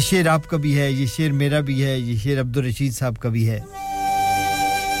ये शेर आपका भी है ये शेर मेरा भी है ये शेर अब्दुल रशीद साहब का भी है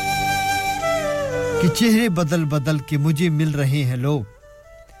कि चेहरे बदल बदल के मुझे मिल रहे हैं लोग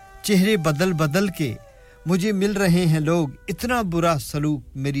चेहरे बदल बदल के मुझे मिल रहे हैं लोग इतना बुरा सलूक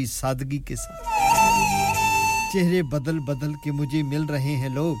मेरी सादगी के साथ चेहरे बदल बदल के मुझे मिल रहे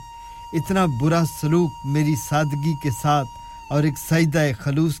हैं लोग इतना बुरा सलूक मेरी सादगी के साथ और एक सजदा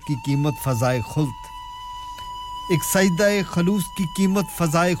खलूस की कीमत फजाए खुल्द एक सजदा खलूस की कीमत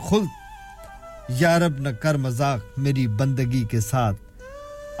फजाए खुल्द या रब न कर मजाक मेरी बंदगी के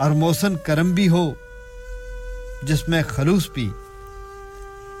साथ और मौसन करम भी हो जिसमें खलूस भी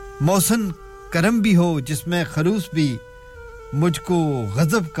मौसन करम भी हो जिसमें खलूस भी मुझको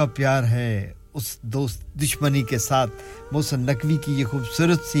गजब का प्यार है उस दोस्त दुश्मनी के साथ मौसन नकवी की ये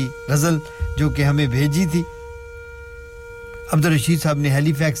खूबसूरत सी गजल जो कि हमें भेजी थी अब्दुल रशीद साहब ने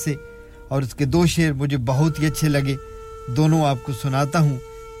हैलीफैक्स से और उसके दो शेर मुझे बहुत ही अच्छे लगे दोनों आपको सुनाता हूं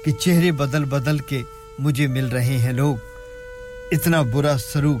कि चेहरे बदल बदल के मुझे मिल रहे हैं लोग इतना बुरा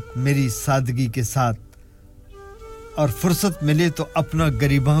सलूक मेरी सादगी के साथ और फुर्सत मिले तो अपना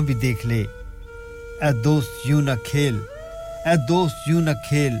गरीबां भी देख ले ऐ दोस्त यूं न खेल ऐ दोस्त यूं न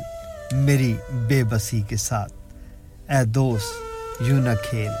खेल मेरी बेबसी के साथ ऐ दोस्त यूं न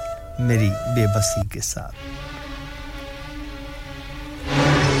खेल मेरी बेबसी के साथ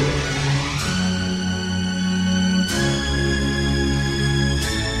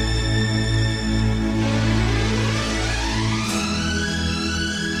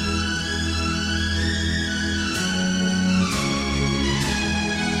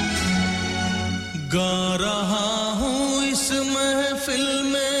गा रहा हूँ इस महफिल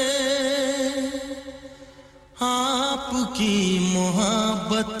में आपकी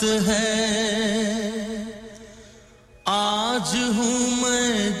मोहब्बत है आज हूँ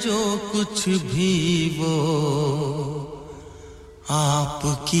मैं जो कुछ भी वो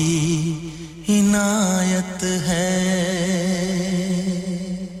आपकी इनायत है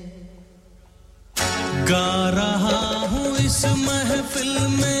गा रहा हूँ इस महफिल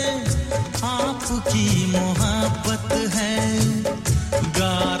में आपकी मोहब्बत है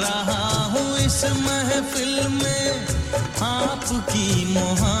गा रहा हूँ इस महफिल में आपकी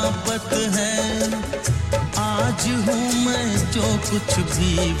मोहब्बत है आज हूँ मैं जो कुछ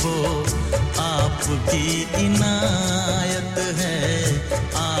भी वो आपकी इनायत है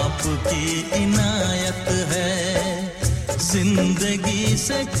आपकी इनायत है जिंदगी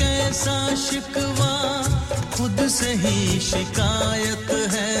से कैसा शिकवा खुद से ही शिकायत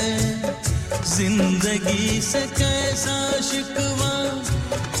है जिंदगी से कैसा शिकवा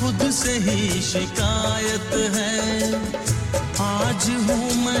खुद से ही शिकायत है आज हूँ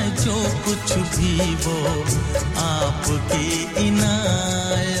मैं जो कुछ भी वो आपकी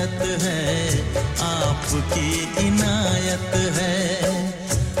इनायत है आपकी इनायत है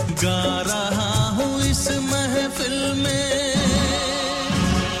गा रहा हूँ इस महफिल में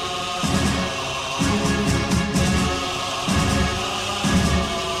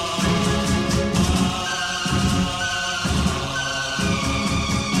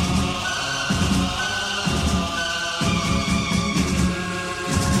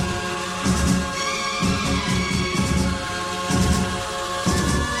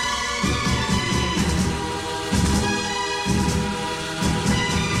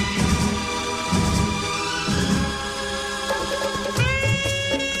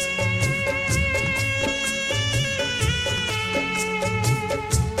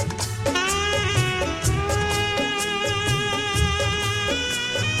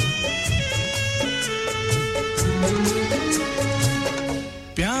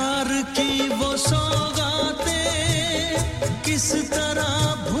किस तरह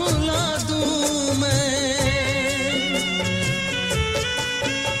भुला दूं मैं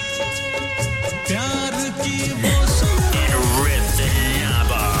प्यार की वो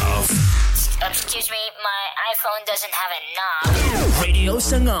Excuse me, my iPhone doesn't have a knob. Radio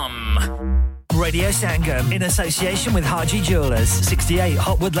Sangam. Radio Sangam in association with Haji Jewellers, 68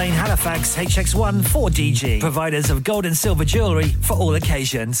 Hotwood Lane, Halifax, HX1 4DG. Providers of gold and silver jewellery for all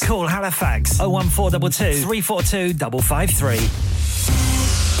occasions. Call Halifax 01422 342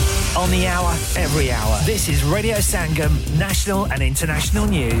 553. On the hour, every hour. This is Radio Sangam, national and international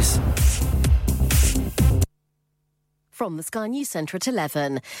news. From the Sky News Centre at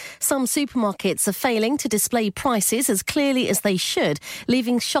 11. Some supermarkets are failing to display prices as clearly as they should,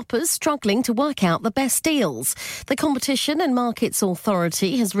 leaving shoppers struggling to work out the best deals. The Competition and Markets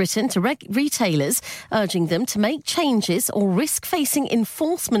Authority has written to retailers, urging them to make changes or risk facing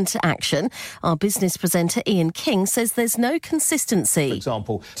enforcement action. Our business presenter Ian King says there's no consistency. For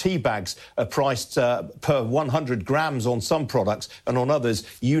example, tea bags are priced per 100 grams on some products, and on others,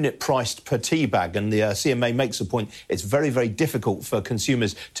 unit priced per tea bag. And the CMA makes a point, it's very, very difficult for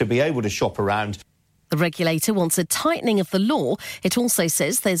consumers to be able to shop around. The regulator wants a tightening of the law. It also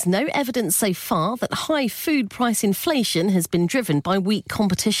says there's no evidence so far that high food price inflation has been driven by weak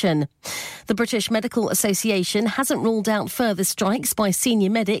competition. The British Medical Association hasn't ruled out further strikes by senior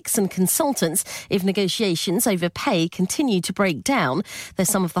medics and consultants if negotiations over pay continue to break down. They're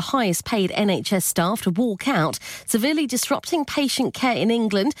some of the highest paid NHS staff to walk out, severely disrupting patient care in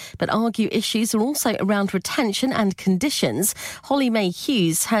England, but argue issues are also around retention and conditions. Holly May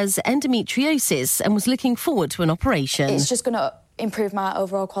Hughes has endometriosis and was looking forward to an operation. It's just going to improve my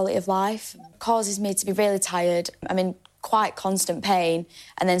overall quality of life. It causes me to be really tired. I'm in quite constant pain,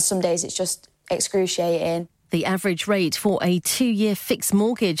 and then some days it's just excruciating. The average rate for a 2-year fixed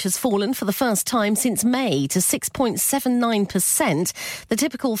mortgage has fallen for the first time since May to 6.79%. The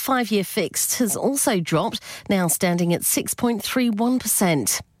typical 5-year fixed has also dropped, now standing at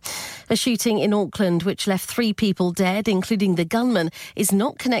 6.31%. A shooting in Auckland which left 3 people dead, including the gunman, is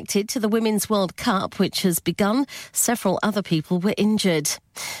not connected to the Women's World Cup, which has begun. Several other people were injured.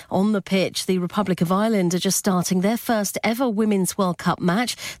 On the pitch, the Republic of Ireland are just starting their first ever Women's World Cup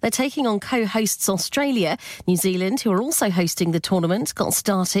match. They're taking on co-hosts Australia. New Zealand, who are also hosting the tournament, got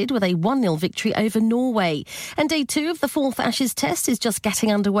started with a 1-0 victory over Norway. And day 2 of the 4th Ashes Test is just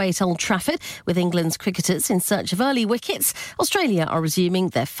getting underway at Old Trafford, with England's cricketers in search of early wickets. Australia are resuming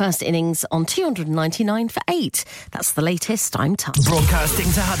their first innings on 299 for 8. That's the latest. I'm Tom. Broadcasting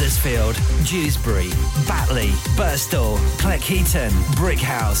to Huddersfield, Dewsbury, Batley, Birstall, Cleckheaton,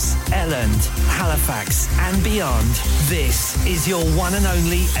 Brickhouse, Elland, Halifax and beyond. This is your one and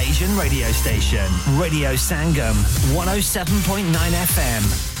only Asian radio station. Radio Sangam, 107.9 FM.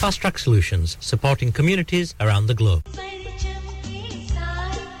 Fast Track Solutions, supporting communities around the globe.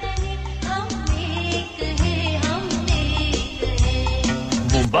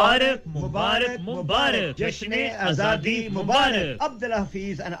 मुबारक मुबारक मुबारक जश्न आजादी मुबारक Abdul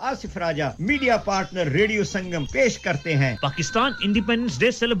Hafeez and Asif Raja media partner radio संगम पेश करते हैं Pakistan Independence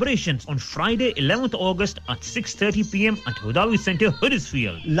Day celebrations on Friday 11th August at 6:30 p.m. at Hudawi Center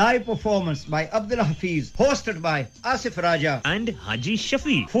Huddersfield. Live performance by Abdul Hafiz hosted by Asif Raja and Haji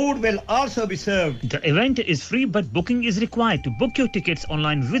Shafi. Food will also be served. The event is free but booking is required. To book your tickets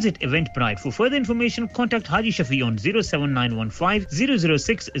online visit Eventbrite. For further information contact Haji Shafi on 07915 006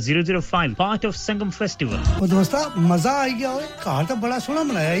 005 part of Sangam Festival. ओ दोस्ता मजा आ गया ओए car तो बड़ा सोना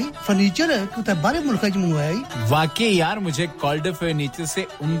बनाया है furniture है तू तो बाहर मुल्क से मंगवाया है वाकई यार मुझे कॉल्डर फर्नीचर से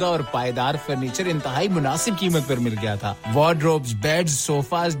उम्दा और पायदार फर्नीचर इंतहाई मुनासिब कीमत पर मिल गया था wardrobes beds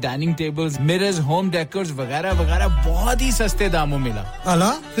sofas dining tables mirrors home decors वगैरह वगैरह बहुत ही सस्ते दामों मिला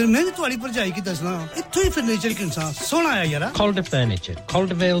अला फिर मैं भी तुम्हारी पर जाई की दसना इत्थों ही फर्नीचर के इंसान सोना है यार Calder Furniture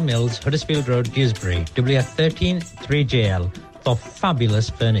Caldervale Mills Huddersfield Road Dewsbury WF13 3JL for fabulous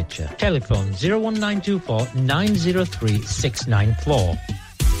furniture. Telephone 01924 903 694.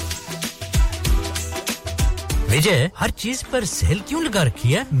 विजय हर चीज पर सेल क्यों लगा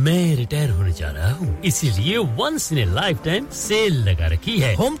रखी है मैं रिटायर होने जा रहा हूँ इसीलिए once in a lifetime sale लगा रखी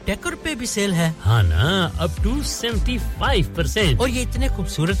है होम टेकर पे भी सेल है हाँ ना अप टू 75% और ये इतने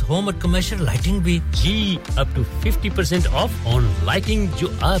खूबसूरत होम और कमर्शियल लाइटिंग भी जी up to 50% off on lighting जो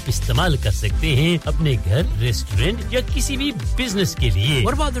आप इस्तेमाल कर सकते हैं अपने घर रेस्टोरेंट या किसी भी बिजनेस के लिए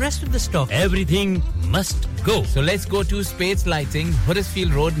What about the rest of the stock? Everything must go. So let's go to Spades Lighting,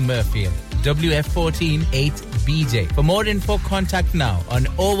 Huddersfield Road, Murfield. WF14 8BJ. For more info, contact now on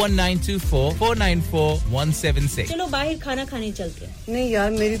 01924 494 176. चलो बाहर खाना खाने चलते हैं नहीं यार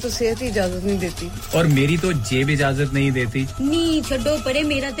मेरी तो सेहत ही इजाजत नहीं देती और मेरी तो जेब इजाजत नहीं देती नी छोड़ो परे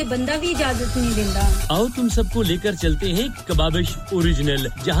मेरा ते बंदा भी इजाजत नहीं देता आओ तुम सबको लेकर चलते हैं कबाबिश ओरिजिनल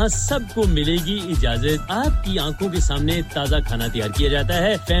जहां सबको मिलेगी इजाजत आपकी आंखों के सामने ताजा खाना तैयार किया जाता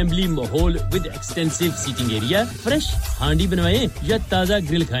है फैमिली माहौल with extensive seating area fresh handi बनवाएं या ताजा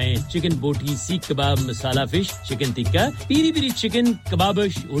ग्रिल खाएं chicken boti seekh kebab masala fish chicken tikka piri piri chicken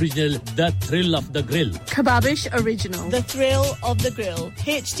kababish original the thrill of the grill kababish original the thrill of the grill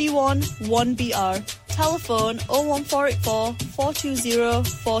HD1 1BR telephone 01484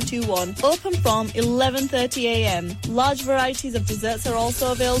 420 421 open from 11:30 a.m. large varieties of desserts are also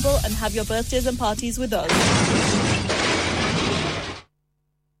available and have your birthdays and parties with us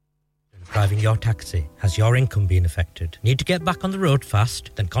Driving your taxi. Has your income been affected? Need to get back on the road fast?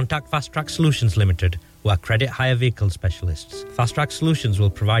 Then contact Fast Track Solutions Limited, who are credit hire vehicle specialists. Fast Track Solutions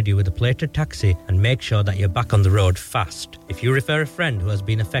will provide you with a plated taxi and make sure that you're back on the road fast. If you refer a friend who has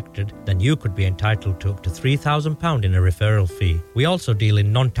been affected, then you could be entitled to up to £3,000 in a referral fee. We also deal in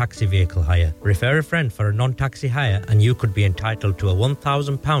non-taxi vehicle hire. Refer a friend for a non-taxi hire and you could be entitled to a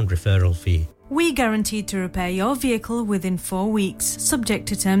 £1,000 referral fee. We guarantee to repair your vehicle within 4 weeks, subject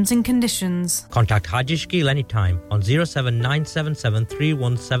to terms and conditions. Contact Haji Shkil anytime on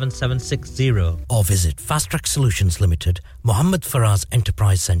 07977317760 or visit Fast Track Solutions Limited, Mohammed Faraz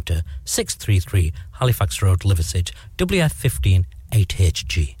Enterprise Centre, 633 Halifax Road, Liversedge, WF15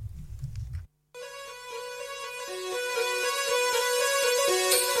 8HG.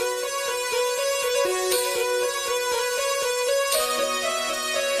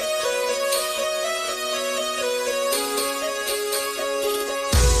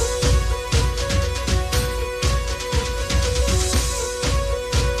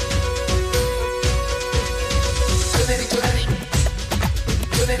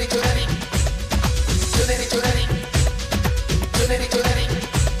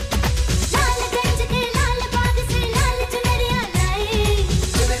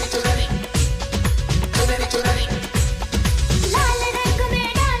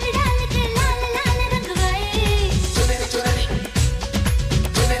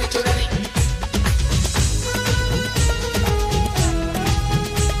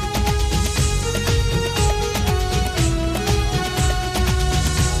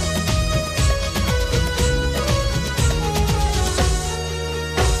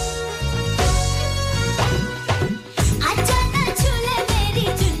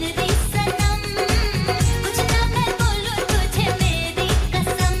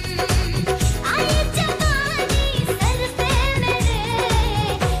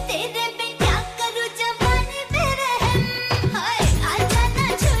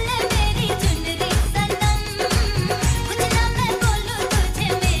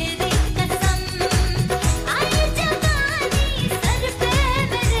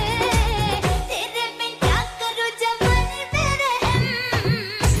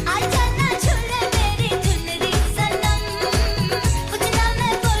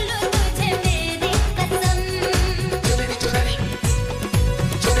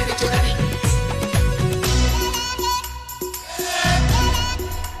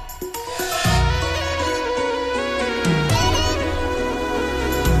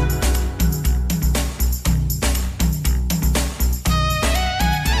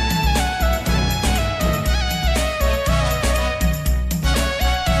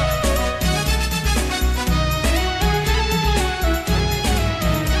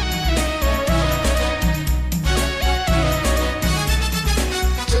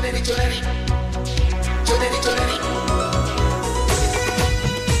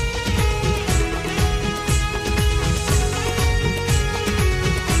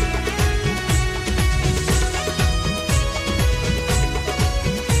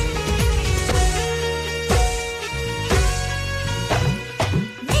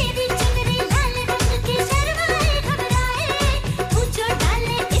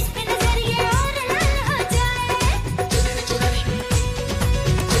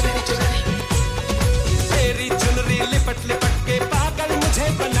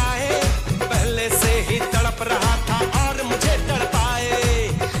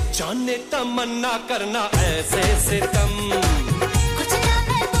 तमन्ना करना ऐसे सितम कुछ ना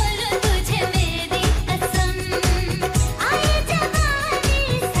मैं बोलूं तुझे मेरी कसम आए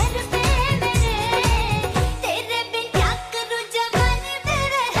जवानी सर पे मेरे तेरे बिन क्या करूं जवानी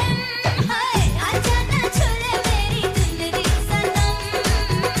मेरे हम हाय आजा ना छोड़े मेरी चुनरी सनम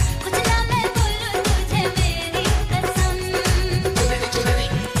कुछ ना मैं बोलूं तुझे मेरी कसम चुनरी चुनरी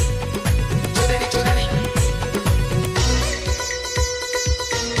चुनरी चुनरी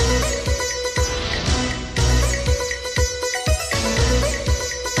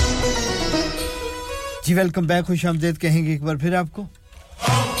जी वेलकम बैक खुशामदीद कहेंगे एक बार फिर आपको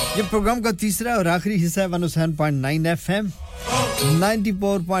ये प्रोग्राम का तीसरा और आखिरी हिस्सा है 107.9 एफएम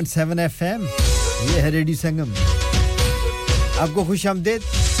 94.7 एफएम ये है रेडियो संगम आपको खुशामदीद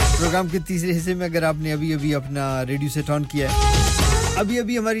प्रोग्राम के तीसरे हिस्से में अगर आपने अभी अपना रेडियो सेट ऑन किया है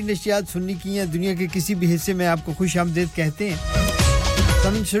अभी हमारी नशियात सुननी की है दुनिया के किसी भी हिस्से में आपको खुशामदीद कहते हैं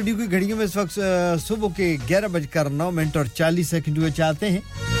हम स्टूडियो की घड़ियों में इस वक्त सुबह के 11:09 और 40 सेकंड हुए चाहते हैं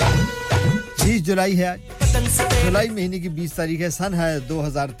 20 जुलाई है आज जुलाई महीने की 20 तारीख है सन है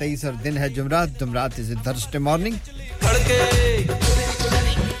 2023 और दिन है जुमरात is Thursday morning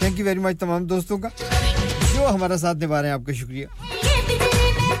thank you very much तमाम दोस्तों का जो हमारा साथ निभा रहे हैं आपका शुक्रिया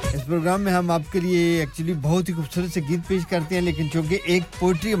इस प्रोग्राम में हम आपके लिए एक्चुअली बहुत ही खूबसूरत से गीत पेश करते हैं लेकिन चूंकि एक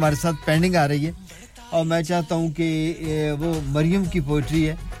पोएट्री हमारे साथ पेंडिंग आ रही है और मैं चाहता हूं कि वो मरियम की पोएट्री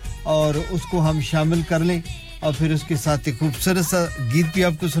है और उसको हम शामिल कर लें और फिर उसके साथ एक खूबसूरत सा गीत भी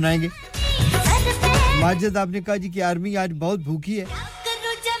आपको सुनाएंगे माजिद आपने कहा जी कि आर्मी आज बहुत भूखी है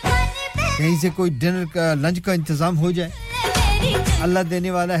कहीं से कोई डिनर का लंच का इंतजाम हो जाए अल्लाह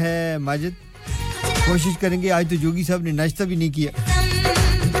देने वाला है माजिद कोशिश करेंगे आज तो जोगी साहब ने नाश्ता भी नहीं किया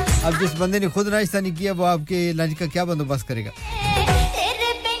अब जिस बंदे ने खुद नाश्ता नहीं किया वो आपके लंच का क्या बंदोबस्त करेगा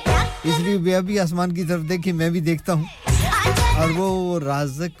इसलिए वे भी आसमान की तरफ देखे मैं भी देखता हूं और वो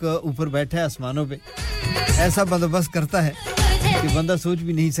राज़िक ऊपर बैठा है आसमानों पे ऐसा बंदोबस्त करता है कि बंदा सोच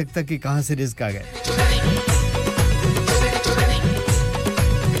भी नहीं सकता कि कहां से रिज़्क आ गया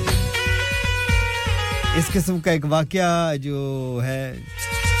इस किस्म का एक वाकया जो है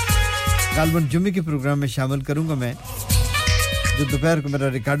गालबन जुम्मे के प्रोग्राम में शामिल करूंगा मैं जो दोपहर को मेरा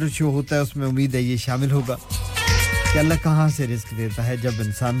रिकॉर्डेड शो होता है उसमें उम्मीद है ये शामिल होगा कि अल्लाह कहां से रिज़्क देता है जब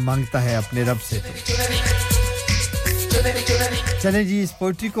इंसान मांगता है अपने रब से चलें जी इस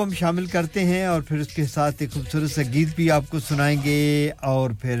पोएट्री को हम शामिल करते हैं और फिर उसके साथ एक खूबसूरत सा गीत भी आपको सुनाएंगे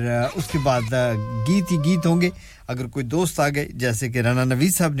और फिर उसके बाद गीत ही गीत होंगे अगर कोई दोस्त आ गए जैसे कि राना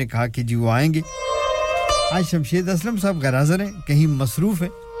नवीद साहब ने कहा कि जी वो आएंगे आज शमशेद असलम साहब घर हाजिर हैं कहीं मसरूफ हैं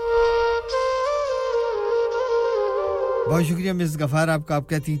बहुत शुक्रिया मिस गफार आपका आप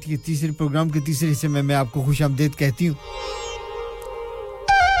कहती थी कि तीसरे प्रोग्राम के तीसरे हिस्से में मैं आपको खुशामदीद कहती हूं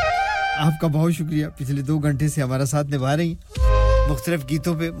आपका बहुत शुक्रिया पिछले 2 घंटे से हमारा साथ निभा रही हैं मुख्तलिफ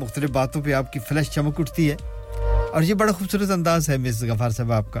गीतों पे मुख्तलिफ बातों पे आपकी फ्लैश चमक उठती है और ये बड़ा खूबसूरत अंदाज है मिस गफार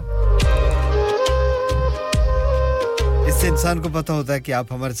साहब आपका इससे इंसान को पता होता है कि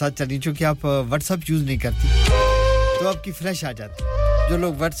आप हमारे साथ चल रही क्योंकि आप व्हाट्सएप यूज नहीं करती तो आपकी फ्लैश आ जाती जो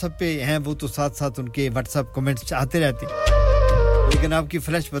लोग व्हाट्सएप पे हैं वो तो साथ-साथ उनके व्हाट्सएप कमेंट्स आते रहते लेकिन आपकी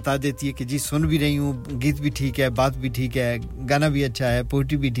फ्लैश बता देती है कि जी सुन भी रही हूं गीत भी ठीक है बात भी ठीक है गाना भी अच्छा है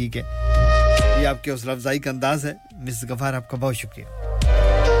पोएट्री भी ठीक है ये आपके हौसला अफजाई का अंदाज है मिस गफार आपका बहुत शुक्रिया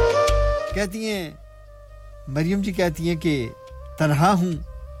कहती हैं मरियम जी कहती हैं कि तन्हा हूं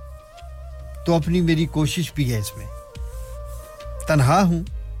तो अपनी मेरी कोशिश भी है इसमें तन्हा हूं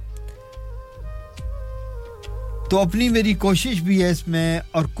तो अपनी मेरी कोशिश भी है इसमें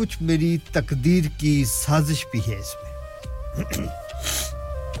और कुछ मेरी तकदीर की साजिश भी है इसमें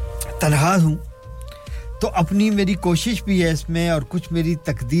तन्हा हूं तो अपनी मेरी कोशिश भी है इसमें और कुछ मेरी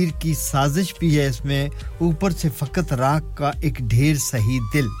तकदीर की साजिश भी है इसमें ऊपर से फकत राख का एक ढेर सही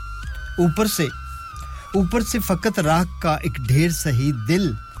दिल ऊपर से फकत राख का एक ढेर सही दिल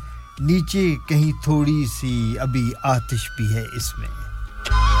नीचे कहीं थोड़ी सी अभी आतिश भी है इसमें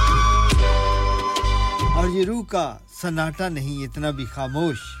और ये रूह का सन्नाटा नहीं इतना भी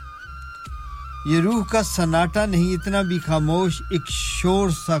खामोश ये रूह का सन्नाटा नहीं इतना भी खामोश एक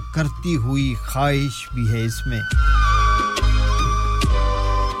शोर सा करती हुई ख्वाहिश भी है इसमें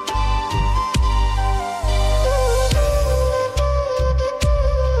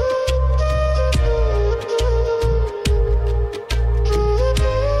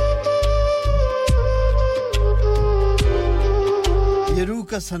ये रूह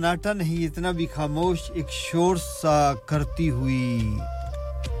का सन्नाटा नहीं इतना भी खामोश एक शोर सा करती हुई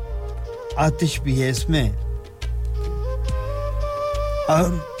आतिश भी है इसमें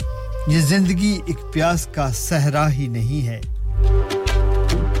और ये जिंदगी एक प्यास का सहरा ही नहीं है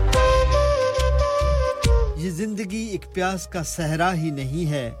ये जिंदगी एक प्यास का सहरा ही नहीं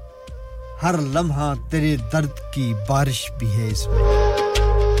है हर लम्हा तेरे दर्द की बारिश भी है इसमें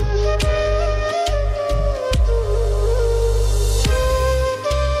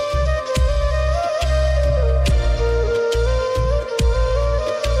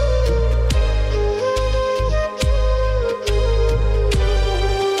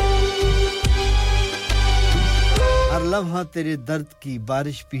लम्हा तेरे दर्द की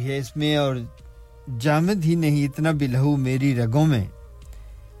बारिश भी है इसमें और जामिद ही नहीं इतना भी लहू मेरी रगों में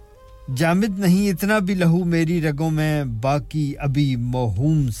जामिद नहीं इतना भी लहू मेरी रगों में बाकी अभी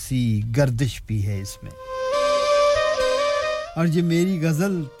मौहूम सी गर्दिश भी है इसमें और ये मेरी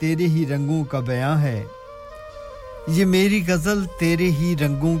गजल तेरे ही रंगों का बयां है ये मेरी गजल तेरे ही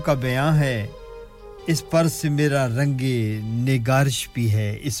रंगों का बयां है इस पर से मेरा रंगे निगारिश भी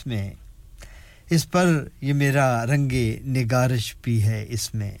है इसमें इस पर ये मेरा रंगे निगारिश भी है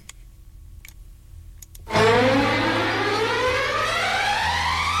इसमें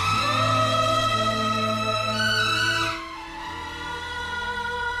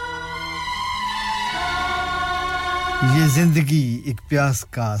ये जिंदगी एक प्यास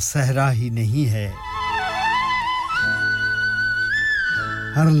का सहरा ही नहीं है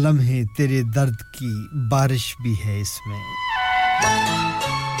हर लम्हे तेरे दर्द की बारिश भी है इसमें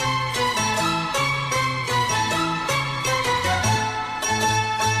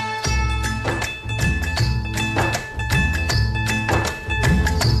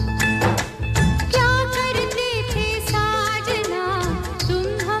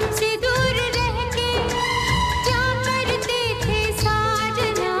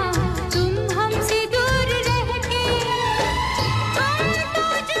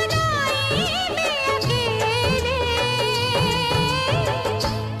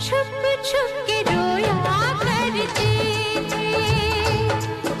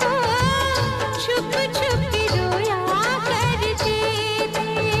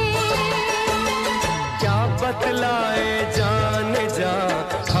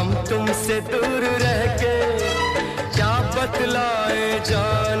तुम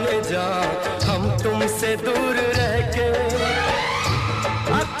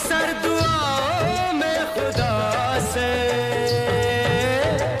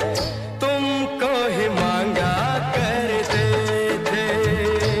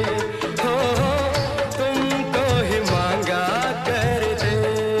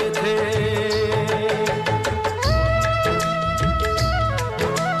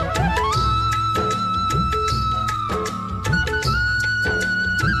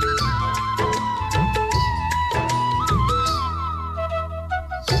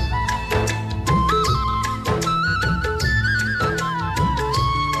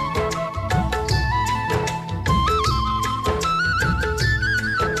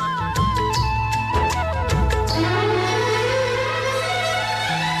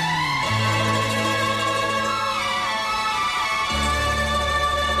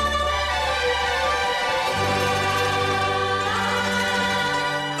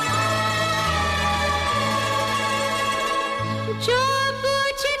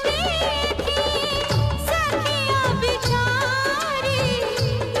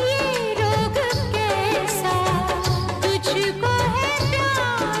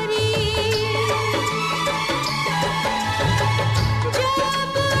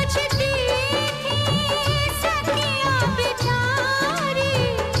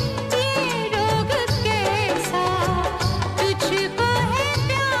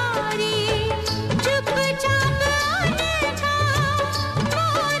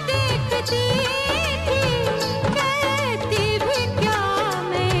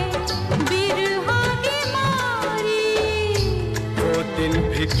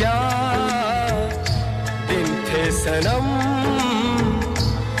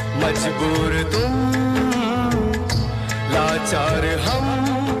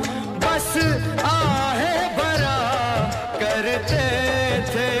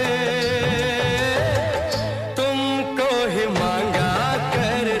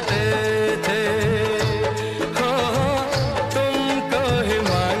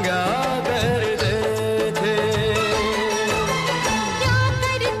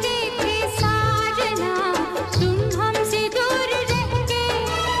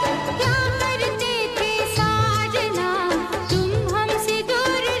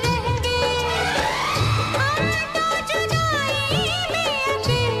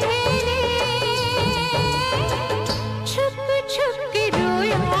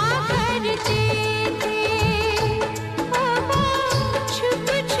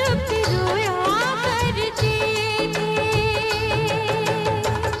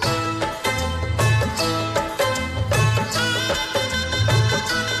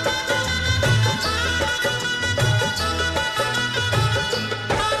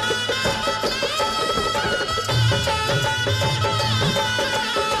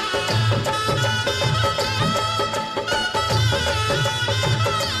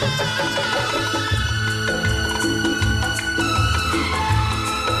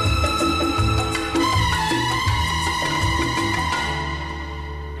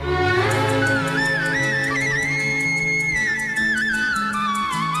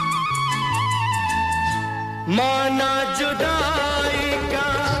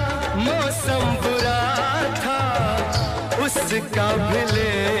उसका भी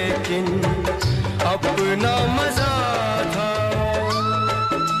लेकिन अपना मजा था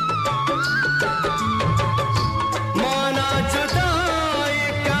माना जुदाई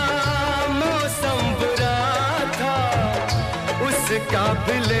का मौसम बुरा था उसका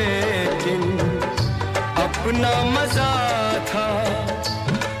भी लेकिन अपना मजा था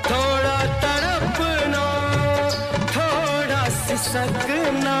थोड़ा तड़पना थोड़ा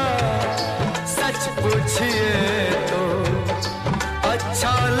सिसकना सच पूछिए तो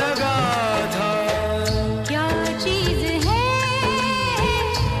अच्छा लगा था क्या चीज है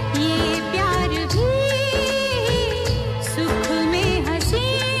ये प्यार भी सुख में हंसी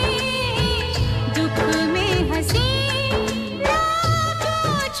दुख में हंसी ना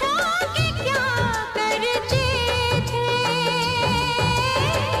पूछो कि क्या करते थे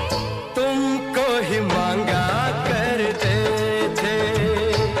तुमको ही मांगा करते थे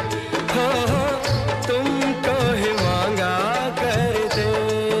हो तुमको ही मांगा करते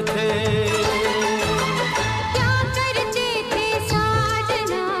थे क्या करते थे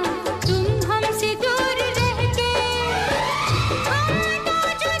साजना तुम हमसे दूर रह के हम तो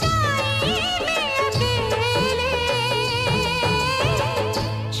जुदाई में अकेले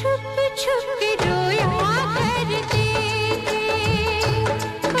छुप छुप के रोया करते थे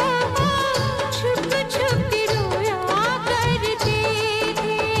छुप छुप के रोया करते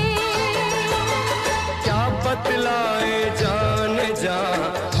थे क्या बतलाए जान जा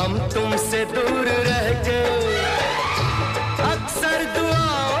हम तुमसे दूर रह के अक्सर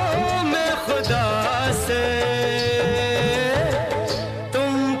दुआओं में खुदा से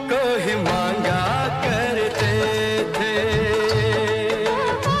तुमको ही मांगा करते थे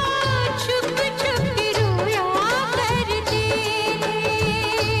छुप छुप के रोया करते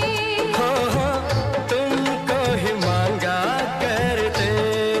हो तुमको ही मांगा करते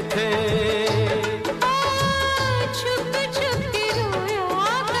थे छुप छुप के रोया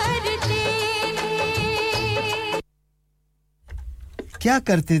करते क्या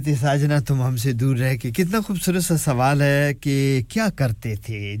करते थे साजना तुम हमसे दूर रह के कितना खूबसूरत सा सवाल है कि क्या करते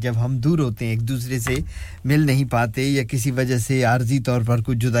थे जब हम दूर होते हैं एक दूसरे से मिल नहीं पाते या किसी वजह से आर्जी तौर पर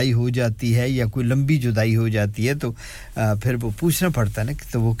कोई जुदाई हो जाती है या कोई लंबी जुदाई हो जाती है तो फिर वो पूछना पड़ता है ना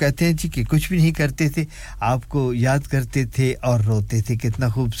तो वो कहते हैं जी कि कुछ भी नहीं करते थे आपको याद करते थे और रोते थे कितना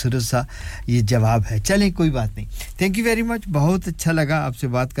खूबसूरत सा ये जवाब है चलें कोई बात नहीं थैंक यू वेरी मच बहुत अच्छा लगा आपसे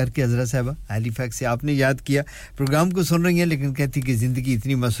बात करके हजरा साहबा हैलीफैक्स से आपने याद किया प्रोग्राम को सुन रही हैं लेकिन कहती कि जिंदगी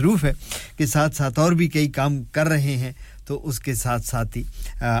इतनी मसरूफ है कि साथ-साथ और भी कई काम कर रहे हैं तो उसके साथ-साथ ही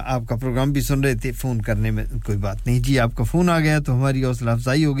आपका प्रोग्राम भी सुन रहे थे फोन करने में कोई बात नहीं जी आपका फोन आ गया तो हमारी हौसला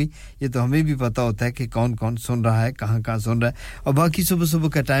अफजाई हो गई ये तो हमें भी पता होता है कि कौन-कौन सुन रहा है कहां-कहां सुन रहा है और बाकी सुबह-सुबह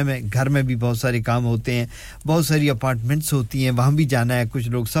का टाइम है घर में भी बहुत सारे काम होते हैं बहुत सारी अपार्टमेंट्स होती हैं वहां भी जाना है कुछ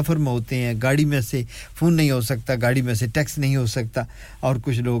लोग सफर में होते हैं गाड़ी में से फोन नहीं हो सकता गाड़ी में से टेक्स्ट नहीं हो सकता और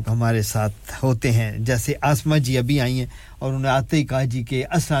कुछ लोग हमारे साथ होते हैं जैसे आसमा जी अभी आई हैं और उन्हें आते ही कहा जी के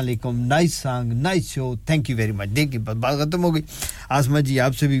अस्सलाम वालेकुम nice song nice show thank you very much देखिए बात खत्म हो गई आसमा जी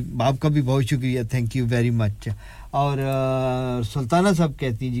आपसे भी आपका भी बहुत शुक्रिया थैंक यू वेरी मच और सुल्ताना साहब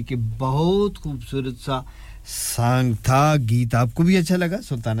कहती हैं जी कि बहुत खूबसूरत सा सॉन्ग था गीत आपको भी अच्छा लगा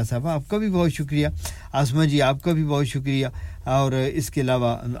सुल्ताना साहब आपका भी बहुत शुक्रिया आसमा जी आपका भी बहुत शुक्रिया और इसके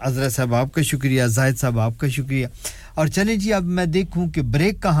अलावा अजरा साहब आपका शुक्रिया जाहिद साहब आपका शुक्रिया और चलें जी अब मैं देखूं कि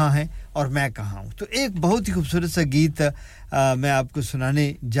ब्रेक कहां है और मैं कहां हूं तो एक बहुत ही खूबसूरत सा गीत मैं आपको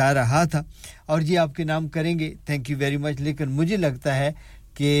सुनाने जा रहा था और जी आपके नाम करेंगे थैंक यू वेरी मच लेकिन मुझे लगता है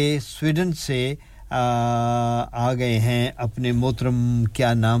कि स्वीडन से आ गए हैं अपने मोहतरम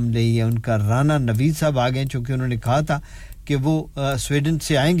क्या नाम लिए उनका राना नवीद साहब आ गए क्योंकि उन्होंने कहा था कि वो स्वीडन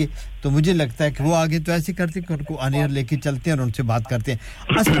से आएंगे तो मुझे लगता है कि वो आगे तो ऐसे करते कि उनको ऑन एयर लेके चलते हैं और उनसे बात करते हैं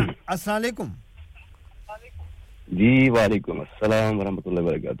अस्सलाम वालेकुम जी वालेकुम अस्सलाम व रहमतुल्लाहि व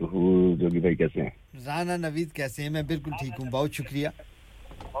बरकातहू जोगी भाई कैसे हैं राना नवीद कैसे हैं मैं बिल्कुल ठीक हूं बहुत शुक्रिया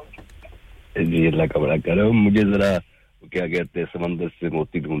जी अल्लाह का बड़ा करम मुझे जरा क्या कहते हैं समंदर से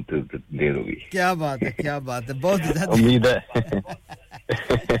मोती ढूंढते देर हो गई क्या बात है बहुत ज्यादा उम्मीद है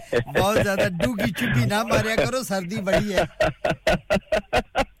बहुत ज्यादा डूगी चुपी ना मारया करो सर्दी बड़ी है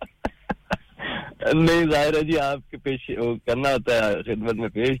नहीं जाहिर है जी आपके पेश करना होता है खिदमत में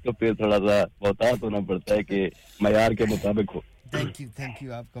पेश तो फिर थोड़ा सा मोहतात होना पड़ता है कि मयार के मुताबिक हो थैंक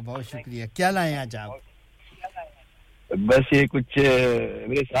यू आपका बहुत शुक्रिया क्या लाए आज आप बस ये कुछ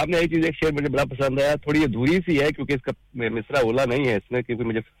मेरे सामने एक चीज एक शेर मुझे बड़ा पसंद आया थोड़ी अधूरी सी है क्योंकि इसका मिसरा ओला नहीं है इसमें क्योंकि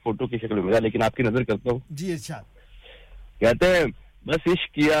मुझे फोटो की शक्ल में मिला लेकिन आपकी नजर करता हूँ जी इरशाद कहते हैं बस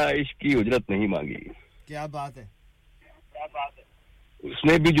इश्क किया इश्क की उजरत नहीं मांगी क्या बात है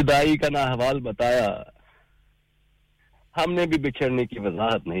उसने भी जुदाई का ना हवाल बताया हमने भी बिछड़ने की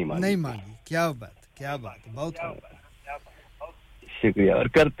वजाहत नहीं मांगी क्या बात बहुत शुक्रिया और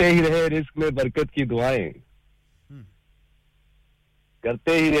करते ही रहे रिस्क में बरकत की दुआएं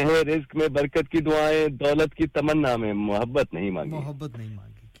करते ही रहे रिस्क में बरकत की दुआएं दौलत की तमन्ना में मोहब्बत नहीं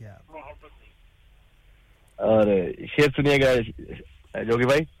मांगी क्या और शेर सुनिएगा जोगी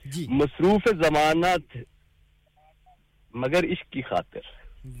भाई मसरूफ ज़मानत मगर इश्क की खातिर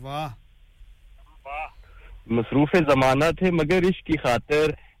वाह मसरूफ ज़मानत है मगर इश्क की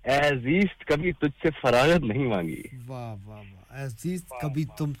खातिर अजीज कभी तुझसे फरागत नहीं मांगी वाह वाह वाह अजीज कभी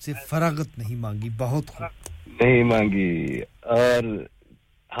तुमसे फरागत नहीं मांगी बहुत खूब नहीं मांगी और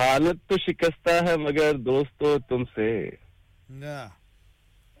हालत तो शिकस्ता है मगर दोस्तों तुमसे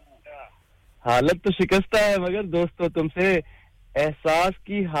हालत तो शिकस्ता है मगर दोस्तों तुमसे एहसास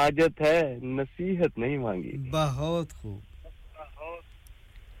की हाजत है नसीहत नहीं मांगी बहुत खूब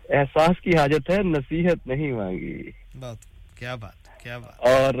एहसास की हाजत है नसीहत नहीं मांगी बहुत क्या बात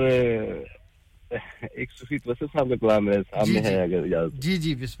और एक सूफी तवस्सुल साहब का कलाम मेरे सामने है अगर इजाजत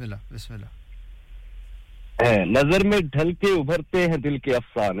जी बिस्मिल्लाह बिस्मिल्लाह है नजर में ढल के उभरते हैं दिल के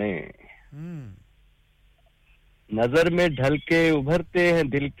अफसाने नजर में ढल के उभरते हैं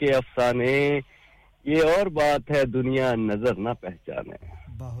दिल के अफसाने ये और बात है दुनिया नजर ना पहचाने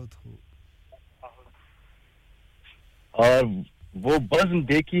बहुत खूब और वो बज़्म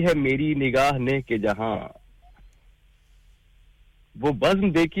देखी है मेरी निगाह ने के जहां वो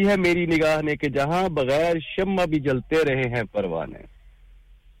बज़्म देखी है मेरी निगाह ने के जहां बगैर शम्मा भी जलते रहे हैं परवाने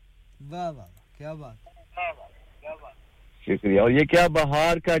वाह वाह क्या बात शुक्रिया और ये क्या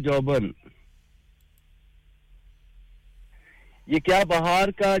बहार का जौबन ये क्या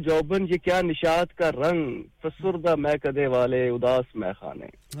बहार का जौबन ये क्या निशात का रंग फसुर्दा मैं कदे वाले उदास मैं खाने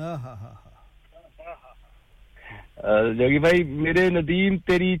जोगी भाई मेरे नदीम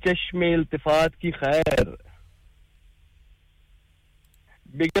तेरी चश्मे इल्तिफात की खैर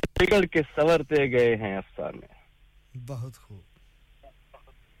बिगड़ बिगड़ के संवरते गए हैं अफसाने बहुत खूब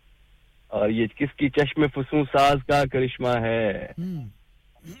और ये किसकी चश्मे फुसूं साज का करिश्मा है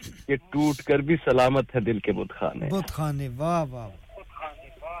ये टूट कर भी सलामत है दिल के बुतखाने वाह वाह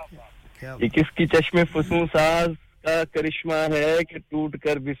ये किसकी चश्मे फुसूं साज का करिश्मा है कि टूट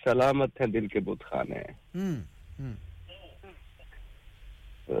कर भी सलामत है दिल के बुतखाने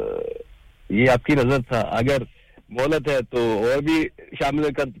ये आपकी नजर था अगर मोहलत है तो और भी शामिल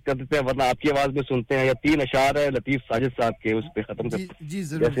कर देते हैं वरना आपकी आवाज में सुनते हैं या 3 अशार है लतीफ साजिद साहब के उस पे खत्म करते जी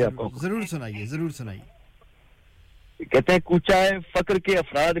जरूर सुनाइए कहते हैं कूचाए फक्र के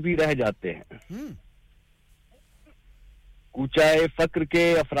अफराद भी रह जाते हैं कूचाए फक्र के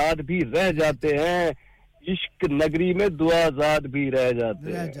अफराद भी रह जाते हैं इश्क नगरी में दुआजाद भी रह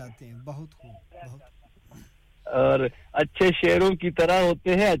जाते हैं बहुत खूब और अच्छे शेरों की तरह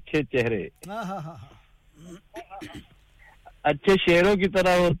होते हैं अच्छे चेहरे अच्छे शेरों की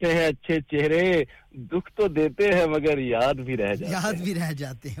तरह होते हैं अच्छे चेहरे दुख तो देते हैं मगर याद भी रह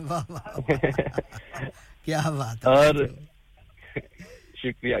जाते हैं वाह वाह क्या बात है और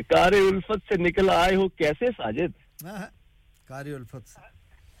शुक्रिया कारे उल्फत से निकल आए हो कैसे साजिद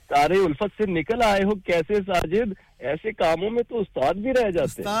कारे उल्फत से निकल आए हो कैसे साजिद ऐसे कामों में तो उस्ताद भी रह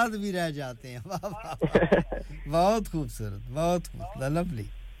जाते हैं वाह वाह बहुत खूबसूरत बहुत लवली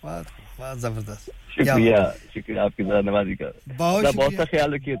बहुत जबरदस्त शुक्रिया आपकी नवाजी का बहुत सा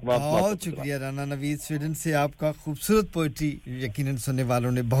ख्याल रखिए बहुत शुक्रिया राना नवीद स्वीडन से आपका खूबसूरत पोएट्री यकीनन सुनने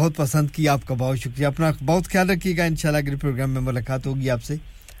वालों ने बहुत पसंद की आपका बहुत शुक्रिया अपना बहुत ख्याल रखिएगा इंशाल्लाह अगले प्रोग्राम में मुलाकात होगी आपसे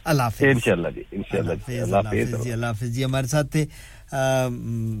अल्लाह हाफिज़ इंशाल्लाह जी हमारे साथ थे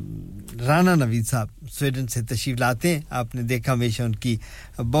राना नवीद साहब स्वीडन से तशरीफ लाते हैं आपने देखा हमेशा उनकी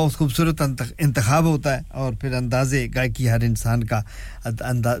बहुत खूबसूरत इंतखाब होता है और फिर अंदाज़े गायकी हर इंसान का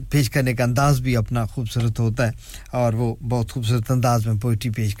पेश करने का अंदाज भी अपना खूबसूरत होता है और वो बहुत खूबसूरत अंदाज में पोइट्री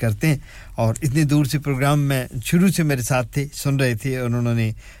पेश करते हैं और इतनी दूर से प्रोग्राम में शुरू से मेरे साथ थे सुन रहे थे और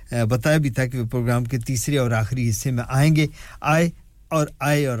उन्होंने बताया भी था कि वो प्रोग्राम के तीसरे और आखिरी हिस्से में आए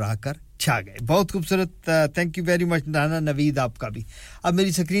और आकर छा गए बहुत खूबसूरत thank you very much Rana Naveed आपका भी अब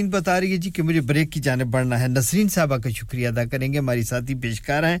मेरी स्क्रीन बता रही है जी कि मुझे ब्रेक की जाने बढ़ना है नसरीन साहबा का शुक्रिया अदा करेंगे हमारी साथी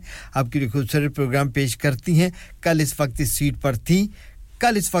पेशकार हैं आपके लिए खूबसूरत प्रोग्राम पेश करती हैं कल इस वक्त इस सीट पर थी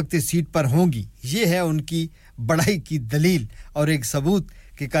कल इस वक्त इस सीट पर होंगी ये है उनकी बड़ाई की दलील और एक सबूत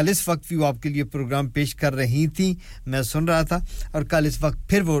कि कल इस वक्त भी वो आपके लिए प्रोग्राम पेश कर रही थी मैं सुन रहा था और कल इस वक्त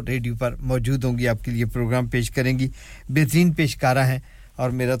फिर वो रेडियो पर मौजूद होंगी आपके लिए प्रोग्राम पेश करेंगी बेहतरीन पेशकारा हैं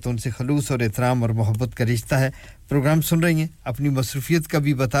और मेरा तो उनसे खलूस और एहतराम और मोहब्बत का रिश्ता है प्रोग्राम सुन रही हैं अपनी मसरूफियत का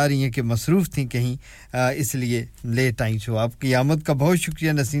भी बता रही हैं कि मसरूफ थी कहीं इसलिए लेट आई सो आपकी आमद का बहुत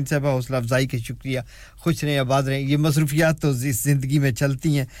शुक्रिया नसीम साहब हौसला अफजाई के शुक्रिया खुश रहें आबाद रहें ये मसरूफियात तो इस जिंदगी में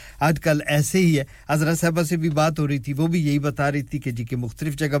चलती हैं आजकल ऐसे ही है हजरत साहबा से भी बात हो रही थी वो भी यही बता रही थी कि जी के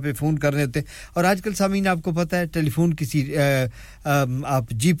मुख्तलिफ जगह पे फ़ोन कर रहे होते और आजकल सामीन आपको पता है टेलीफोन किसी आप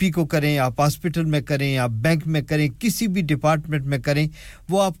जीपी को करें आप हॉस्पिटल में करें आप बैंक में करें किसी भी डिपार्टमेंट में करें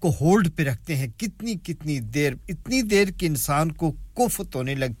वो आपको होल्ड पे रखते हैं कितनी देर इतनी देर कि इंसान को कोफत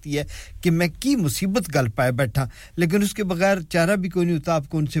होने लगती है कि मैं की मुसीबत गल पाए बैठा लेकिन उसके बगैर चारा भी कोई नहीं होता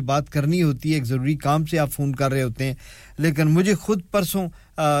आपको उनसे बात करनी होती है एक ज़रूरी काम से आप फ़ोन कर रहे होते हैं लेकिन मुझे खुद परसों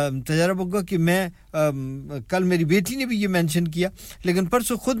तजर्बा होगा कि मैं कल मेरी बेटी ने भी ये मेंशन किया लेकिन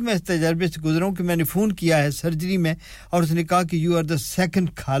परसों खुद मैं इस तजर्बे से गुजरा हूं कि मैंने फ़ोन किया है सर्जरी में और उसने कहा कि you are the second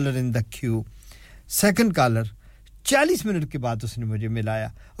collar in the Q second collar 40 minute के बाद उसने मुझे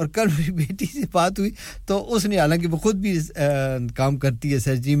मिलाया और कल मेरी बेटी से बात हुई तो उसने हालांकि वो खुद भी काम करती है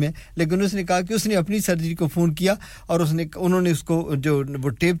सर्जरी में लेकिन उसने कहा कि उसने अपनी सर्जरी को फ़ोन किया और उन्होंने उसको जो वो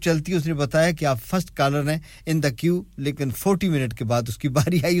टेप चलती है उसने बताया कि आप फर्स्ट कॉलर हैं इन द क्यू लेकिन 40 मिनट के बाद उसकी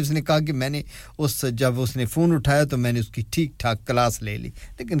बारी आई उसने कहा कि मैंने जब उसने फ़ोन उठाया तो मैंने उसकी ठीक-ठाक क्लास ले ली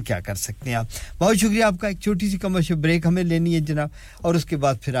लेकिन क्या कर सकते हैं आप बहुत शुक्रिया आपका एक छोटी सी कमर्शियल ब्रेक हमें लेनी है जनाब और उसके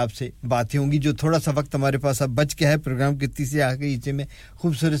बाद फिर आपसे बातें होंगी जो थोड़ा सा वक्त हमारे पास अब बच गया है प्रोग्राम के तीसरे आखिरी हिस्से में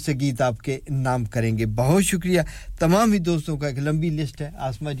खूबसूरत से गीत आपके नाम करेंगे बहुत शुक्रिया तमाम ही दोस्तों का एक लंबी लिस्ट है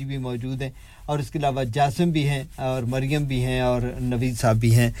आसमा जी भी मौजूद हैं और इसके अलावा जासिम भी हैं और मरियम भी हैं और नवीद साहब भी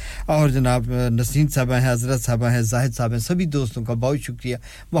हैं और जनाब नसीम साहब हैं हजरत साहब हैं जाहिद साहब हैं सभी दोस्तों का बहुत शुक्रिया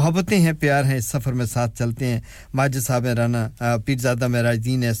मोहब्बतें हैं प्यार हैं इस सफ़र में साथ चलते हैं माजिद साहब हैं राना पीरजादा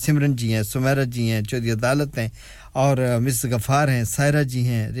मेराजदीन हैं सिमरन जी हैं सुमेरा जी हैं चौधरी अदालत हैं और मिस गफार हैं सायरा जी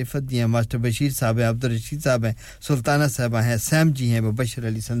हैं रिफत जी हैं मास्टर बशीर साहब हैं अब्दुल रशीद साहब हैं सुल्ताना साहबा हैं सैम जी हैं मुबशर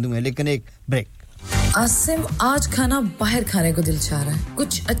अली संधू हैं लेकिन एक ब्रेक आसिम आज खाना बाहर खाने को दिल चाह रहा है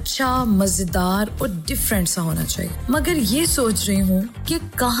कुछ अच्छा मजेदार और डिफरेंट सा होना चाहिए मगर ये सोच रही हूँ कि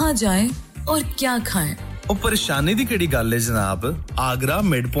कहाँ जाएं और क्या खाएं ओ परेशानी दी केड़ी गल है जनाब आगरा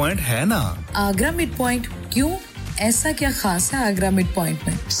मिड पॉइंट है ना आगरा मिड पॉइंट क्यों ऐसा क्या खास है आगरा मिड पॉइंट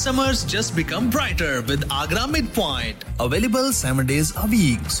में Summers just become brighter with Agra Midpoint. Available 7 days a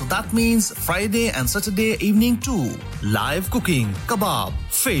week. So that means Friday and Saturday evening too. Live cooking, kebab,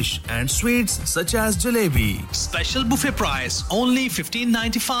 fish and sweets such as jalebi. Special buffet price only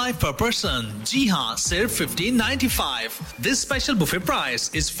 $15.95 per person. जी हाँ, सिर्फ $15.95. This special buffet price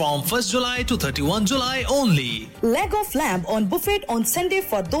is from 1st July to 31 July only. Leg of lamb on buffet on Sunday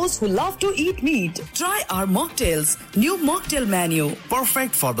for those who love to eat meat. Try our mocktails. New mocktail menu.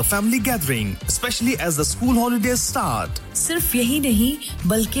 Perfect for the family gathering, especially as the school holidays start. सिर्फ यही नहीं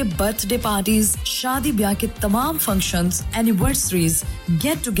बल्कि birthday parties शादी ब्याह के तमाम functions anniversaries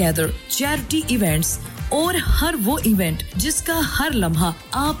get together charity events और हर वो इवेंट जिसका हर लम्हा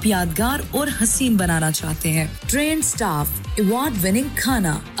आप यादगार और हसीन बनाना चाहते हैं ट्रेन स्टाफ अवार्ड विनिंग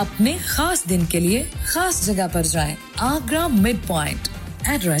खाना अपने खास दिन के लिए खास जगह पर जाएं Agra mid point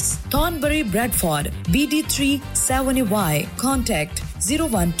Address Thornbury Bradford BD3 7Y Contact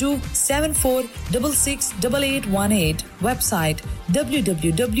 01274668818 Website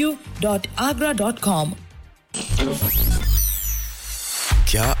www.agra.com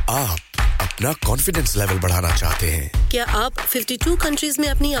क्या आप अपना कॉन्फिडेंस लेवल बढ़ाना चाहते हैं क्या आप 52 कंट्रीज में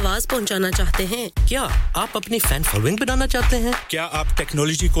अपनी आवाज पहुंचाना चाहते हैं क्या आप अपनी फैन फॉलोइंग बनाना चाहते हैं क्या आप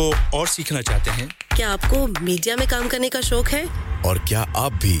टेक्नोलॉजी को और सीखना चाहते हैं क्या आपको मीडिया में काम करने का शौक है और क्या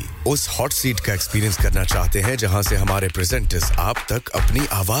आप भी उस हॉट सीट का एक्सपीरियंस करना चाहते हैं जहां से हमारे प्रेजेंटर्स आप तक अपनी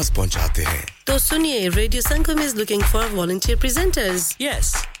आवाज पहुंचाते हैं तो सुनिए radio Sangam is looking for volunteer presenters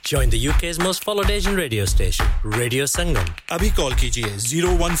yes join the UK's most followed Asian radio station Radio Sangam अभी कॉल कीजिए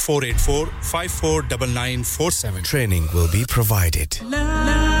 01484549947 training will be provided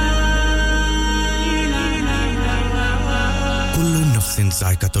Kullu नफ्सिन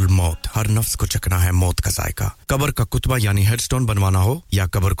जायकातुल मौत हर नफ्स को चखना है मौत का जायका कब्र का कुतबा यानी हेडस्टोन बनवाना हो या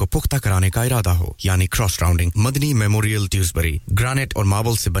कब्र को पुख्ता कराने का इरादा हो यानी क्रॉस राउंडिंग मदनी मेमोरियल ट्यूसबरी ग्रेनाइट और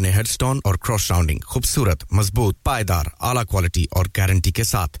मार्बल से बने हेडस्टोन और क्रॉस राउंडिंग खूबसूरत मजबूत पायदार आला क्वालिटी और गारंटी के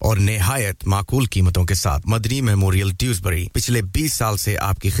साथ और निहायत माकूल कीमतों के साथ मदनी मेमोरियल ट्यूसबरी पिछले 20 साल से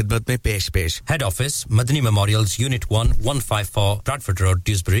आपकी खिदमत में पेश head office Madni memorials unit 1 154 Bradford road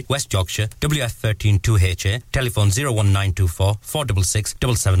Dewsbury west Yorkshire WF13 2HA telephone 01924 466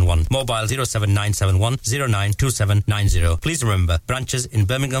 466 Mobile 07971 092790. Please remember, branches in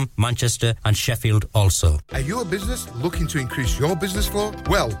Birmingham, Manchester and Sheffield also. Are you a business looking to increase your business flow?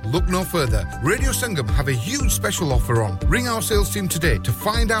 Well, look no further. Radio Sangam have a huge special offer on. Ring our sales team today to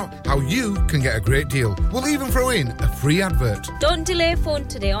find out how you can get a great deal. We'll even throw in a free advert. Don't delay, phone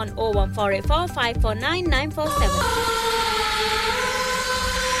today on 01484 549 947.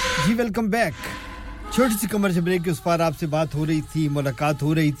 जी welcome back छोटी सी commercial break के उस पार आपसे बात हो रही थी मुलाकात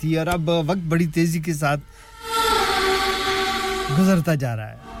हो रही थी और अब वक्त बड़ी तेजी के साथ गुजरता जा रहा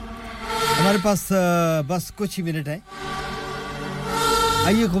है हमारे पास बस कुछ ही मिनट हैं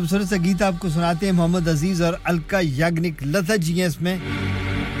आइए खूबसूरत सा गीत आपको सुनाते हैं मोहम्मद अजीज और अलका याग्निक लता जी हैं इसमें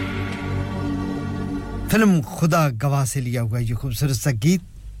फिल्म खुदा गवाह से लिया हुआ ये खूबसूरत सा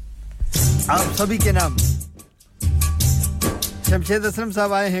गीत आप सभी के नाम शमशेद असलम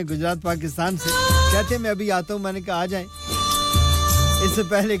साहब आए हैं गुजरात पाकिस्तान से कहते हैं मैं अभी आता हूं मैंने कहा आ जाएं इससे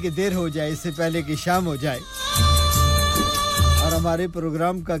पहले कि देर हो जाए इससे पहले कि शाम हो जाए और हमारे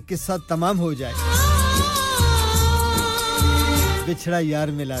प्रोग्राम का किस्सा तमाम हो जाए बिछड़ा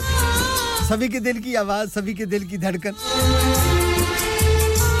यार मिला दे सभी के दिल की आवाज सभी के दिल की धड़कन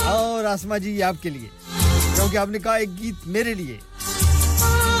और आसमा जी आपके लिए क्योंकि आपने कहा एक गीत मेरे लिए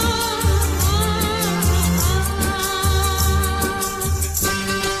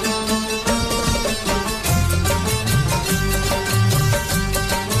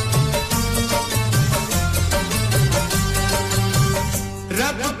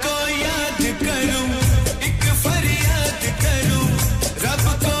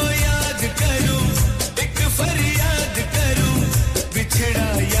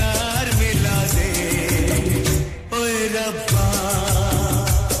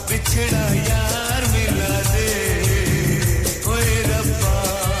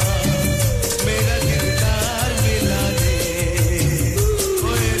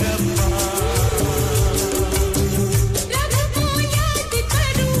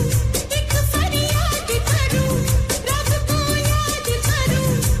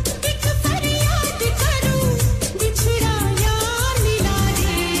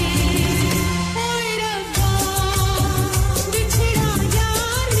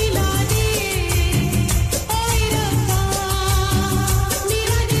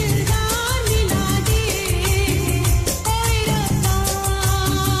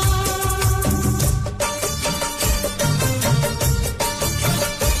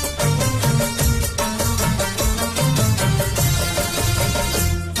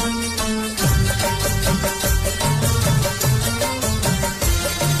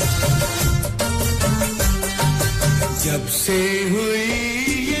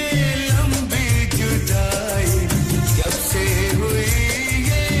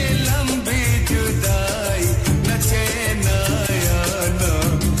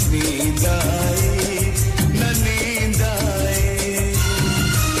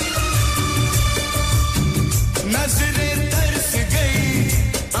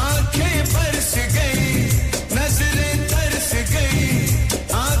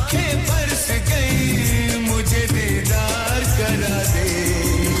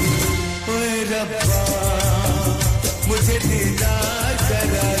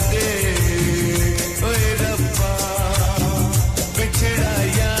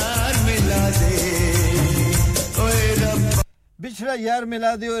यार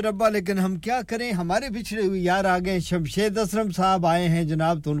मिला दे और रब्बा लेकिन हम क्या करें हमारे बिछड़े हुए यार आ गए शमशेद असलम साहब आए हैं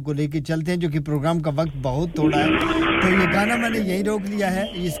जनाब तो उनको लेके चलते हैं जो कि प्रोग्राम का वक्त बहुत थोड़ा है तो ये गाना मैंने यहीं रोक लिया है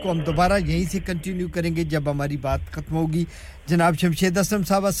इसको हम दोबारा यहीं से कंटिन्यू करेंगे जब हमारी बात खत्म होगी जनाब शमशेद असलम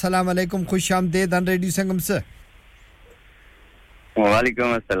साहब अस्सलाम वालेकुम खुशामदीद ऑन रेडियो संगम से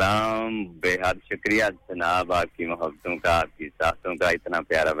वालेकुम अस्सलाम बेहद शुक्रिया जनाब आपकी मोहब्बतों का आपकी साथों का इतना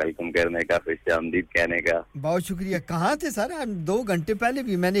प्यारा वेलकम करने का खुशामदीद कहने का बहुत शुक्रिया कहां थे सर हम 2 घंटे पहले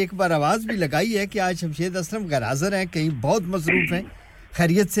भी मैंने एक बार आवाज भी लगाई है कि आज शमशेद असलम घर हाजिर हैं कहीं बहुत मसरूफ हैं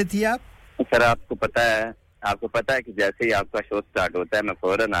खैरियत से थी आप सर आपको पता है कि जैसे ही आपका शो स्टार्ट होता है मैं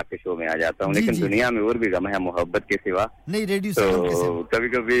फौरन आपके शो में आ जाता हूं लेकिन दुनिया में और भी गम है मोहब्बत के सिवा नहीं रेडियो संगम के सिवा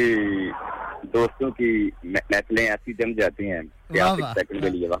कभी-कभी दोस्तों की महफिलें ऐसी जम जाती हैं कि आप एक सेकंड के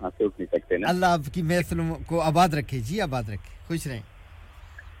लिए वहां से उठ नहीं सकते ना अल्लाह आपकी महफिलों को आबाद रखे जी आबाद रखे खुश रहें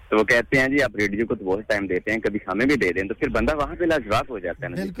तो वो कहते हैं जी आप रेडियो को तो बहुत टाइम देते हैं कभी हमें भी दे दें तो फिर बंदा वहां पे लाजवाब हो जाता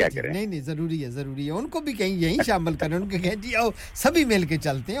है ना क्या करें नहीं जरूरी है उनको भी कहीं यहीं शामिल करें उनको कहें जी आओ सभी मिल के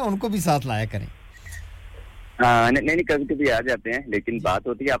चलते हैं उनको भी साथ लाया करें हां नहीं कभी आ जाते हैं लेकिन बात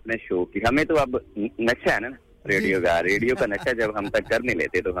होती है अपने शो की हमें तो अब नक्शा है ना रेडियो का नशा जब हम तक कर नहीं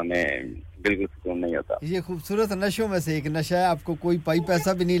लेते तो हमें बिल्कुल सुकून नहीं होता ये खूबसूरत नशों में से एक नशा है आपको कोई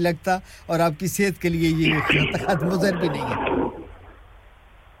पैसा भी नहीं लगता और आपकी सेहत के लिए ये खतरनाक मुज़र भी नहीं है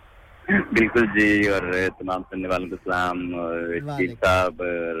बिल्कुल जी और तमाम सुनने वालों को सलाम शीर साहब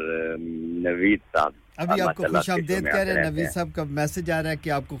और नवीद साहब अभी आपको खुशामदीद कह रहे हैं नवीद साहब का मैसेज आ रहा है कि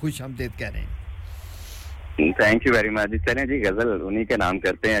आपको खुशामदीद कह रहे हैं थैंक यू वेरी मच जी चलें जी गजल उन्हीं के नाम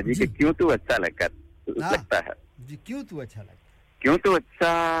करते हैं जी कि क्यों तू अच्छा लगता है जी क्यों तू अच्छा लगता है क्यों तू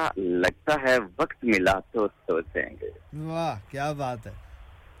अच्छा लगता है वक्त मिला तो सोचेंगे वाह क्या बात है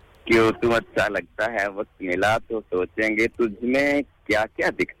क्यों तू अच्छा लगता है वक्त मिला तो सोचेंगे तुझमें क्या क्या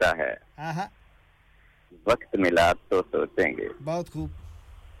दिखता है वक्त मिला तो सोचेंगे बहुत खूब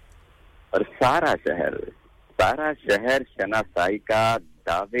और सारा शहर शनासाई का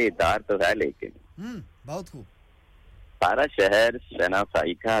दावेदार तो है लेकिन बहुत खूब सारा शहर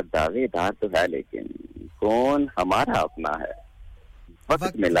शनासाई का दावेदार तो है लेकिन कौन हमारा अपना है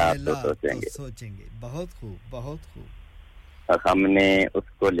वक्त मिला तो सोचेंगे बहुत खूब और हमने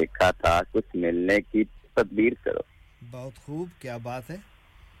उसको लिखा था कुछ मिलने की तदबीर करो बहुत खूब क्या बात है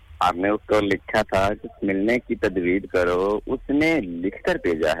आपने उसको लिखा था कुछ मिलने की तदबीर करो उसने लिखकर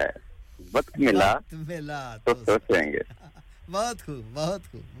भेजा है वक्त मिला तो सोचेंगे बहुत खूब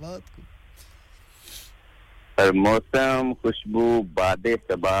और मौसम खुशबू बादे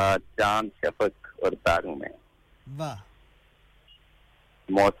सबा चांद शफक और तारों में वाह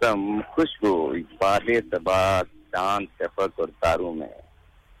मौसम खुशबू बादे सबा चांद शफक और तारों में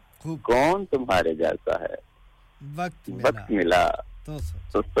कौन तुम्हारे जैसा है वक्त मिला तो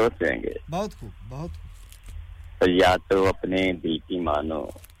सोचेंगे बहुत खूब तो या तो अपने दिल की मानो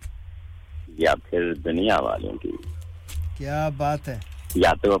या फिर दुनिया वालों की क्या बात है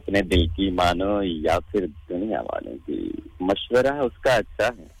या तो अपने दिल की मानो या फिर दुनिया वालों की मशवरा उसका अच्छा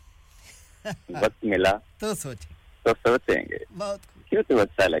है वक्त मिला तो सोचेंगे क्यों तो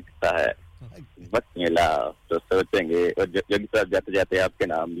अच्छा लगता है वक्त मिला तो सोचेंगे और जोगी साहब जाते जाते आपके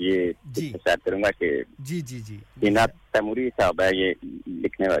नाम ये शायद करूंगा कि जी हिना तैमूरी साहब है ये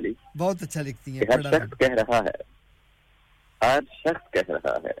लिखने वाली बहुत अच्छा लिखती हैं हर शख्स कह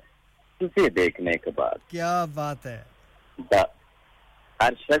रहा है तुझे देखने के बाद क्या बात है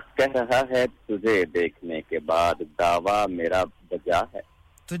हर शख्स कह रहा है तुझे देखने के बाद दावा मेरा बजा है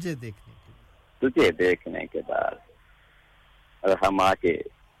तुझे देखने के बाद और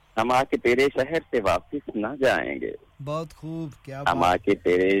हम आके तेरे शहर से वापस ना जाएंगे बहुत खूब क्या हम आके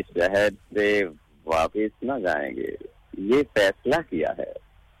तेरे शहर से वापस ना जाएंगे ये फैसला किया है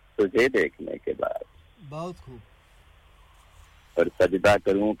तुझे देखने के बाद बहुत खूब और सजदा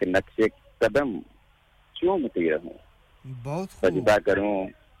करूं कि नक्शे कदम चूमती रहूं बहुत सजदा करूं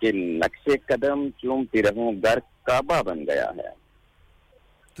कि नक्शे कदम चूमती रहूं घर काबा बन गया है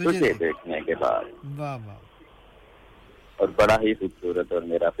तुझे देखने के बाद वाह वाह और बड़ा ही खूबसूरत और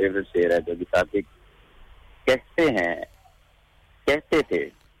मेरा फेवरेट शेर है जो कि साथी कहते थे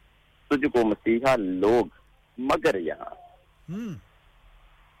तुझको मसीहा लोग मगर यहाँ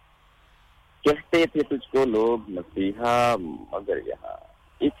कहते थे तुझको लोग मसीहा मगर यहाँ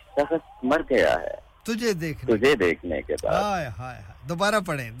एक शख्स मर गया है तुझे देखने के बाद हाय हाय दोबारा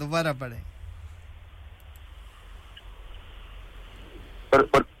पढ़ें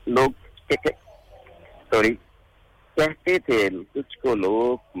और लोग सॉरी कहते थे तुझको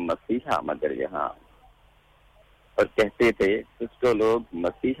लोग मसीहा मगर यहाँ और कहते थे तुझको लोग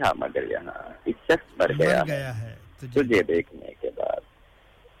मसीहा मगर यहाँ एक शख्स मर गया है तुझे देखने के बाद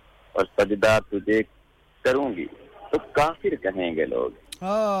और सजदा तुझे करूंगी तो काफिर कहेंगे लोग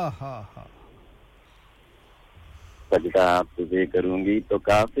सजदा तुझे करूंगी तो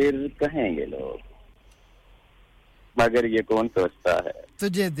काफिर कहेंगे लोग मगर ये कौन सोचता है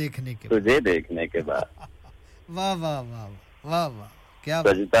तुझे देखने के बाद वाह वाह वाह वाह वाह क्या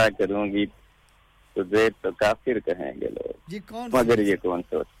सजदा करूंगी तुझे तो काफिर कहेंगे लोग मगर ये कौन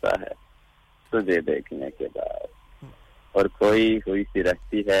सोचता है तुझे देखने के बाद और खोई हुई सी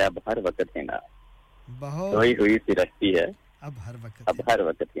रखती है अब हर वक्त ही ना खोई हुई सी रखती है अब हर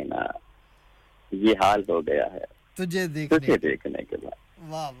वक्त ही ना ये हाल हो गया है तुझे देखने के बाद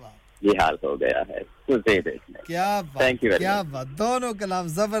वाह वाह ये हाल हो गया है तुझे देखने क्या बात क्या बात दोनों कलाम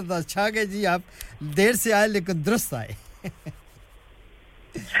जबरदस्त छा गए जी आप देर से आए लेकिन दुरुस्त आए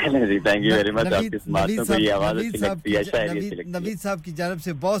जी थैंक यू वेरी मच आपकी बातों को ये आवाज अच्छी लगती है शायरी अच्छी लगती है नवीद साहब की जानब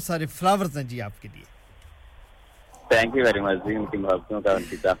से बहुत सारे फ्लावर्स हैं जी आपके लिए थैंक यू वेरी मच जी उनकी मोहब्बतों का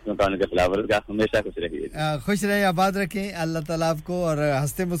उनकी चाहतों का उनके फ्लावर्स का हमेशा खुश रहिए खुश रहें आबाद रखें अल्लाह ताला आपको और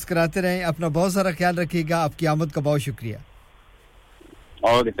हंसते मुस्कुराते रहें अपना बहुत सारा ख्याल रखिएगा आपकी आमद का बहुत शुक्रिया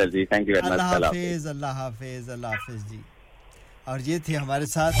okay sir ji thank you very much अल्लाह हाफिज जी और ये थे हमारे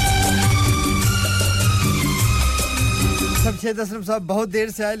साथ शमशेद असलम साहब बहुत देर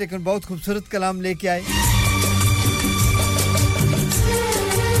से आए लेकिन बहुत खूबसूरत कलाम लेके आए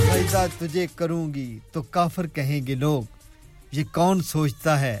सजदा तुझे करूंगी तो काफिर कहेंगे लोग ये कौन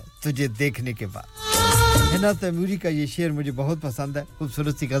सोचता है तुझे देखने के बाद हिना तैमूरी का ये शेर मुझे बहुत पसंद है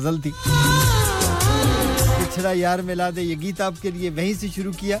खूबसूरत सी गजल थी पिछड़ा यार मिला दे ये गीत आपके लिए वहीं से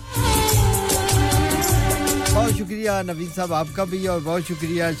शुरू किया बहुत शुक्रिया नवीद साहब आपका भी और बहुत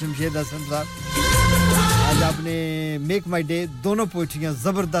शुक्रिया शमशेद हसन साहब आज आपने मेक माय डे दोनों पोएट्रियां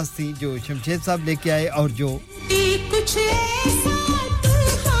जबरदस्त थी जो शमशेद साहब लेके आए और जो कुछ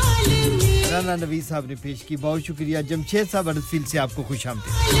राना नवीद साहब ने पेश की बहुत शुक्रिया जमशेद साहब हडर्सफील्ड से आपको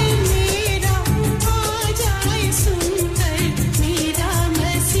खुशामदीद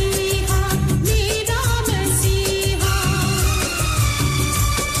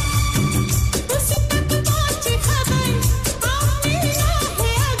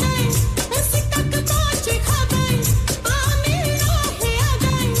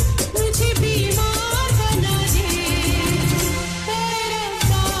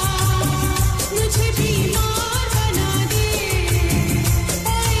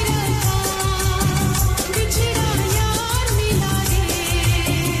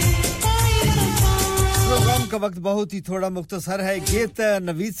का वक्त बहुत ही थोड़ा मुख्तसर है गीत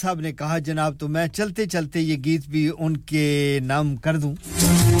नवीद साहब ने कहा जनाब तो मैं चलते चलते ये गीत भी उनके नाम कर दूं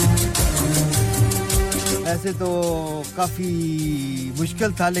ऐसे तो काफी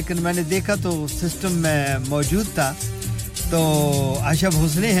मुश्किल था लेकिन मैंने देखा तो सिस्टम में मौजूद था तो आशा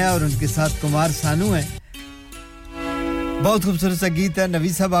भोसले हैं और उनके साथ कुमार सानू हैं बहुत खूबसूरत सा गीत है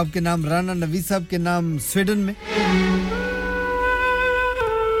नवीद साहब आपके नाम राना नवीद साहब के नाम स्वीडन में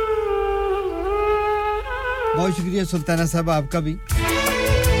बहुत शुक्रिया सुल्ताना साहब आपका भी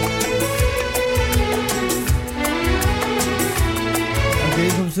और ये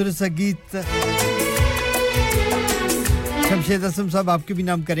खूबसूरत सा गीत शमशेद असम साहब आपके भी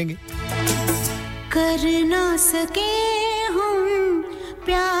नाम करेंगे कर ना सके हम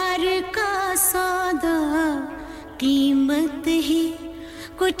प्यार का सौदा कीमत ही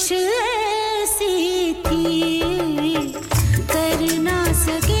कुछ ऐसी थी कर ना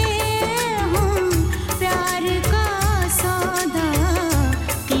सके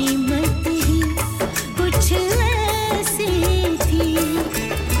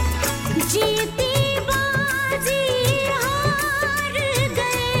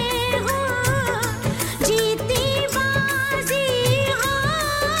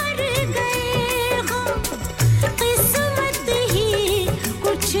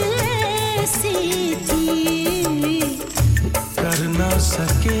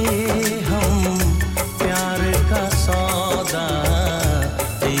सके हम प्यार का सौदा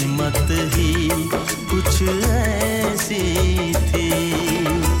कीमत ही कुछ ऐसी थी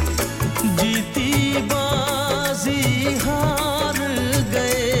जीती बाजी हार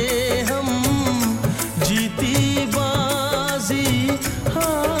गए हम जीती बाजी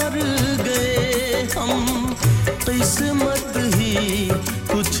हार गए हम किस्मत ही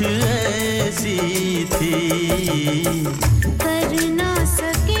कुछ ऐसी थी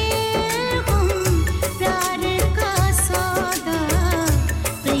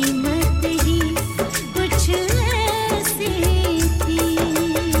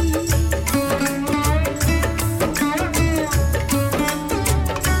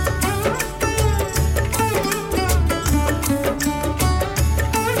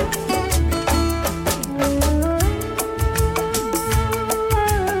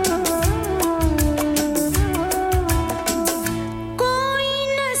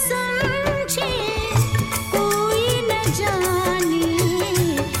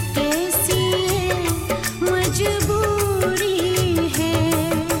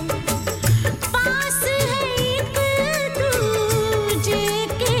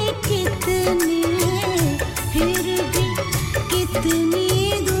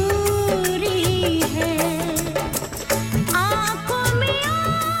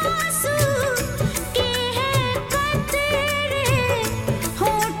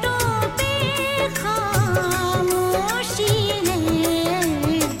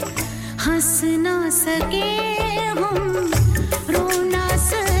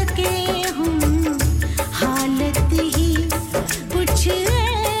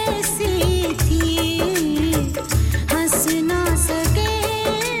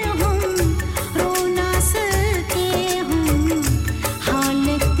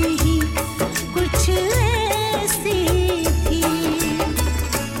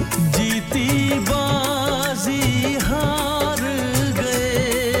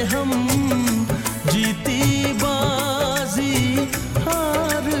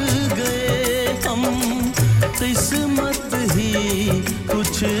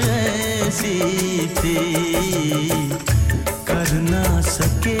कर ना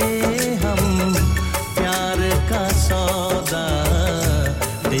सके हम प्यार का सौदा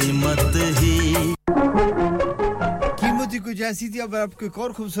सदा कीमत ही कीमत ही कुछ ऐसी थी अब आपको एक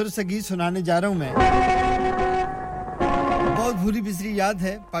और खूबसूरत सा गीत सुनाने जा रहा हूं मैं बहुत भूली बिसरी याद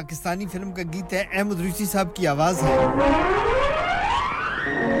है पाकिस्तानी फिल्म का गीत है अहमद रुशी साहब की आवाज है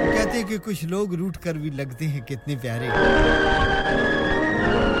कहते हैं कि कुछ लोग रूठ कर भी लगते हैं कितने प्यारे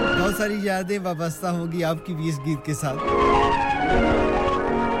बहुत सारी यादें वाबस्ता होंगी आपकी भी इस गीत के साथ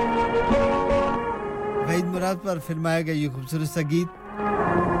वहीद मुराद पर फिल्माया गया ये खूबसूरत सा गीत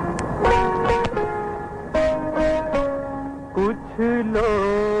कुछ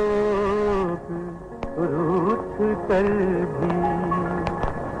लोग रूठ कर भी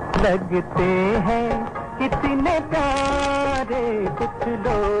लगते हैं कितने प्यारे कुछ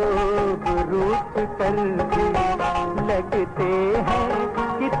लोग रूठ कर भी लगते हैं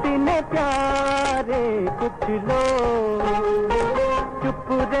कितने प्यारे कुछ लोग चुप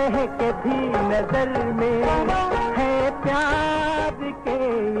रह के भी नजर में है प्यार के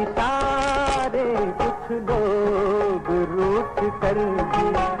इशारे कुछ लोग रूठ कर भी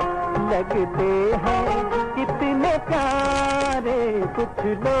लगते हैं कितने प्यारे कुछ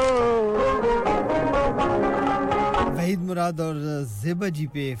लोग वहीद मुराद और ज़ेबा जी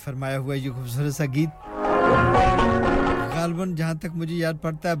पे फरमाया हुआ ये खूबसूरत सा गीत गालबन जहां तक मुझे याद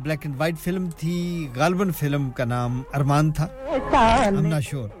पड़ता है ब्लैक एंड व्हाइट फिल्म थी गालबन फिल्म का नाम अरमान था I'm not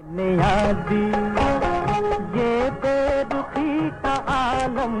sure ये बेरुखी का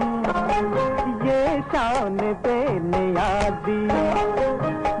आलम ये शान बेनियाज़ी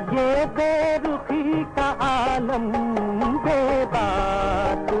ये बेरुखी का आलम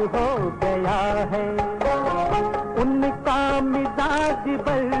बेबात हो गया है उनका मिजाज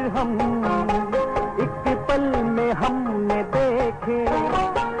बरहम एक पल में हमने देखे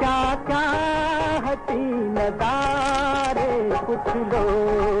क्या क्या हसी नज़ारे कुछ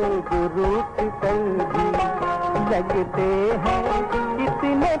लोग रूठ कर भी लगते हैं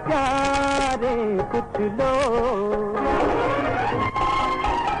कितने प्यारे कुछ लोग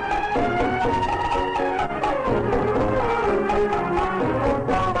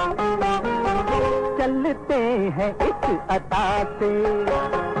चलते हैं इस अता से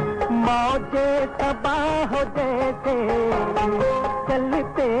मौजे तबाह जैसे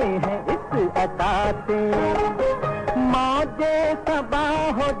चलते हैं इस अता से मौजे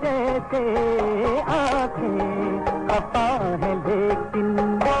तबाह जैसे आंखें खफा है लेकिन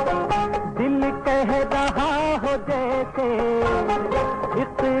दिल कह रहा हो जैसे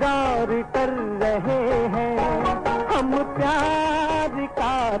इकरार कर रहे हैं हम प्यार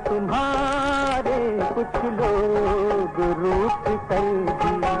का तुम्हारे कुछ लोग रूठ कर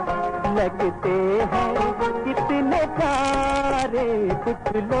भी लगते हैं कितने प्यारे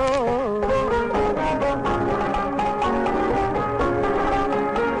कुछ लोग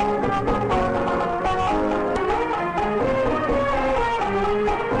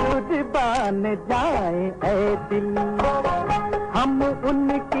कुर्बान जाए ऐ दिल हम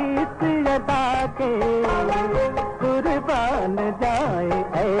उनकी इस अदा के कुर्बान जाए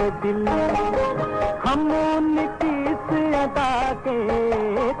ऐ दिल हम उनकी इस अदा के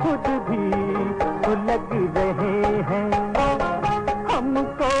खुद भी लग रहे हैं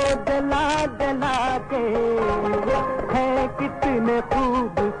हमको जला जला के है कितने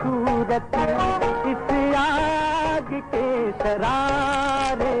खूबसूरत इस आग के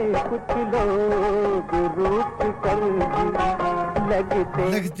शरारे कुछ लोग रूठ कर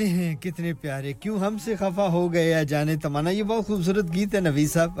लगते हैं कितने प्यारे क्यों हमसे खफा हो गए या जाने तमन्ना ये बहुत खूबसूरत गीत है नवीद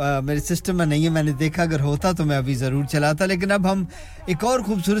साहब मेरे सिस्टम में नहीं है मैंने देखा अगर होता तो मैं अभी जरूर चलाता लेकिन अब हम एक और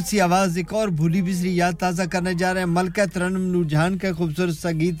खूबसूरत सी आवाज एक और भूली बिसरी याद ताजा करने जा रहे हैं मलका तरन्नुम नूरजहान का खूबसूरत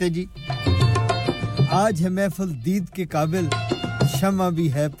सा गीत है जी आज है महफिल दीद के काबिल शमा भी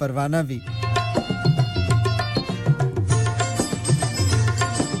है परवाना भी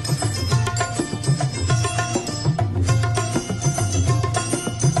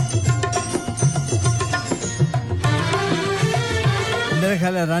मेरा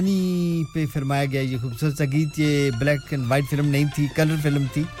ख्याल है रानी पे फिल्माया गया ये खूबसूरत सा गीत ये ब्लैक एंड व्हाइट फिल्म नहीं थी कलर फिल्म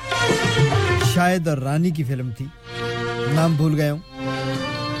थी शायद और रानी की फिल्म थी नाम भूल गया हूँ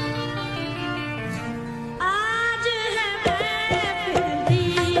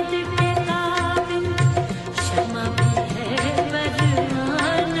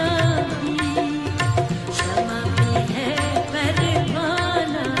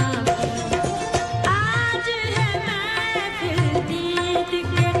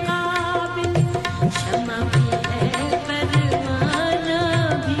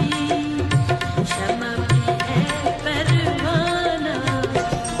शमा भी है परवाना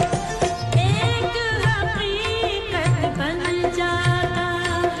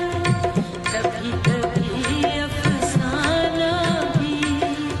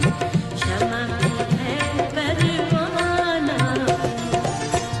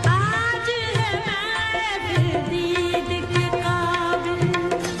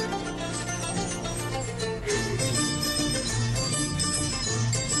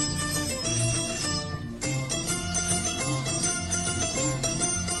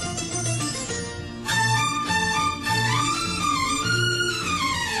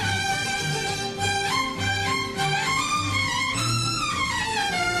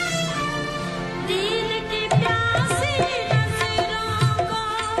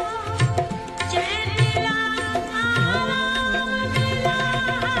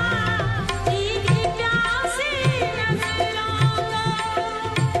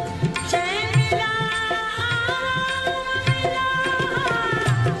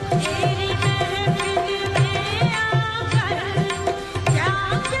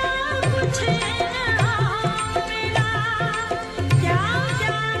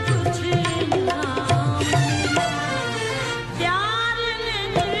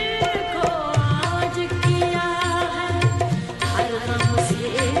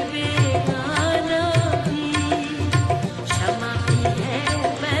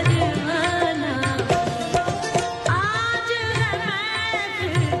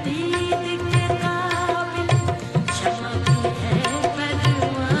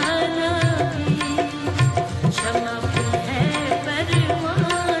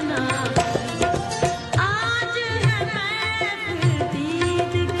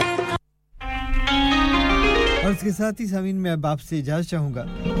साथ ही सामीन मैं अब आपसे इजाजत चाहूंगा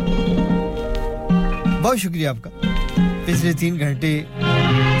बहुत शुक्रिया आपका पिछले 3 घंटे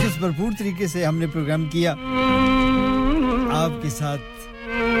जिस भरपूर तरीके से हमने प्रोग्राम किया आपके साथ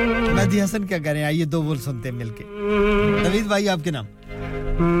मेहदी हसन क्या करें आइए 2 बोल सुनते हैं मिलके नवीद भाई आपके नाम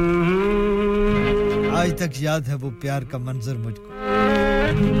आज तक याद है वो प्यार का मंजर मुझको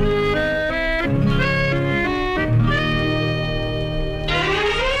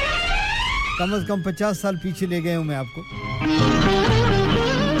कम से कम 50 साल पीछे ले गए हूं मैं आपको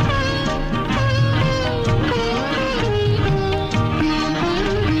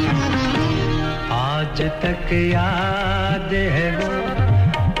आज तक याद है वो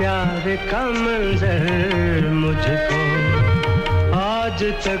प्यार का मंजर मुझको आज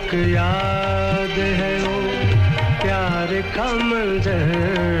तक याद है वो प्यार का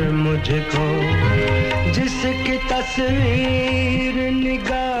मंजर मुझको जिसकी तस्वीर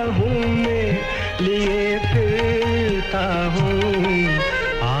निगाहों में लिए फिरता हूँ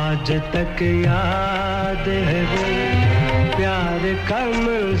आज तक याद है वो प्यार का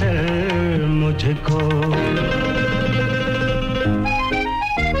मंजर मुझको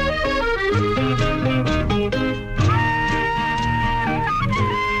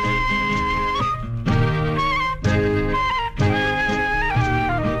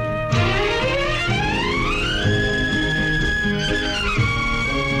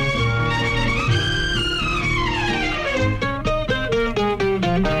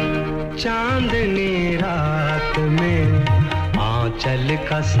चांदनी रात में आंचल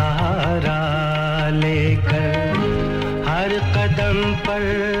का सहारा लेकर हर कदम पर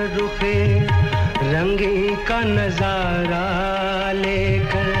रुखे रंगीन का नजारा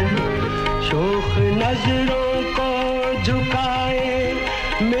लेकर शोख नजरों को झुकाए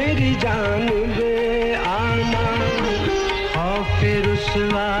मेरी जानिब आना खौफ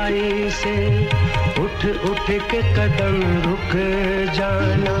रुसवाई से उठ उठ के कदम रुक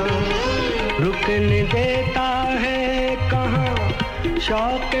जाना रुकने देता है कहाँ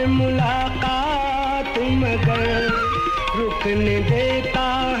शौक मुलाकात मगर रुकने देता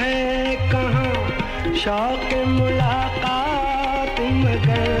है कहाँ शौक मुलाकात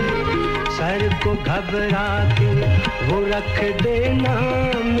मगर सर को घबरा के वो रख देना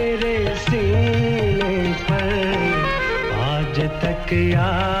मेरे सीने पर आज तक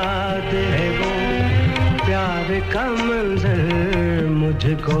याद है वो प्यार का मंजर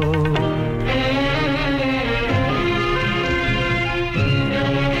मुझको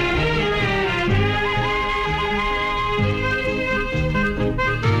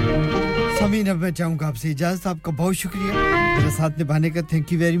समीन अब मैं चाहूंगा आपसे इजाजत आपका बहुत शुक्रिया मेरे साथ निभाने का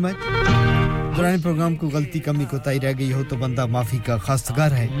थैंक यू वेरी मच दौरान प्रोग्राम को गलती कमी कोताही रह गई हो तो बंदा माफी का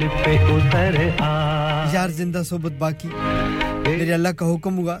खास्तगार है यार जिंदा सोबत बाकी मेरे अल्लाह का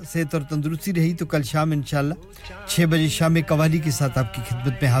हुक्म हुआ सेहत और तंदुरुस्ती रही तो कल शाम इंशाल्लाह 6 बजे शाम कवाली के साथ आपकी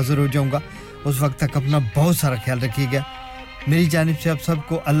खिदमत में हाजिर हो जाऊंगा उस वक्त तक अपना बहुत सारा ख्याल रखिएगा मेरी जानिब से आप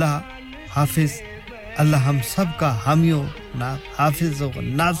सबको अल्लाह हाफिज अल्लाह हम सब का हामियों ना हाफिज और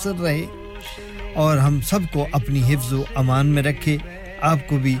नासिर रहे और हम सबको अपनी हिफ्ज़ व अमान में रखे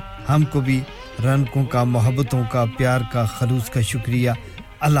आपको भी हमको भी रनकों का मोहब्बतों का प्यार का खलूस का शुक्रिया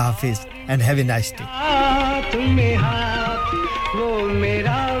अल्लाह हाफिज and have a nice day वो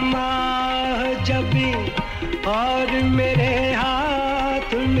मेरा महजबी और मेरे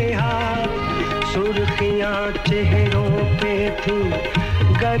हाथ में हाथ सुर्खियां चेहरों पे थी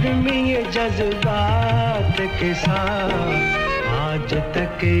गर्मी जज्बात के साथ आज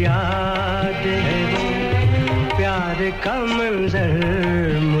तक याद है वो प्यार का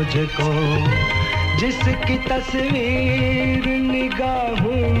मंजर मुझको जिसकी तस्वीर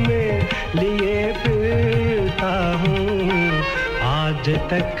निगाहों में लिए फिरता हूँ आज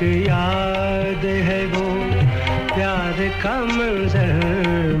तक याद है वो प्यार का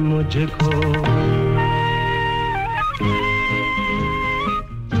मंजर मुझको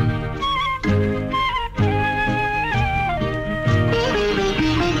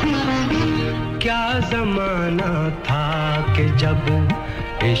क्या जमाना था कि जब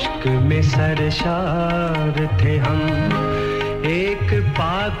इश्क में सरशार थे हम एक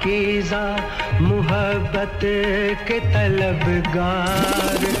पाकीज़ा मोहब्बत के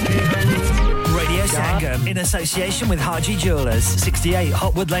तलबगार थे हम Radio Sangam in association with Haji Jewellers, 68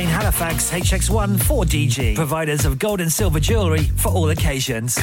 Hotwood Lane, Halifax, HX1 4DG. Providers of gold and silver jewellery for all occasions.